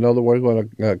 So in other words, when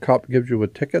a cop gives you a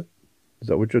ticket, is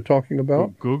that what you're talking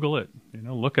about? Google it.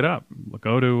 Look it up.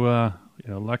 Go to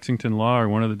Lexington Law or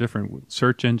one of the different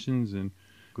search engines and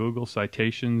Google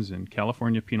citations in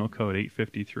California Penal Code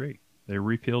 853. They were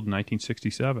repealed in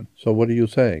 1967. So what are you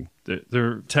saying?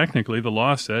 They're technically, the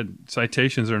law said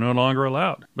citations are no longer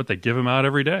allowed, but they give them out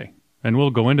every day. And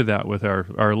we'll go into that with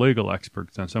our legal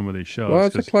experts on some of these shows. Well,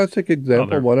 that's a classic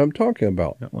example of what I'm talking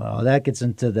about. Yeah. Well, that gets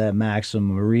into that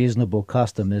maxim, a reasonable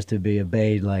custom is to be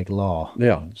obeyed like law.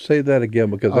 Yeah, say that again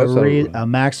because that's a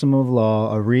maxim of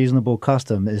law, a reasonable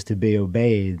custom is to be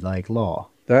obeyed like law.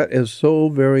 That is so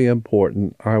very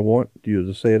important. I want you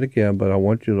to say it again, but I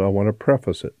want to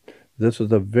preface it. This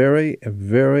is a very,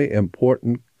 very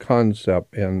important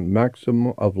concept in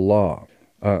maxim of law.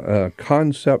 A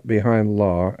concept behind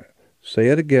law. Say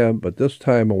it again, but this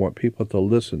time I want people to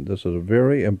listen. This is a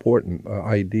very important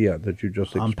idea that you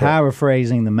just expressed. I'm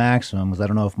paraphrasing the maxim because I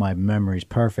don't know if my memory's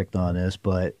perfect on this,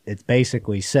 but it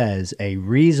basically says a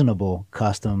reasonable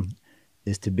custom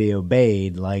is to be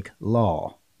obeyed like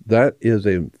law. That is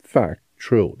in fact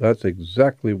true. That's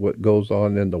exactly what goes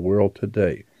on in the world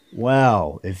today.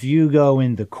 Well, if you go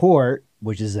into court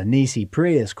which is a Nisi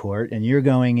Prius court, and you're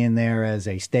going in there as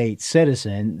a state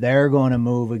citizen, they're going to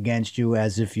move against you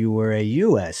as if you were a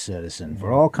U.S. citizen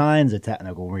for all kinds of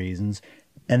technical reasons.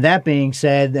 And that being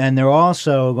said, and they're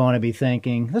also going to be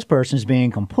thinking, this person's being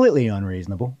completely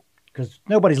unreasonable because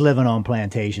nobody's living on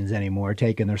plantations anymore,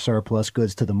 taking their surplus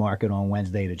goods to the market on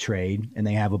Wednesday to trade, and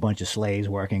they have a bunch of slaves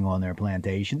working on their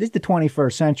plantation. This is the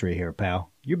 21st century here,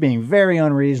 pal. You're being very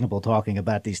unreasonable talking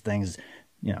about these things.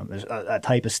 You know, there's a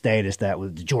type of status that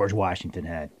George Washington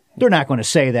had. They're not going to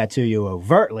say that to you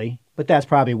overtly, but that's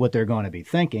probably what they're going to be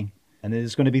thinking. And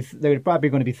they're probably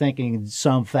going to be thinking in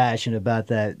some fashion about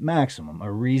that maximum.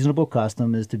 A reasonable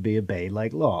custom is to be obeyed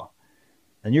like law.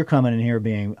 And you're coming in here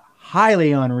being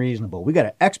highly unreasonable. We got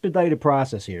an expedited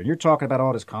process here. You're talking about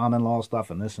all this common law stuff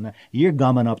and this and that. You're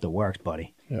gumming up the works,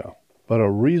 buddy. Yeah. But a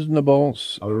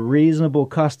reasonable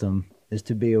custom is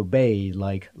to be obeyed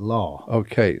like law.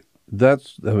 Okay.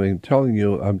 I'm telling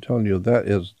you, that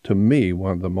is, to me,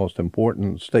 one of the most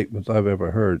important statements I've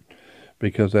ever heard,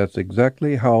 because that's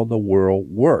exactly how the world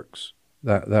works.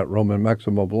 That Roman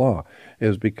maxim of law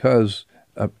is because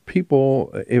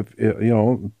people,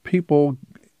 people,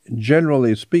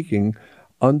 generally speaking,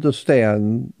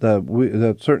 understand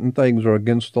that certain things are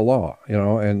against the law,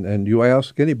 and you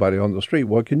ask anybody on the street,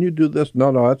 well, can you do this?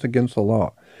 No, that's against the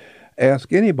law.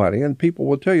 Ask anybody, and people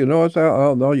will tell you, no,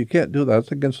 no, you can't do that.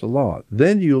 It's against the law.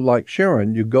 Then you, like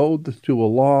Sharon, you go to a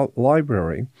law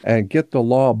library and get the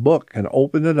law book and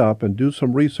open it up and do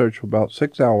some research for about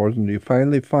 6 hours, and you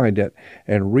finally find it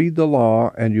and read the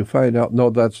law, and you find out, no,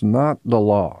 that's not the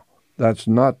law. That's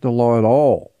not the law at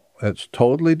all. It's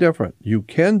totally different. You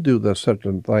can do this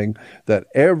certain thing that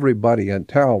everybody in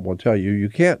town will tell you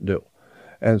can't do.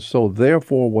 And so,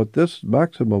 therefore, what this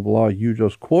maxim of law you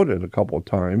just quoted a couple of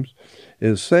times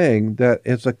is saying that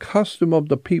it's a custom of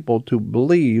the people to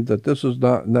believe that this is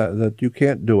not that you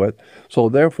can't do it. So,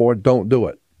 therefore, don't do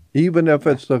it, even if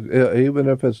it's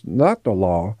not the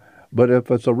law. But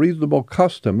if it's a reasonable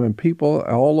custom, and people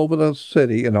all over the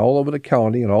city and all over the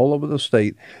county and all over the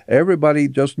state, everybody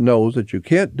just knows that you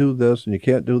can't do this and you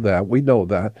can't do that. We know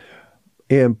that.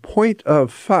 In point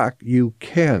of fact, you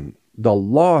can. The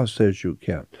law says you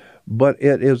can, but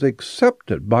it is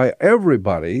accepted by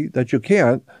everybody that you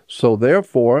can't, so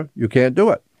therefore you can't do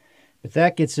it. But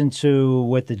that gets into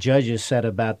what the judges said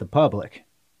about the public.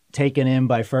 Taken in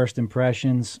by first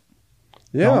impressions,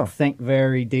 don't think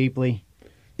very deeply,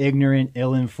 ignorant,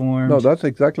 ill-informed. No, that's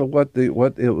exactly what it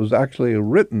was actually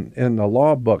written in the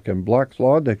law book, in Black's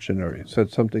Law Dictionary. It said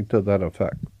something to that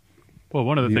effect. Well,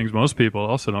 one of the things most people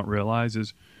also don't realize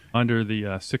is under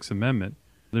the Sixth Amendment,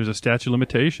 there's a statute of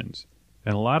limitations.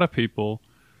 And a lot of people,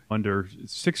 under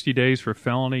 60 days for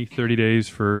felony, 30 days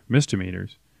for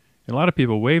misdemeanors, and a lot of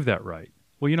people waive that right.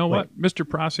 Well, you know what, Mr.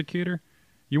 Prosecutor?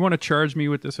 You want to charge me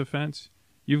with this offense?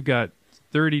 You've got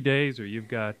 30 days or you've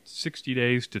got 60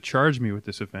 days to charge me with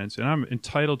this offense, and I'm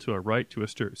entitled to a right to a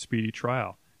speedy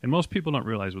trial. And most people don't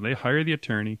realize when they hire the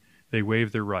attorney, they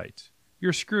waive their rights.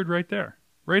 You're screwed right there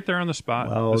on the spot,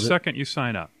 the second you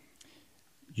sign up.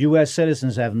 U.S.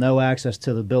 citizens have no access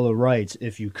to the Bill of Rights.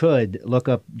 If you could, look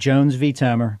up Jones v.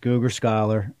 Temer, Google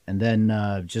Scholar, and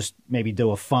then just maybe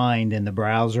do a find in the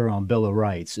browser on Bill of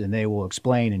Rights, and they will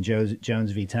explain in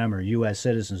Jones v. Temer, U.S.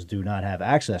 citizens do not have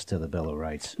access to the Bill of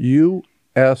Rights.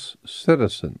 U.S.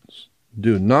 citizens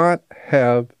do not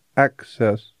have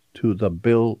access to the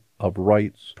Bill of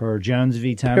Rights. Per Jones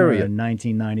v. Temer, a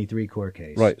 1993 court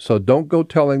case. Right. So don't go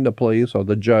telling the police or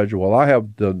the judge, well, I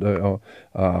have the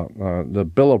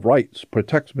Bill of Rights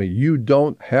protects me. You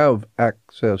don't have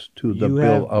access to the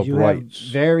Bill of Rights.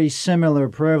 Have very similar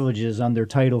privileges under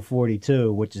Title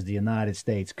 42, which is the United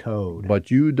States Code. But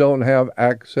you don't have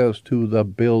access to the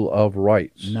Bill of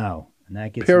Rights. No. And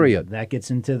that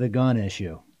gets into the gun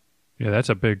issue. Yeah, that's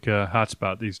a big hot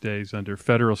spot these days under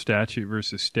federal statute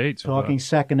versus states. Talking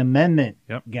Second Amendment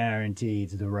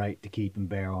guarantees the right to keep and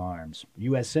bear arms.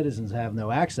 U.S. citizens have no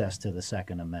access to the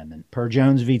Second Amendment. Per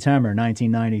Jones v. Temer,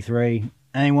 1993,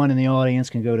 anyone in the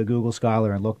audience can go to Google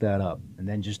Scholar and look that up, and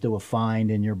then just do a find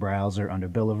in your browser under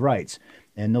Bill of Rights.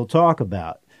 And they'll talk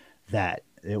about that.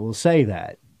 It will say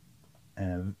that,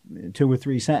 2 or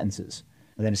 3 sentences.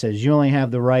 And then it says you only have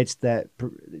the rights that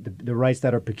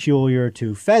are peculiar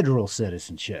to federal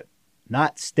citizenship,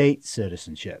 not state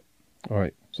citizenship. All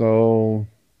right. So,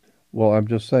 well, I'm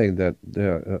just saying that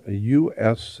a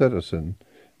U.S. citizen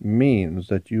means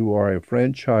that you are a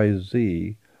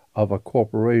franchisee of a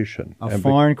corporation. A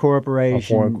foreign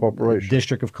corporation.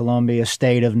 District of Columbia,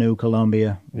 State of New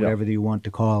Columbia, whatever you want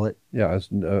to call it. Yeah, it's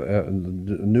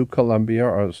New Columbia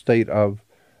or State of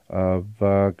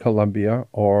Columbia,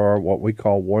 or what we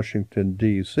call Washington,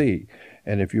 D.C.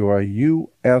 And if you are a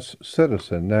U.S.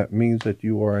 citizen, that means that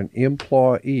you are an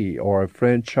employee or a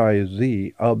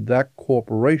franchisee of that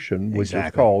corporation, which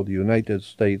is called the United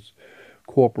States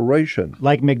Corporation.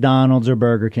 Like McDonald's or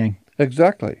Burger King.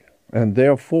 Exactly. And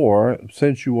therefore,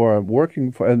 since you are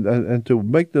working for, and to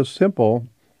make this simple,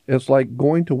 it's like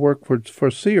going to work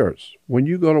for Sears. When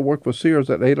you go to work for Sears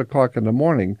at 8 o'clock in the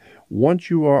morning, once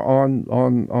you are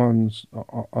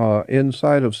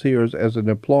inside of Sears as an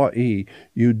employee,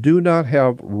 you do not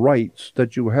have rights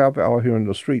that you have out here in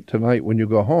the street tonight when you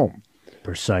go home.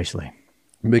 Precisely.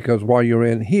 Because while you're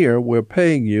in here, we're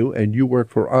paying you, and you work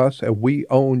for us, and we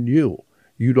own you.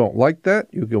 You don't like that,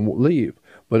 you can leave.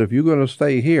 But if you're going to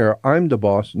stay here, I'm the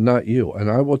boss, not you.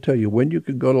 And I will tell you when you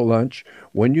can go to lunch,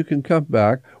 when you can come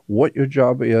back, what your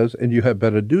job is, and you had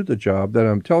better do the job that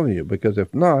I'm telling you. Because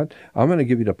if not, I'm going to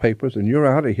give you the papers, and you're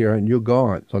out of here, and you're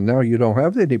gone. So now you don't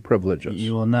have any privileges.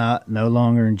 You will no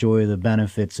longer enjoy the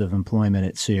benefits of employment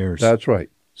at Sears. That's right.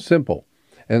 Simple.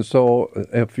 And so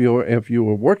if you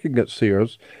were working at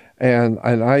Sears, and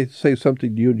I say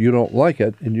something to you, you don't like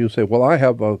it, and you say, well, I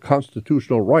have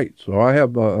constitutional rights, or I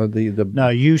have the... No,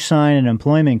 you sign an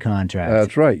employment contract.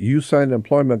 That's right. You sign an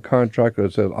employment contract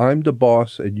that says, I'm the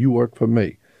boss, and you work for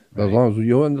me. Right. As long as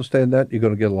you understand that, you're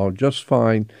going to get along just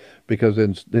fine, because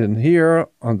in here,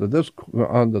 under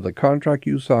the contract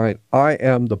you sign, I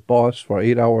am the boss for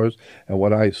 8 hours, and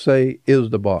what I say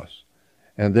is the boss.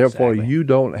 And therefore, you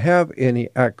don't have any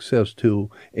access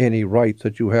to any rights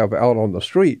that you have out on the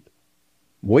street.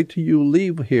 Wait till you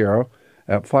leave here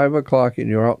at 5 o'clock and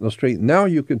you're out in the street. Now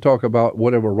you can talk about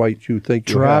whatever rights you think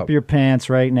you have. Drop your pants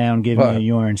right now and give me a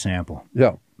urine sample.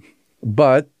 Yeah.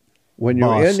 But when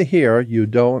you're in here, you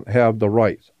don't have the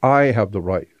rights. I have the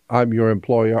right. I'm your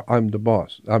employer. I'm the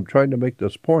boss. I'm trying to make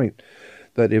this point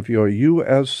that if you're a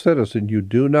U.S. citizen, you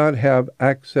do not have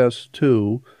access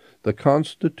to the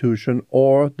Constitution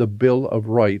or the Bill of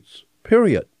Rights,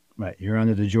 period. Right. You're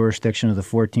under the jurisdiction of the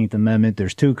 14th Amendment.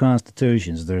 There's two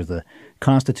constitutions. There's the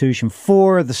Constitution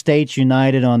for the states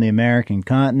united on the American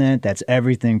continent. That's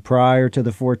everything prior to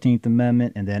the 14th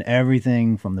Amendment. And then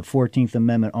everything from the 14th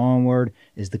Amendment onward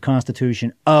is the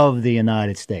Constitution of the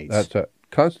United States. That's it.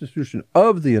 Constitution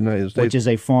of the United States. Which is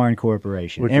a foreign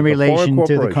corporation in relation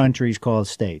to the countries called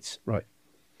states. Right.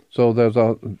 So there's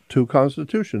two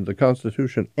constitutions. The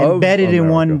Constitution of Embedded America.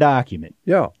 in one document.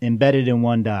 Yeah. Embedded in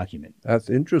one document. That's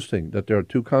interesting that there are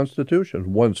two constitutions.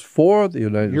 One's for the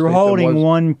United States. You're holding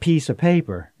one piece of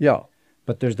paper. Yeah.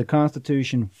 But there's the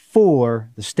Constitution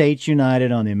for the States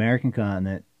United on the American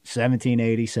continent,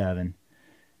 1787.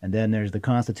 And then there's the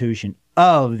Constitution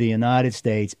of the United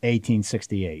States,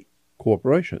 1868.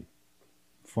 Corporation.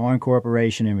 Foreign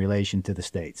corporation in relation to the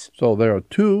states. So there are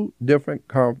two different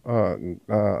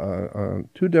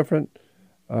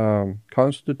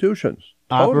constitutions.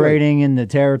 Operating in the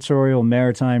territorial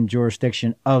maritime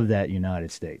jurisdiction of that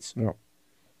United States. Yeah.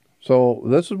 So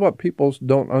this is what people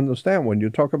don't understand. When you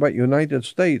talk about United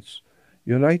States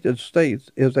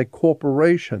is a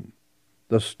corporation.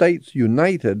 The states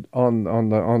united on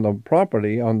the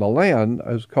property, on the land,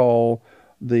 is called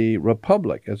the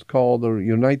Republic. It's called the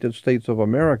United States of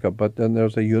America, but then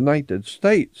there's a United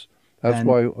States. That's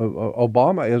why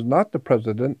Obama is not the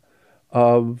president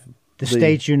of the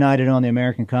States United on the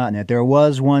American continent. There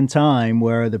was one time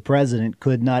where the president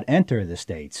could not enter the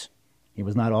states. He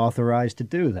was not authorized to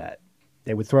do that.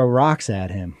 They would throw rocks at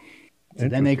him. So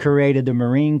then they created the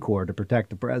Marine Corps to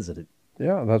protect the president.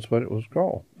 Yeah, that's what it was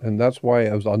called. And that's why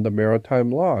it was under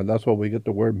maritime law. And that's why we get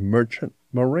the word merchant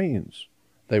marines.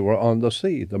 They were on the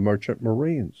sea, the merchant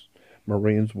marines.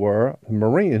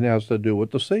 Marine has to do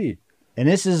with the sea. And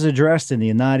this is addressed in the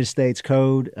United States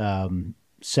Code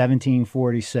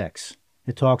 1746.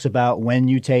 It talks about when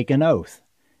you take an oath.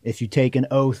 If you take an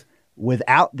oath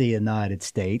without the United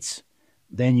States,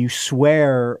 then you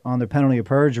swear under penalty of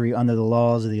perjury under the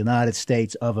laws of the United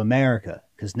States of America,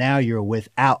 because now you're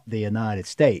without the United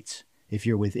States. If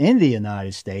you're within the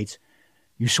United States,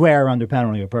 you swear under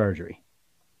penalty of perjury.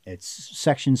 It's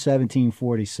Section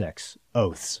 1746,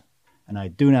 oaths. And I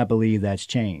do not believe that's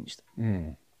changed.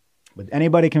 But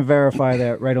anybody can verify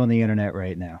that right on the internet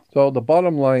right now. So the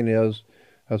bottom line is,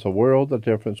 there's a world of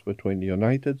difference between the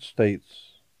United States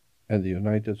and the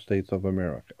United States of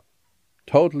America.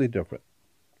 Totally different.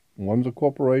 One's a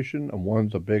corporation and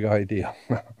one's a big idea.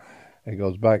 It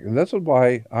goes back. And this is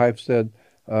why I've said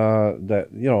that,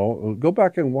 go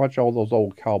back and watch all those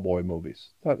old cowboy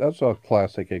movies. That's a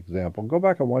classic example. Go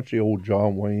back and watch the old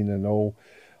John Wayne and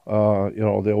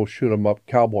the old shoot-'em-up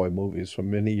cowboy movies from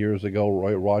many years ago,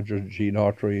 Roy Rogers, Gene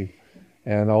Autry,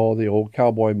 and all the old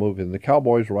cowboy movies. And the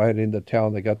cowboys ride into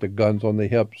town. They got the guns on the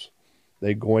hips,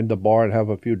 They go in the bar and have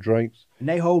a few drinks. And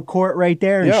they hold court right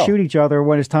there and Yeah. shoot each other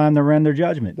when it's time to render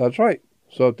judgment. That's right.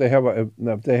 So if they have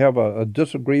a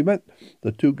disagreement,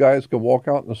 the two guys can walk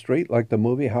out in the street like the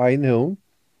movie High Noon.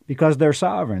 Because they're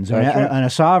sovereigns. And, That's right. and a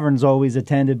sovereign's always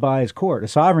attended by his court. A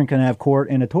sovereign can have court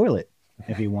in a toilet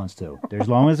if he wants to. As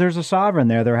long as there's a sovereign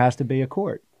there has to be a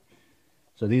court.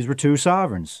 So these were two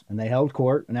sovereigns, and they held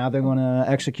court, and now they're going to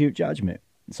execute judgment.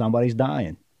 Somebody's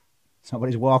dying.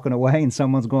 Somebody's walking away, and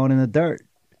someone's going in the dirt.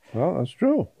 Well, that's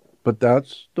true. But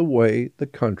that's the way the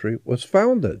country was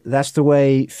founded. That's the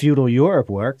way feudal Europe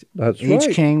worked. That's Each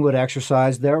right. king would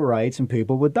exercise their rights, and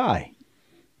people would die.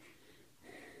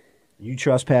 You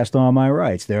trespassed on my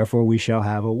rights, therefore we shall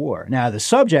have a war. Now, the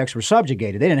subjects were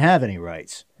subjugated. They didn't have any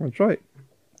rights. That's right.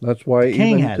 That's why The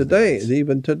king even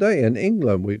has today in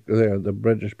England, the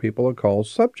British people are called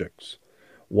subjects.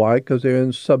 Why? Because they're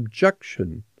in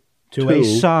subjection To a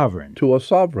sovereign. To a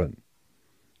sovereign.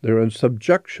 They're in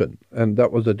subjection. And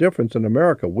that was the difference in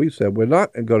America. We said we're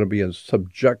not going to be in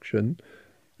subjection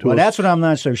to Well, that's what I'm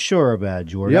not so sure about,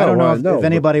 George. Yeah, I don't well, I know know, if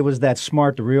anybody was that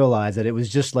smart to realize that it was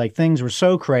just like things were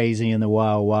so crazy in the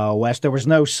Wild, Wild West. There was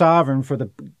no sovereign for the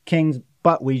king's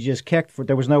butt we just kicked.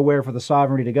 There was nowhere for the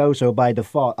sovereignty to go, so by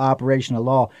default, operation of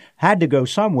law had to go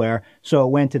somewhere, so it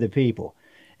went to the people.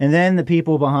 And then the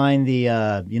people behind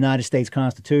the United States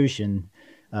Constitution,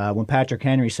 when Patrick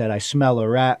Henry said, "I smell a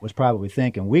rat," was probably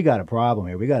thinking, we got a problem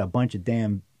here. We got a bunch of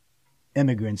damn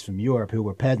immigrants from Europe who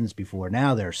were peasants before.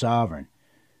 Now they're sovereign.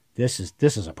 This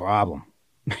is a problem.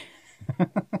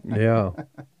 Yeah.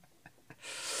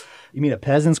 You mean a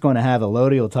peasant's going to have a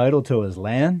allodial title to his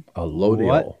land? Allodial.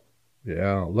 What?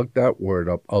 Yeah, look that word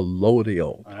up.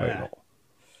 Allodial title.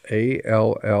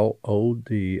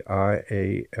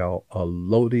 A-L-L-O-D-I-A-L.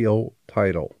 Allodial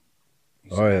title.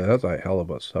 Exactly. Oh, yeah, that's a hell of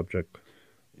a subject.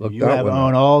 Look You that have one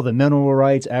own up. all the mineral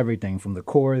rights, everything from the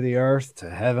core of the earth to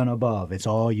heaven above. It's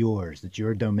all yours. It's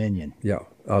your dominion. Yeah,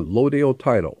 allodial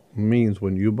title means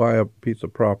when you buy a piece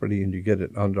of property and you get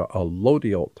it under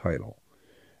allodial title.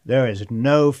 There is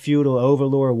no feudal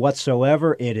overlord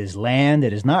whatsoever. It is land.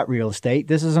 It is not real estate.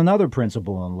 This is another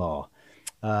principle in law.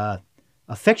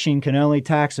 A fiction can only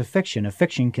tax a fiction. A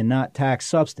fiction cannot tax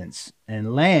substance.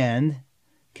 And land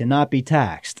cannot be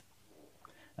taxed.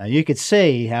 You could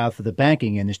see how for the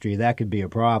banking industry that could be a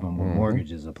problem when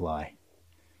mortgages apply.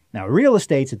 Now, real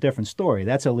estate's a different story.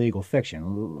 That's a legal fiction.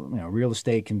 You know, real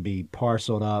estate can be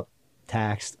parceled up,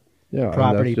 taxed. Yeah,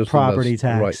 Property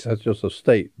tax. Right, that's just a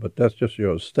state, but that's just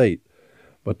your estate.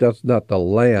 But that's not the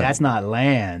land. That's not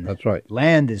land. That's right.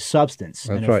 Land is substance,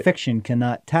 That's and right. a fiction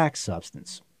cannot tax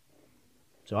substance.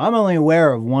 So I'm only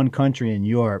aware of one country in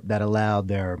Europe that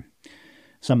allowed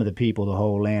some of the people to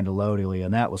hold land allodially,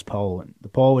 and that was Poland. The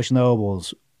Polish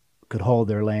nobles could hold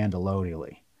their land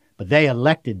allodially, but they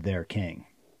elected their king.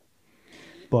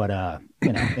 But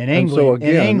in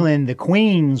England, the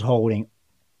Queen's holding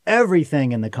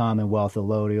everything in the Commonwealth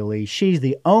allodially. She's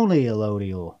the only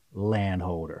allodial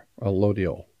landholder.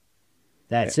 Allodial.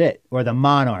 That's it. Or the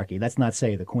monarchy. Let's not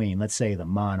say the Queen. Let's say the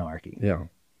monarchy. Yeah.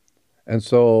 And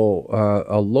so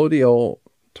allodial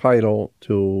title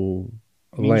to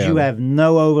means land. You have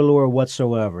no overlord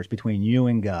whatsoever. It's between you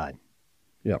and God.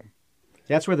 Yeah.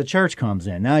 That's where the church comes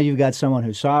in. Now you've got someone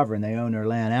who's sovereign. They own their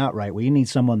land outright. Well, you need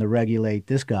someone to regulate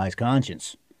this guy's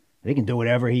conscience. He can do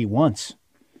whatever he wants.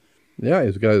 Yeah,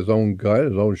 he's got his own gun,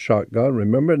 his own shotgun.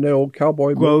 Remember in the old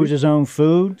cowboy Grows movies? his own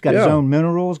food, got his Yeah. own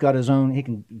minerals, he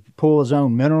can pull his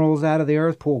own minerals out of the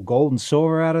earth, pull gold and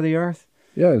silver out of the earth.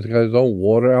 Yeah, he's got his own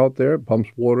water out there, pumps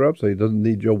water up, so he doesn't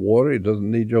need your water, he doesn't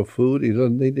need your food, he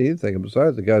doesn't need anything. And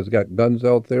besides, the guy's got guns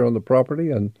out there on the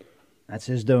property, and That's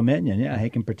his dominion. Yeah, he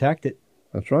can protect it.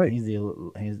 that's right. He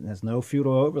has no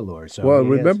feudal overlord. So Well, he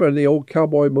remember in the old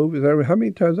cowboy movies, how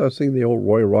many times I've seen the old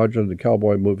Roy Rogers and the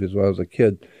cowboy movies when I was a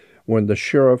kid, when the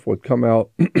sheriff would come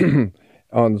out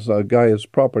on a guy's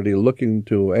property looking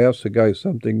to ask the guy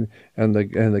something, and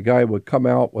the guy would come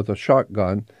out with a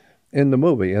shotgun in the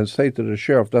movie and say to the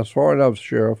sheriff, "That's far enough,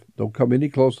 Sheriff. Don't come any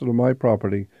closer to my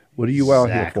property. What are you out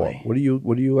here for? What are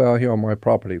you out here on my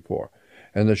property for?"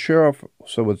 And the sheriff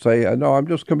would say, "No, I'm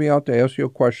just coming out to ask you a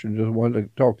question. Just wanted to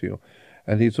talk to you."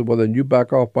 And he said, "Well, then you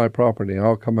back off my property, and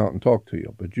I'll come out and talk to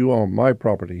you. But you are on my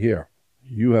property here.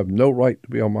 You have no right to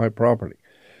be on my property."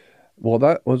 Well,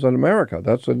 that was in America.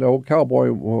 That's in the old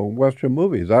cowboy Western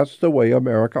movies. That's the way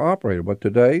America operated. But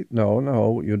today,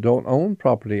 no, you don't own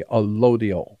property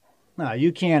allodial. No,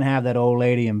 you can't have that old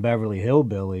lady in Beverly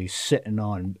Hillbilly sitting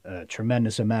on a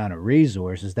tremendous amount of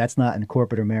resources. That's not in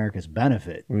corporate America's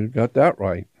benefit. You got that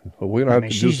right. But we're going to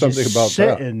have to do something about that. She's just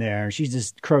sitting there. She's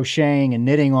just crocheting and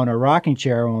knitting on a rocking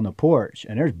chair on the porch,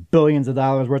 and there's billions of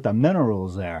dollars worth of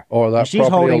minerals there. Or that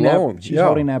property alone. She's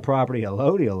holding that property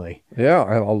allodially. Yeah,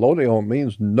 and allodial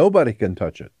means nobody can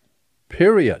touch it.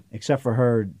 Period. Except for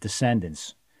her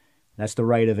descendants. That's the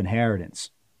right of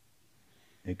inheritance.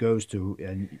 It goes to,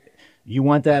 and you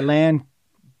want that land,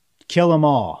 kill them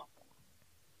all.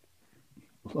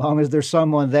 As long as there's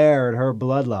someone there in her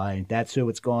bloodline, that's who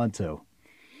it's gone to.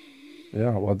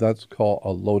 Yeah, well, that's called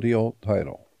allodial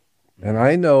title. And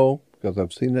I know, because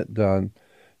I've seen it done,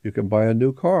 you can buy a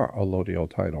new car, allodial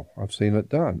title. I've seen it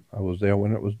done. I was there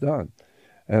when it was done.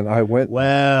 And I went...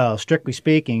 Well, strictly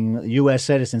speaking, U.S.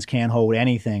 citizens can't hold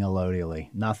anything allodially.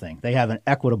 Nothing. They have an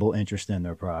equitable interest in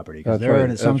their property. Because they're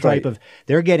in some type of...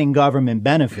 They're getting government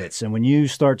benefits. And when you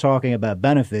start talking about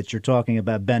benefits, you're talking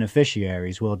about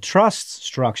beneficiaries. Well, trust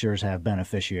structures have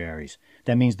beneficiaries.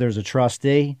 That means there's a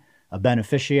trustee, a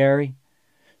beneficiary.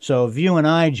 So if you and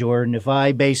I, Jordan, if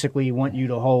I basically want you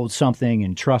to hold something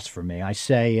in trust for me, I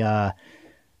say...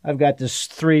 I've got this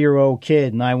 3-year-old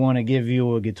kid, and I want to give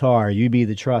you a guitar. You be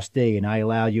the trustee, and I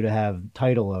allow you to have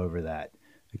title over that.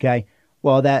 Okay?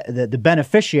 Well, the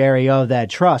beneficiary of that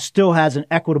trust still has an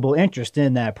equitable interest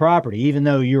in that property, even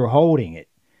though you're holding it.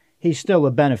 He's still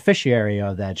a beneficiary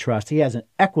of that trust. He has an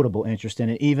equitable interest in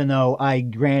it, even though I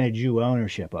granted you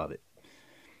ownership of it.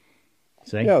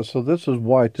 See? Yeah, so this is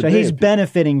why today... So he's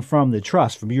benefiting from the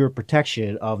trust, from your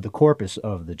protection of the corpus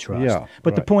of the trust. Yeah,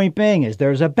 but the point being is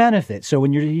there's a benefit. So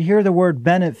when you hear the word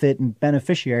benefit and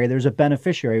beneficiary, there's a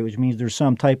beneficiary, which means there's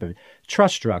some type of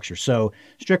trust structure. So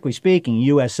strictly speaking,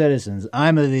 U.S. citizens,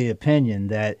 I'm of the opinion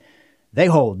that they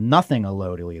hold nothing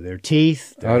allodially. Their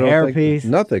teeth, their hairpiece,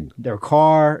 nothing. Their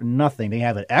car, nothing. They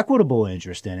have an equitable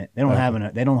interest in it. They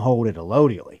don't they don't hold it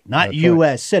allodially. Not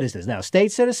U.S. citizens. Now,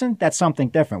 state citizen, that's something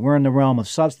different. We're in the realm of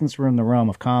substance. We're in the realm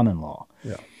of common law.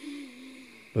 Yeah.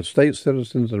 But state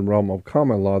citizens in the realm of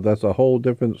common law, that's a whole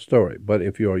different story. But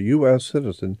if you're a U.S.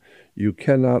 citizen, you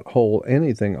cannot hold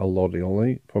anything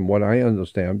allodially, from what I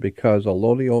understand, because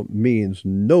allodial means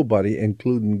nobody,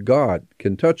 including God,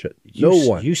 can touch it. No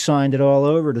one. You signed it all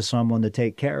over to someone to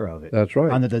take care of it. That's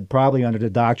right. Probably under the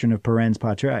doctrine of parens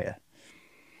patriae.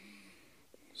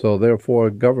 So therefore,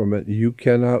 government, you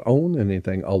cannot own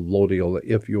anything allodial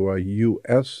if you are a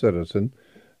U.S. citizen,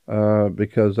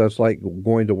 because that's like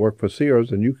going to work for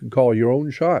Sears and you can call your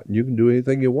own shot and you can do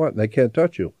anything you want and they can't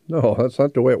touch you. No, that's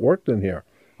not the way it worked in here.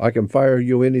 I can fire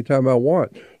you anytime I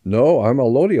want. No, I'm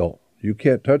allodial. You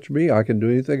can't touch me. I can do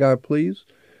anything I please.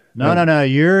 No.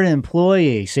 You're an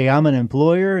employee. See, I'm an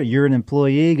employer. You're an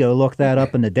employee. Go look that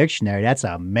up in the dictionary. That's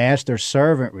a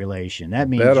master-servant relation. That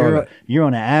means you're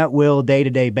on an at-will,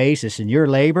 day-to-day basis. And your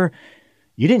labor,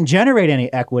 you didn't generate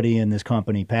any equity in this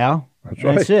company, pal.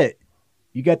 That's it.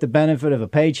 You got the benefit of a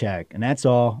paycheck, and that's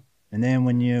all. And then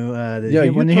when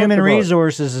when the human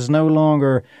resources is no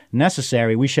longer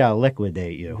necessary, we shall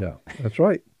liquidate you. Yeah, that's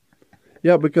right.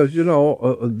 Yeah, because,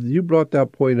 you brought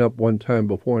that point up one time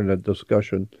before in a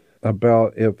discussion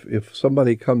about if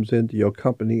somebody comes into your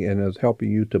company and is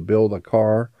helping you to build a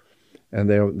car and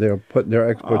they're putting their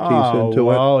expertise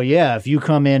into it. Oh, yeah. If you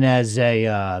come in as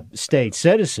a state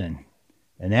citizen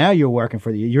and now you're working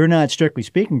for you're not, strictly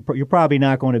speaking, you're probably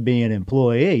not going to be an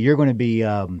employee. You're going to be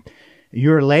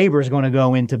your labor is going to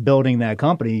go into building that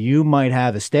company. You might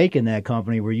have a stake in that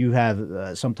company where you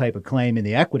have some type of claim in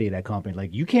the equity of that company.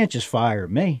 Like, you can't just fire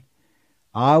me.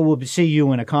 I will see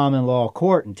you in a common law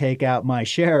court and take out my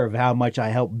share of how much I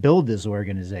helped build this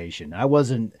organization.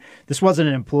 This wasn't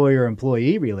an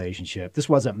employer-employee relationship. This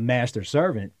wasn't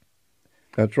master-servant.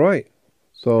 That's right.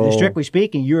 So, strictly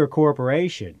speaking, you're a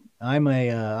corporation. I'm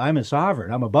a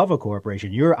sovereign. I'm above a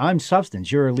corporation. I'm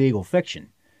substance. You're a legal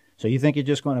fiction. So you think you're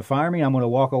just going to fire me? I'm going to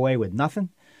walk away with nothing?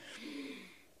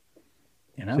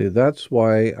 See, that's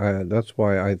why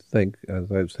I think,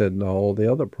 as I've said in all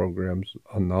the other programs,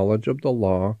 a knowledge of the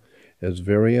law is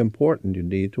very important. You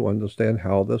need to understand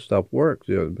how this stuff works,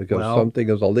 because something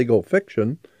is a legal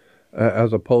fiction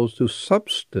as opposed to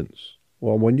substance.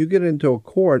 Well, when you get into a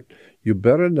court, you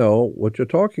better know what you're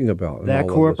talking about. That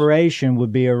corporation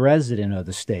would be a resident of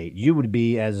the state. You would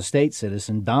be, as a state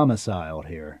citizen, domiciled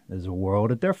here. There's a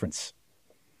world of difference.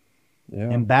 Yeah.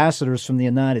 Ambassadors from the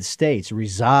United States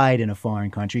reside in a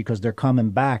foreign country because they're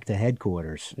coming back to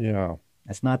headquarters. Yeah.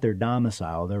 That's not their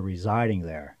domicile. They're residing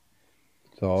there.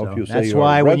 So if you say that's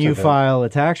why when you file a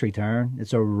tax return,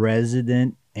 it's a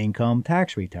resident income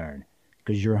tax return.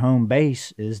 because your home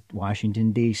base is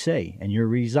Washington, D.C., and you're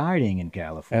residing in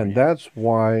California. And that's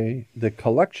why the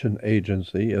collection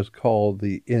agency is called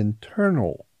the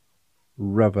Internal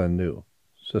Revenue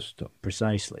System.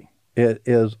 Precisely. It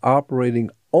is operating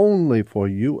only for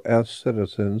U.S.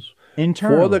 citizens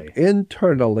Internally.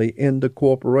 Internally in the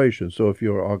corporation. So if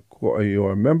you're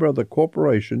a member of the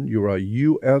corporation, you're a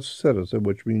U.S. citizen,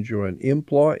 which means you're an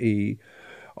employee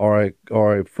or a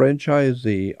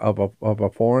franchisee of a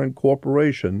foreign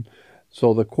corporation.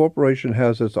 So the corporation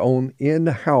has its own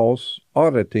in-house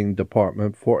auditing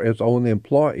department for its own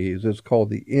employees. It's called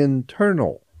the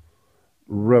Internal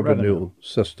Revenue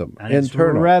System. And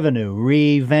internal. It's revenue,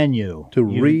 revenue.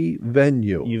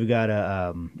 Revenue. You've got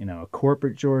a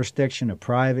corporate jurisdiction, a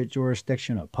private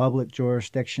jurisdiction, a public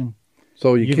jurisdiction.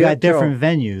 So you've got different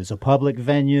venues: a public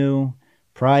venue,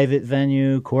 private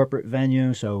venue, corporate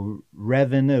venue. So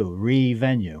revenue,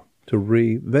 revenue. To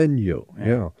revenue,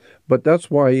 yeah. But that's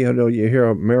why you hear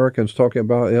Americans talking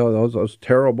about those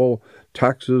terrible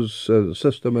taxes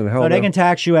system and how they can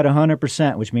tax you at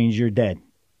 100%, which means you're dead.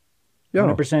 Yeah.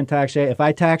 100% tax. If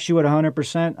I tax you at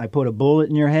 100%, I put a bullet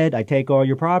in your head, I take all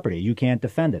your property. You can't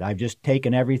defend it. I've just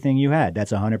taken everything you had.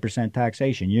 That's 100%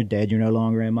 taxation. You're dead. You're no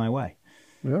longer in my way.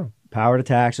 Yeah. Power to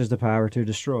tax is the power to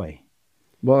destroy.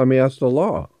 Well, I mean, that's the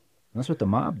law. That's what the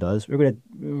mob does. You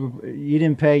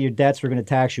didn't pay your debts. We're going to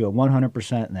tax you at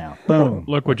 100% now. Boom.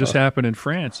 Look what just happened in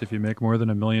France. If you make more than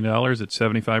 $1 million, it's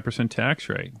 75% tax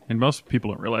rate. And most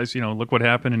people don't realize, look what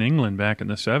happened in England back in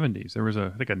the 70s. There was,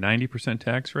 I think, a 90%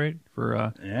 tax rate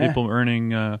for people earning...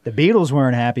 the Beatles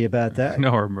weren't happy about that.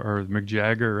 No, or Mick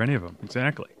Jagger or any of them.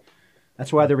 Exactly.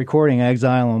 That's why they're recording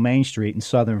Exile on Main Street in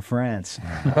southern France.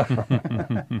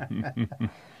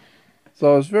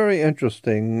 So it's very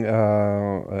interesting,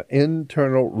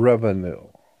 internal revenue.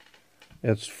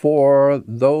 It's for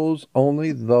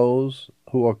only those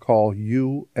who are called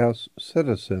U.S.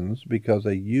 citizens, because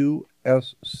a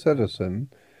U.S.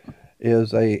 citizen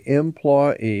is a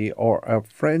employee or a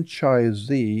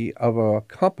franchisee of a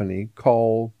company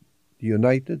called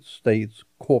United States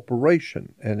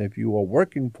Corporation. And if you are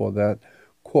working for that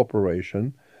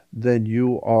corporation, then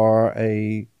you are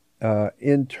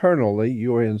internally,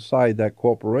 you are inside that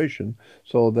corporation,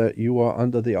 so that you are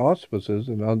under the auspices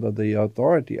and under the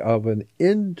authority of an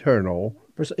internal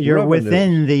You're revenue.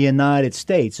 Within the United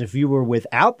States. If you were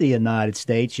without the United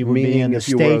States, you would be in the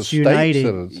States United.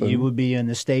 Citizen, you would be in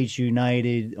the States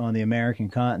United on the American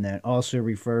continent, also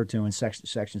referred to in Section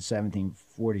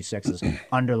 1746 as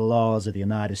under the laws of the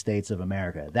United States of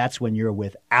America. That's when you're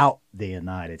without the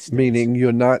United States. Meaning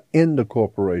you're not in the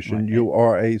corporation. Right. You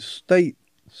are a state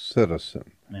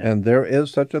citizen. Yeah. And there is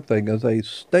such a thing as a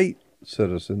state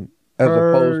citizen as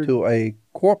opposed to a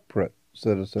corporate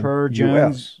citizen,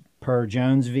 U.S. Per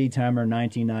Jones v. Temer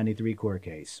 1993 court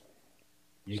case.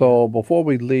 So before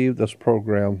we leave this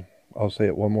program, I'll say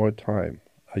it one more time.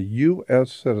 A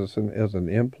U.S. citizen is an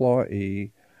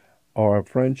employee or a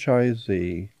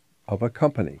franchisee of a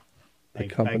company.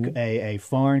 A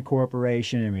foreign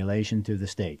corporation in relation to the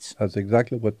states. That's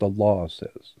exactly what the law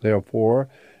says. Therefore,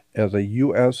 as a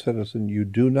U.S. citizen, you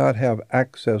do not have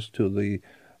access to the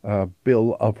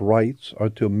Bill of Rights or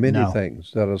to many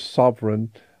things that a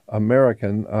sovereign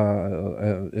American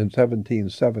in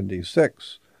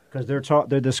 1776. Because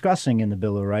they're discussing in the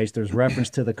Bill of Rights, there's reference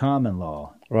to the common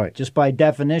law. Right. Just by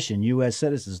definition, U.S.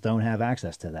 citizens don't have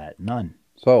access to that. None.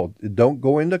 So don't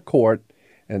go into court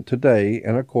and today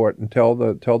in a court and tell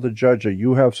the judge that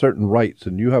you have certain rights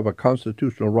and you have a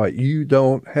constitutional right. You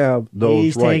don't have those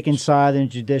He's rights. He's taking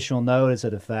silent judicial notice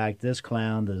of the fact this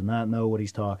clown does not know what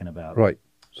he's talking about. Right.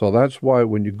 So that's why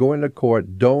when you go into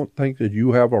court, don't think that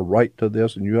you have a right to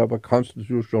this and you have a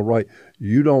constitutional right.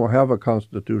 You don't have a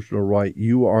constitutional right.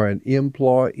 You are an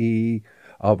employee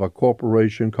of a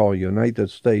corporation called United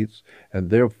States, and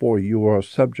therefore you are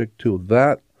subject to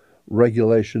that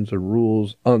regulations and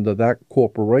rules under that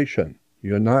corporation.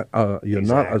 You're not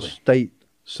a state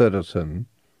citizen.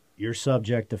 You're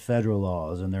subject to federal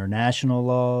laws, and there are national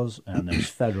laws, and there's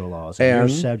federal laws. And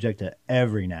you're subject to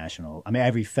every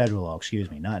federal law,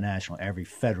 not national, every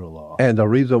federal law. And the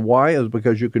reason why is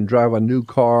because you can drive a new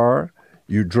car,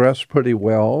 you dress pretty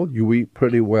well, you eat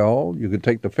pretty well, you can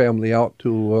take the family out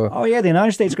to... the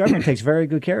United States government takes very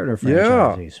good care of their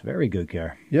franchisees. Yeah. Very good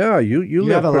care. Yeah, you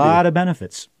have a lot of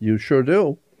benefits. You sure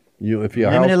do.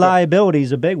 Limited liability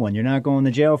is a big one. You're not going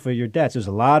to jail for your debts. There's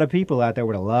a lot of people out there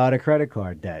with a lot of credit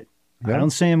card debt. Yeah. I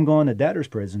don't see them going to debtor's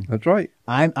prison. That's right.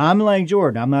 I'm like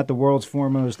Jordan. I'm not the world's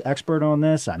foremost expert on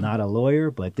this. I'm not a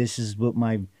lawyer, but this is what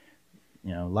my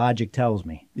logic tells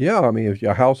me. Yeah, I mean, if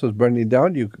your house is burning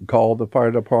down, you can call the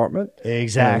fire department.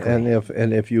 Exactly.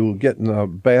 And if you get in a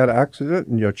bad accident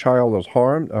and your child is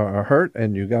harmed or hurt,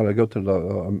 and you got to go to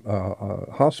the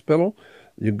hospital,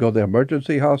 you can go to the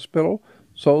emergency hospital.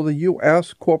 So the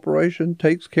U.S. corporation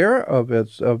takes care of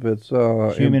its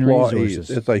human employees.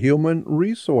 resources. It's a human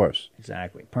resource.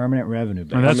 Exactly. Permanent revenue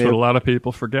base. And that's what a lot of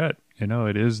people forget.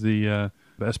 It is the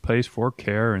best place for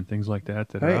care and things like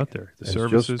that are out there. The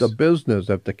services. It's just a business.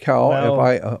 If the cow,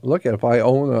 if I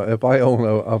own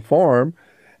a farm,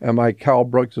 and my cow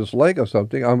breaks his leg or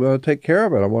something, I'm going to take care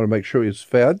of it. I want to make sure he's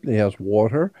fed, and he has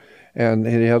water, and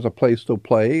he has a place to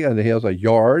play, and he has a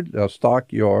yard, a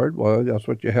stock yard. Well, that's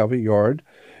what you have, a yard.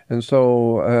 And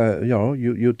so,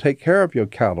 you take care of your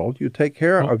cattle, you take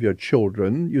care of your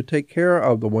children, you take care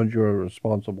of the ones you're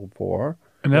responsible for.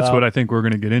 And that's what I think we're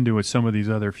going to get into with some of these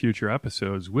other future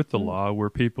episodes with the law,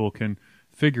 where people can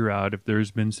figure out if there's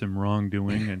been some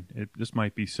wrongdoing, and this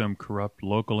might be some corrupt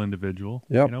local individual.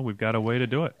 Yep. We've got a way to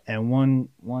do it. And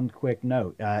one quick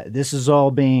note. This is all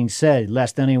being said,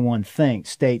 lest anyone think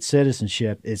state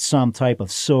citizenship is some type of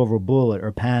silver bullet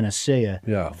or panacea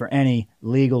for any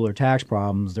legal or tax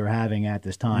problems they're having at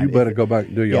this time. You better go back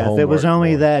and do your homework. If it was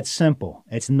only that simple.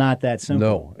 It's not that simple.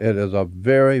 No, it is a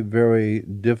very, very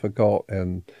difficult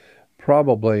and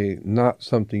probably not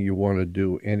something you want to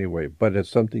do anyway, but it's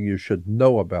something you should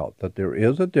know about, that there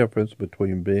is a difference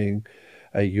between being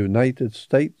a United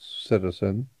States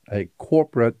citizen, a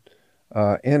corporate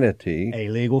entity, a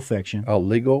legal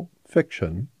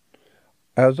fiction,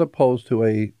 as opposed to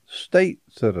a state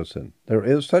citizen. There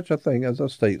is such a thing as a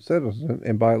state citizen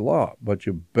and by law, but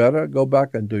you better go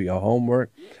back and do your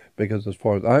homework, because as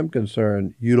far as I'm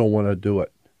concerned, you don't want to do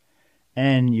it.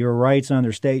 And your rights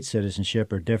under state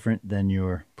citizenship are different than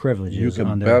your privileges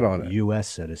under bet on it. U.S.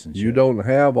 citizenship. You don't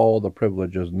have all the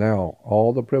privileges now.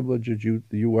 All the privileges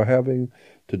you were having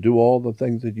to do all the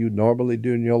things that you normally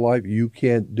do in your life, you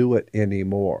can't do it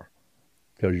anymore,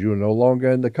 because you're no longer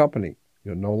in the company.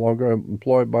 You're no longer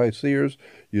employed by Sears.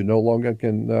 You no longer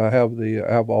can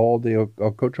have all the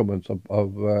accoutrements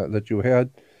of that you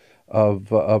had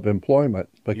of employment.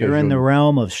 Because you're in the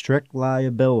realm of strict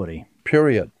liability.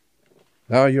 Period.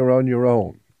 Now you're on your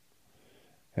own.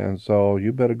 And so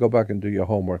you better go back and do your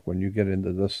homework when you get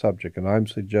into this subject. And I'm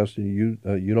suggesting you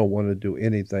don't want to do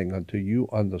anything until you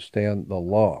understand the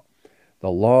law. The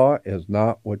law is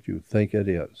not what you think it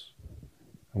is.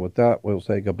 And with that, we'll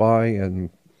say goodbye and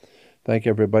thank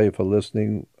everybody for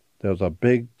listening. There's a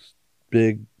big,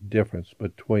 big difference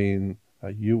between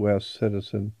a U.S.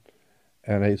 citizen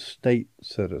and a state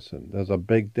citizen. There's a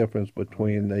big difference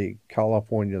between the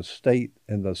California state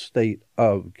and the state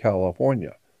of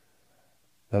California.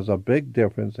 There's a big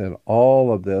difference in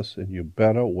all of this, and you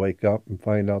better wake up and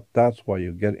find out that's why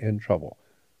you get in trouble.